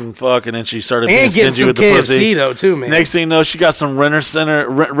fucking fuck, and then she started being stingy with the KFC pussy. though, too, man. Next thing you know, she got some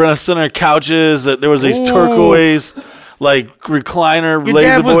Rent-A-Center couches. There was these turquoise like recliner Your lazy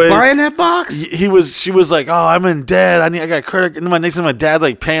dad was boys. buying that box? She was like, oh, I'm in debt. I got credit. And next thing my dad's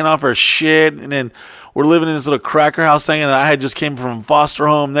like paying off her shit, and then we're living in this little cracker house thing, and I had just came from foster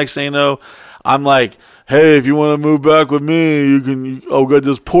home. Next thing you know, I'm like, hey, if you want to move back with me, got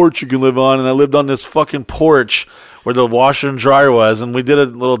this porch you can live on. And I lived on this fucking porch where the washer and dryer was. And we did a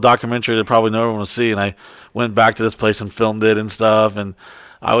little documentary that probably no one will see. And I went back to this place and filmed it and stuff. And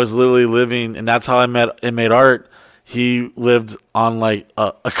I was literally living, and that's how I met Art. He lived on like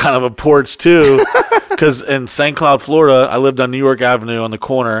a kind of a porch too. Because in St. Cloud, Florida, I lived on New York Avenue on the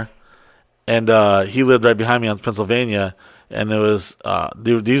corner. and he lived right behind me on Pennsylvania, and it was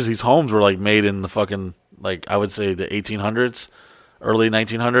these homes were like made in the fucking, like, I would say the 1800s, early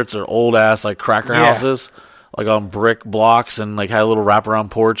 1900s, or old ass like cracker houses, like on brick blocks, and like had a little wraparound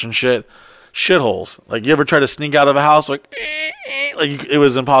porch and shit. Shitholes. Like, you ever try to sneak out of a house? Like it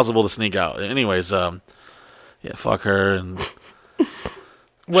was impossible to sneak out. Anyways, fuck her. And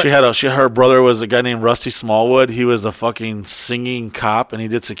her brother was a guy named Rusty Smallwood. He was a fucking singing cop, and he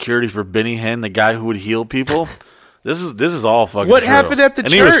did security for Benny Hinn, the guy who would heal people. This is all fucking What true. happened at the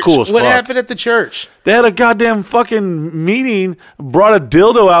church? He was cool as what fuck. happened at the church? They had a goddamn fucking meeting, brought a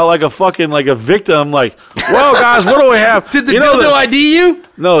dildo out like a fucking, like a victim, like, well, guys, what do we have? Did the dildo ID you?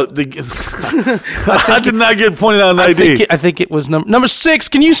 No, I did not get pointed out an ID. I think it was number 6.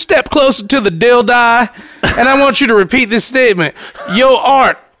 Can you step closer to the dildo? And I want you to repeat this statement. Yo,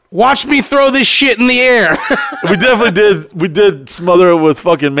 Art, watch me throw this shit in the air. We definitely did. We did smother it with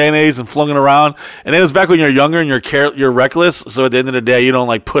fucking mayonnaise and flung it around. And it was back when you're younger and you're reckless. So at the end of the day, you don't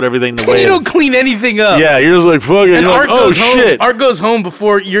like put everything the way. You don't clean anything up. Yeah, you're just like fuck it. And You're Art like, oh goes home. shit. Art goes home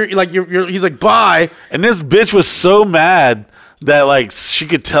before he's like, bye. And this bitch was so mad that like she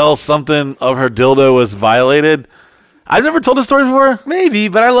could tell something of her dildo was violated. I've never told this story before. Maybe,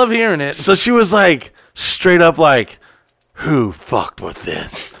 but I love hearing it. So she was like straight up like, "Who fucked with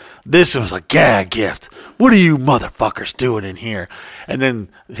this? This was a gag gift. What are you motherfuckers doing in here?" And then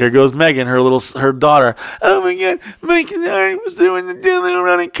here goes Megan, her daughter. "Oh my god, Mike and Art was doing the dildo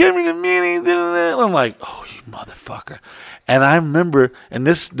around and covering the mayonnaise." I'm like, "Oh, you motherfucker." And I remember, and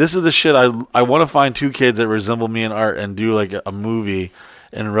this is the shit I want to find 2 kids that resemble me in Art and do like a movie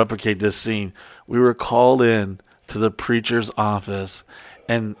and replicate this scene. We were called in to the preacher's office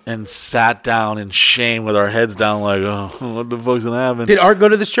and sat down in shame with our heads down like, oh, what the fuck's gonna happen? Did Art go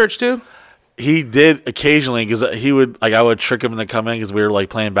to this church too? He did occasionally, because he would, like, I would trick him into coming because we were like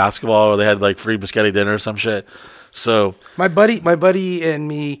playing basketball, or they had like free biscotti dinner or some shit. So my buddy and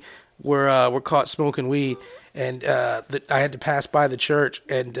me were caught smoking weed, and I had to pass by the church,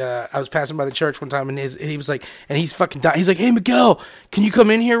 and I was passing by the church one time, and he was like, and he's fucking dying. He's like, "Hey Miguel, can you come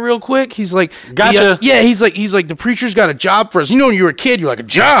in here real quick?" He's like, "Gotcha." Yeah, he's like, the preacher's got a job for us. You know, when you were a kid, you're like, a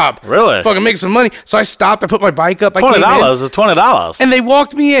job, really? Fucking make some money. So I stopped. I put my bike up. $20 is $20. And they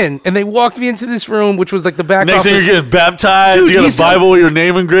walked me in, into this room, which was like the back. Next office. thing you're getting baptized. Dude, you got a Bible with your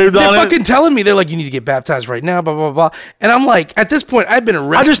name engraved on it. They're fucking telling me, they're like, "You need to get baptized right now." Blah blah blah. And I'm like, at this point, I've been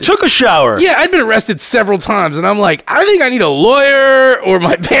arrested. I just took a shower. Yeah, I'd been arrested several times, and I'm like, I think I need a lawyer or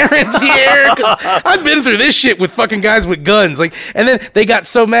my parents here, because I've been through this shit with fucking guys with guns. Like, and then they got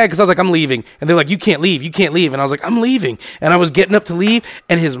so mad because I was like, "I'm leaving," and they're like, "You can't leave, and I was like, "I'm leaving," and I was getting up to leave,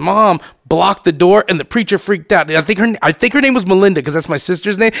 and his mom blocked the door, and the preacher freaked out. And I think her name was Melinda, because that's my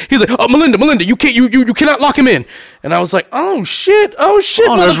sister's name. He's like, "Oh, Melinda, you cannot lock him in." And I was like, "Oh shit, Oh,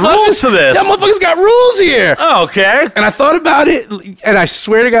 there's rules to this. That motherfucker's got rules here." Oh, okay. And I thought about it, and I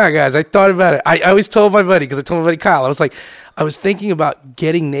swear to God, guys, I thought about it. I always told my buddy, because I told my buddy Kyle, I was like, I was thinking about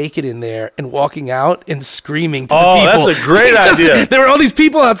getting naked in there and walking out and screaming to the people. Oh, that's a great idea. There were all these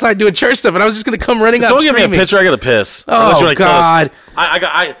people outside doing church stuff, and I was just going to come running out Someone screaming. give me a picture. I got to piss. Oh, God.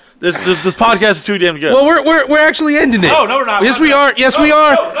 This podcast is too damn good. Well, we're actually ending it. No, we're not. Yes, we are. Yes, we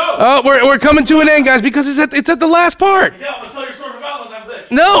are. No. We're coming to an end, guys, because it's at the last part. Yeah, I'm going to tell your story for Valentine's Day.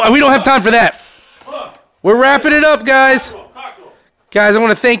 No, we don't have time for that. Hold on. We're wrapping it up, guys. Talk to him. Guys, I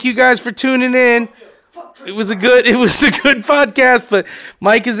want to thank you guys for tuning in. It was a good podcast, but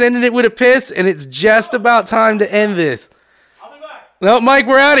Mike is ending it with a piss, and it's just about time to end this. I'll be back. No, Mike,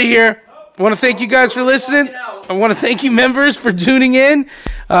 we're out of here. I want to thank you guys for listening. I want to thank you members for tuning in.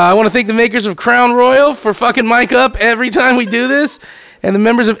 I want to thank the makers of Crown Royal for fucking Mike up every time we do this, and the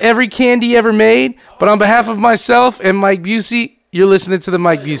members of Every Candy Ever Made. But on behalf of myself and Mike Busey, you're listening to The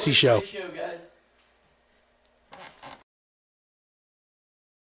Mike Busey Show.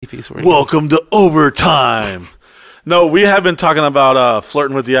 Welcome to Overtime. No, we have been talking about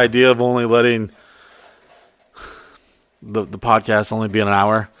flirting with the idea of only letting the podcast only be an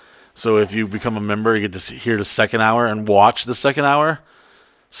hour. So if you become a member, you get to hear the second hour and watch the second hour.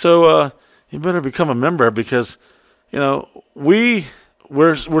 So you better become a member, because we're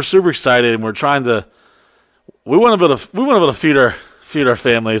super excited, and we're trying to we want to be able to feed our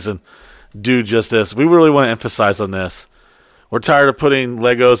families and do just this. We really want to emphasize on this. We're tired of putting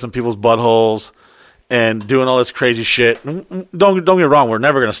Legos in people's buttholes and doing all this crazy shit. Don't get me wrong, we're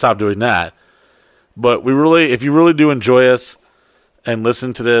never going to stop doing that. But if you really do enjoy us and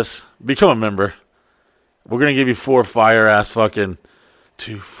listen to this, become a member. We're going to give you 4 fire-ass fucking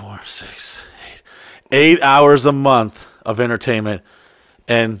 2, 4, 6, 8 hours a month of entertainment.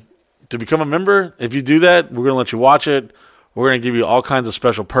 And to become a member, if you do that, we're going to let you watch it. We're going to give you all kinds of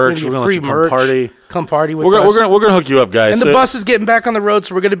special perks. We're going to let you come merch. party. Come party with We're us. going to hook you up, guys. And the bus is getting back on the road,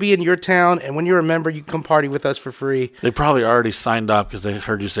 so we're going to be in your town. And when you're a member, you can come party with us for free. They probably already signed up because they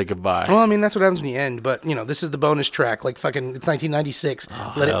heard you say goodbye. Well, I mean, that's what happens in the end. But, this is the bonus track. Like, fucking, it's 1996.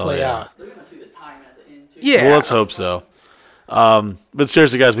 Let it play out. They're going to see the time at the end, too. Yeah. Well, let's hope so. But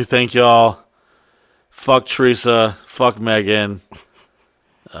seriously, guys, we thank y'all. Fuck Teresa. Fuck Megan.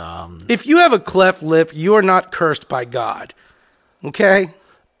 If you have a cleft lip, you are not cursed by God. Okay?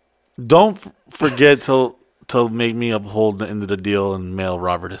 Don't forget to make me uphold the end of the deal and mail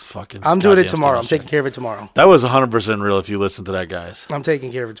Robert his fucking. I'm doing it goddamn tomorrow. I'm stimulus taking care of it tomorrow. check. That was 100% real if you listen to that, guys. I'm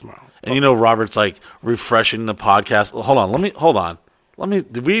taking care of it tomorrow. And Robert's like refreshing the podcast. Hold on.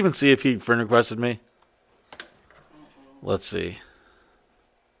 Did we even see if he friend requested me? Let's see.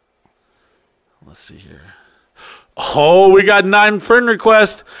 Let's see here. Oh, we got 9 friend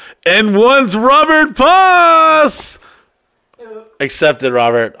requests, and one's Robert Puss. Accepted,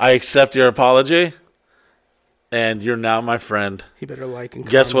 Robert. I accept your apology, and you're now my friend. He better like and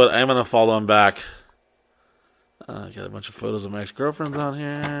Guess comment. what? I'm gonna follow him back. Got a bunch of photos of my ex-girlfriends on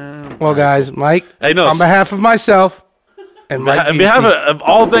here. Well, guys, Mike, Hey, no, on behalf of myself and Mike on behalf Busey, of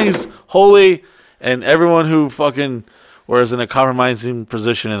all things holy and everyone who fucking was in a compromising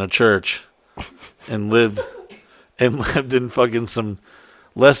position in a church and lived in fucking some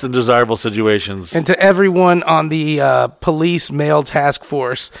less than desirable situations. and to everyone on the police male task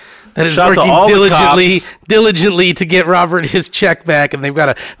force that is Shout out to working all the diligently to get Robert his check back, and they've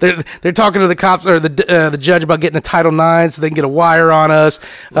got they're talking to the cops or the judge about getting a Title IX so they can get a wire on us.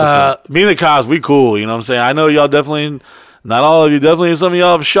 Me and the cops, we cool. You know what I'm saying? I know y'all definitely, not all of you, definitely some of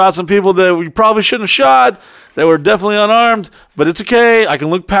y'all have shot some people that we probably shouldn't have shot. They were definitely unarmed, but it's okay. I can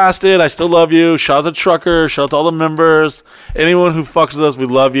look past it. I still love you. Shout out to Trucker. Shout out to all the members. Anyone who fucks with us, we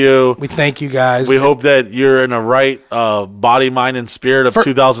love you. We thank you guys. We hope that you're in a right body, mind, and spirit of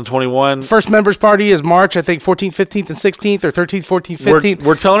 2021. First members party is March, I think 14th, 15th, and 16th, or 13th, 14th, 15th.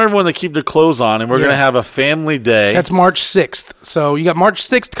 We're telling everyone to keep their clothes on, and we're going to have a family day. That's March 6th. So you got March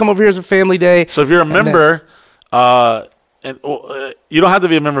 6th. Come over here as a family day. So if you're a member, you don't have to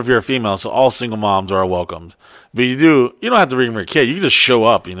be a member if you're a female, so all single moms are welcomed. But you don't have to bring your kid. You can just show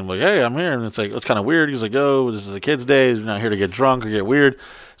up, like, hey, I'm here. And it's like, it's kind of weird. He's like, oh, this is a kid's day. You're not here to get drunk or get weird.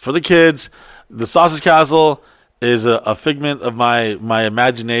 It's for the kids. The Sausage Castle is a figment of my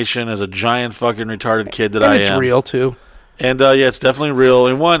imagination as a giant fucking retarded kid that I am. And it's real, too. And, it's definitely real.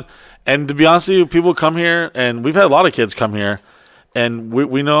 And to be honest with you, people come here, and we've had a lot of kids come here. And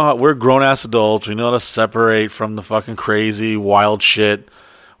we know how we're grown-ass adults. We know how to separate from the fucking crazy, wild shit.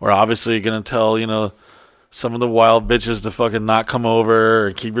 We're obviously going to tell, some of the wild bitches to fucking not come over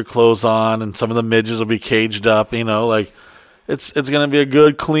and keep your clothes on. And some of the midgets will be caged up, It's going to be a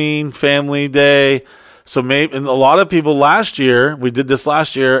good, clean family day. So maybe, and a lot of people we did this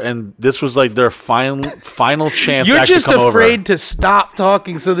last year, and this was like their final chance to You're actually just come afraid over. to stop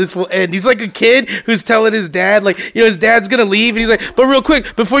talking so this will end. He's like a kid who's telling his dad, his dad's gonna leave, and he's like, but real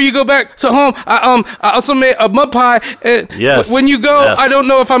quick, before you go back to home, I also made a mud pie. Yes. When you go, Yes. I don't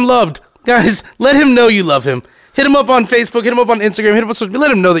know if I'm loved. Guys, let him know you love him. Hit him up on Facebook, hit him up on Instagram, hit him on social media.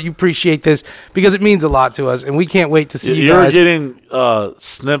 Let him know that you appreciate this because it means a lot to us, and we can't wait to see you You're guys. getting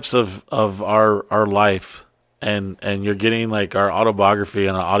snips of our life, and you're getting like our autobiography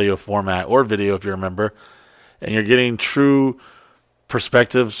in an audio format or video if you remember, and you're getting true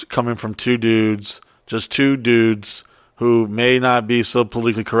perspectives coming from two dudes who may not be so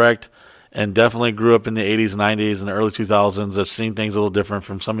politically correct and definitely grew up in the 80s, 90s, and the early 2000s. Have seen things a little different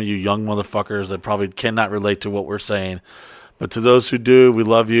from some of you young motherfuckers that probably cannot relate to what we're saying. But to those who do, we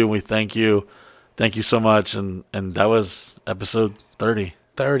love you and we thank you. Thank you so much. And that was episode 30.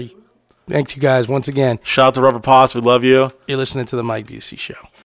 30. Thank you guys once again. Shout out to Robert Poss. We love you. You're listening to the Mike Busey Show.